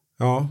bak.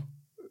 Ja,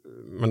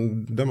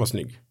 men den var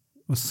snygg.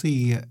 Och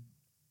C6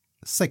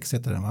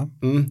 heter den va?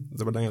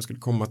 Det var den jag skulle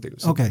komma till.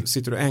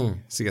 Citroën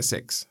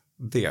C6,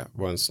 det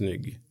var en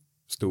snygg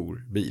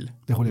stor bil.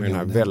 Det håller med den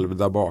här med.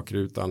 välvda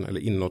bakrutan eller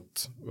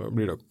inåt, vad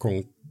blir det?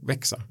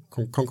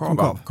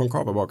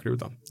 Konkava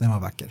bakrutan. Den var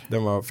vacker.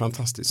 Den var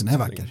fantastisk. Den är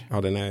vacker.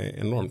 Ja, den är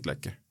enormt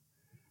läcker.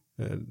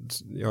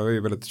 Jag har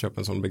ju velat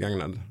köpa en sån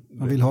begagnad.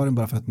 Man vill ha den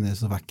bara för att den är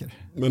så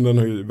vacker. Men den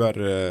har ju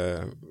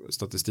värre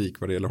statistik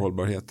vad det gäller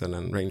hållbarheten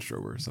än Range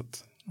Rover så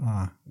att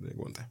det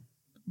går inte.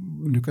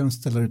 Du kan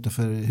ställa ut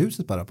utanför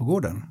huset bara på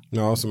gården.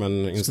 Ja, som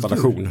en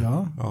installation.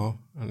 Ja,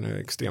 den är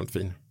extremt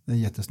fin. Det är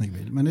en jättesnygg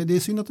bil. Men det är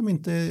synd att de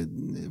inte,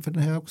 för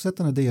den här har också sett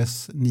den här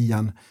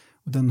DS9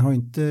 och den har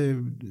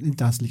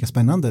inte alls lika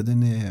spännande.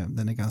 Den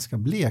är ganska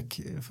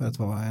blek för att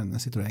vara en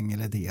Citroën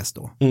eller DS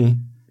då.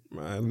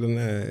 Den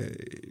är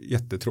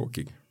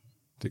jättetråkig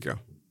tycker jag.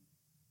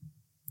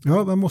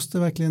 Ja, man måste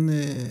verkligen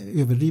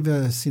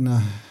överdriva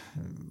sina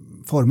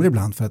former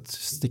ibland för att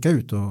sticka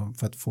ut och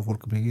för att få folk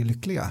att bli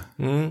lyckliga.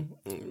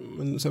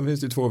 Men sen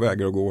finns det 2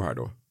 vägar att gå här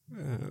då.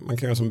 Man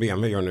kan göra som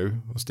BMW gör nu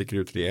och sticker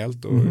ut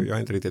rejält och jag är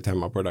inte riktigt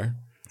hemma på det där.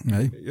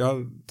 Nej.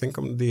 Jag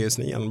tänker om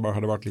DS9 bara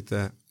hade varit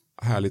lite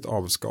härligt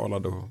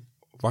avskalad och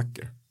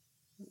vacker.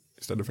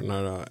 Istället för den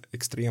här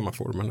extrema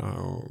formerna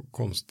och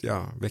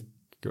konstiga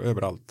veckor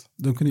överallt.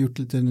 De kunde gjort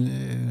lite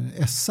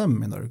SM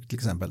menar du till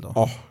exempel då?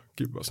 Ja,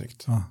 gud vad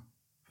snyggt. Ja.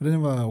 För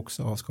den var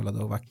också avskalad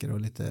och vacker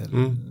och lite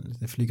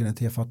flygande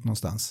tefat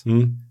någonstans.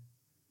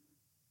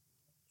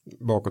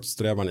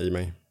 Bakåtsträvan i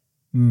mig.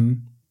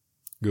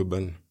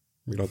 Gubben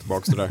vill ha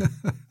tillbaka det där.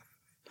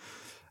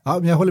 Ja,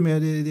 men jag håller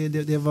med.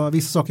 Det var,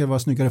 vissa saker var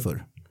snyggare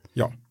förr.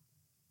 Ja.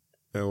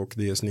 Och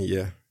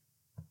DS9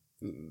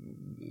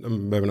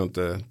 de behöver nog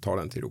inte ta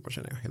den till Europa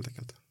känner jag helt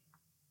enkelt.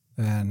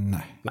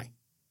 Nej.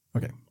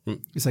 Okej,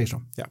 vi säger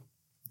så. Ja.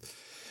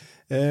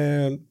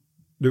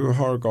 Du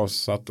har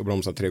gasat och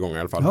bromsat 3 gånger i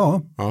alla fall.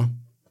 Ja.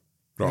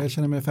 Bra. Jag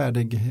känner mig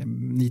färdig,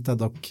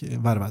 nitad och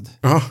varvad.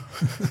 Ja,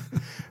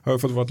 har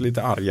fått vara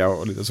lite arga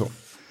och lite så.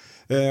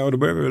 Och då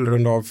börjar vi väl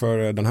runda av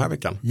för den här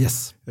veckan.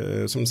 Yes.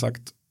 Som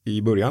sagt,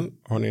 i början,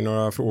 har ni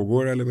några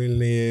frågor eller vill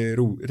ni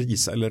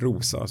risa eller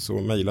rosa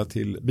så mejla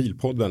till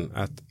bilpodden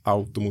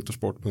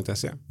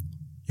 @automotorsport.se.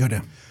 Gör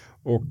det.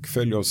 Och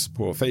följ oss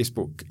på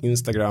Facebook,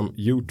 Instagram,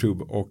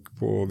 YouTube och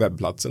på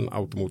webbplatsen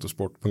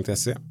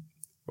automotorsport.se.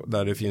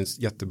 Där det finns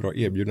jättebra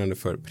erbjudande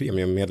för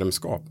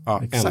premiummedlemskap.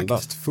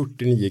 Endast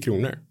 49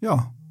 kronor.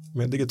 Ja.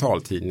 Med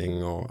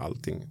digitaltidning och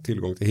allting.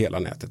 Tillgång till hela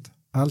nätet.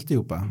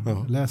 Alltihopa.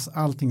 Ja. Läs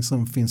allting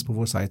som finns på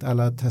vår sajt.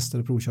 Alla tester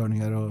och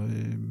provkörningar och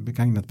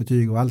begagnat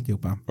betyg och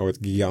alltihopa. Och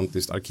ett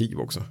gigantiskt arkiv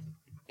också.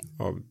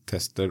 Av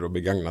tester och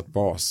begagnat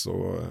bas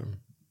och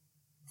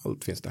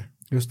allt finns där.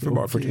 Just det. För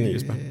bara 49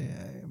 spänn.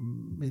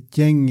 Ett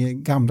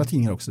gäng gamla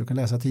tidningar också. Du kan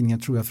läsa tidningar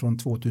tror jag från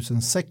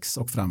 2006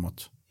 och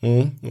framåt.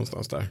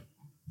 Någonstans där.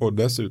 Och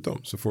dessutom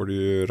så får du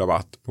ju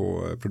rabatt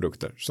på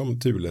produkter som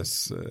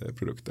Thules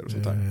produkter och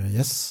sånt där.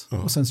 Yes.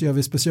 Och sen så gör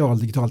vi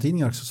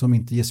specialdigitaltidningar också som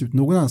inte ges ut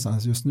någon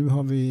annanstans. Just nu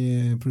har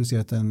vi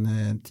producerat en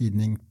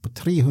tidning på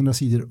 300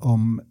 sidor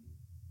om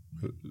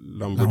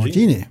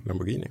Lamborghini.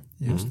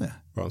 Just det.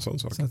 Var en sån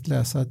sak. Så att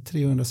läsa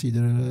 300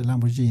 sidor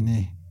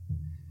Lamborghini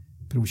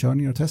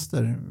provkörningar och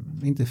tester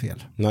är inte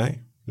fel.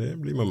 Nej, det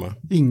blir mamma.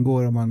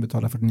 Ingår om man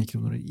betalar 49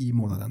 kronor i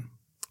månaden.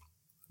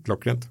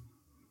 Klockrent.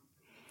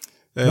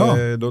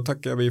 Ja. Då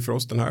tackar vi för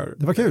oss den här.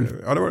 Det var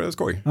kul. Ja, det var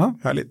skoj. Ja.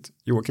 Härligt.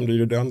 Joakim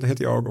Rydödand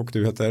heter jag och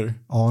du heter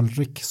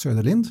Alrik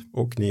Söderlind.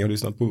 Och ni har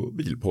lyssnat på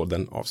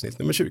Bilpodden avsnitt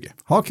nummer 20.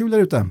 Ha kul där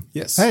ute.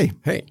 Yes. Hej.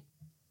 Hej.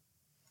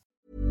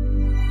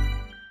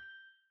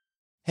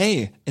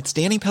 Hey,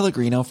 it's Danny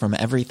Pellegrino from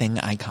Everything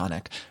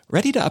Iconic.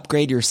 Ready to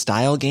upgrade your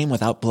style game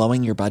without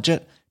blowing your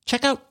budget?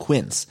 Check out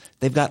Quince.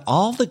 They've got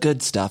all the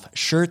good stuff,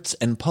 shirts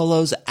and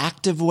polos,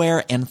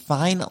 activewear, and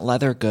fine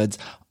leather goods,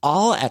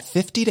 all at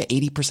 50 to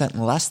 80%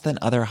 less than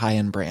other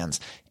high-end brands.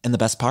 And the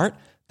best part?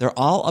 They're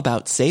all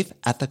about safe,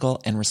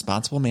 ethical, and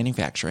responsible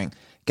manufacturing.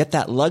 Get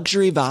that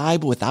luxury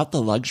vibe without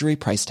the luxury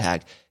price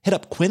tag. Hit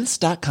up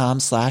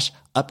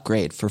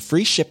quince.com/upgrade for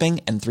free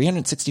shipping and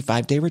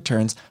 365-day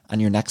returns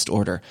on your next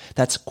order.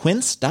 That's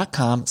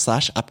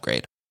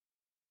quince.com/upgrade.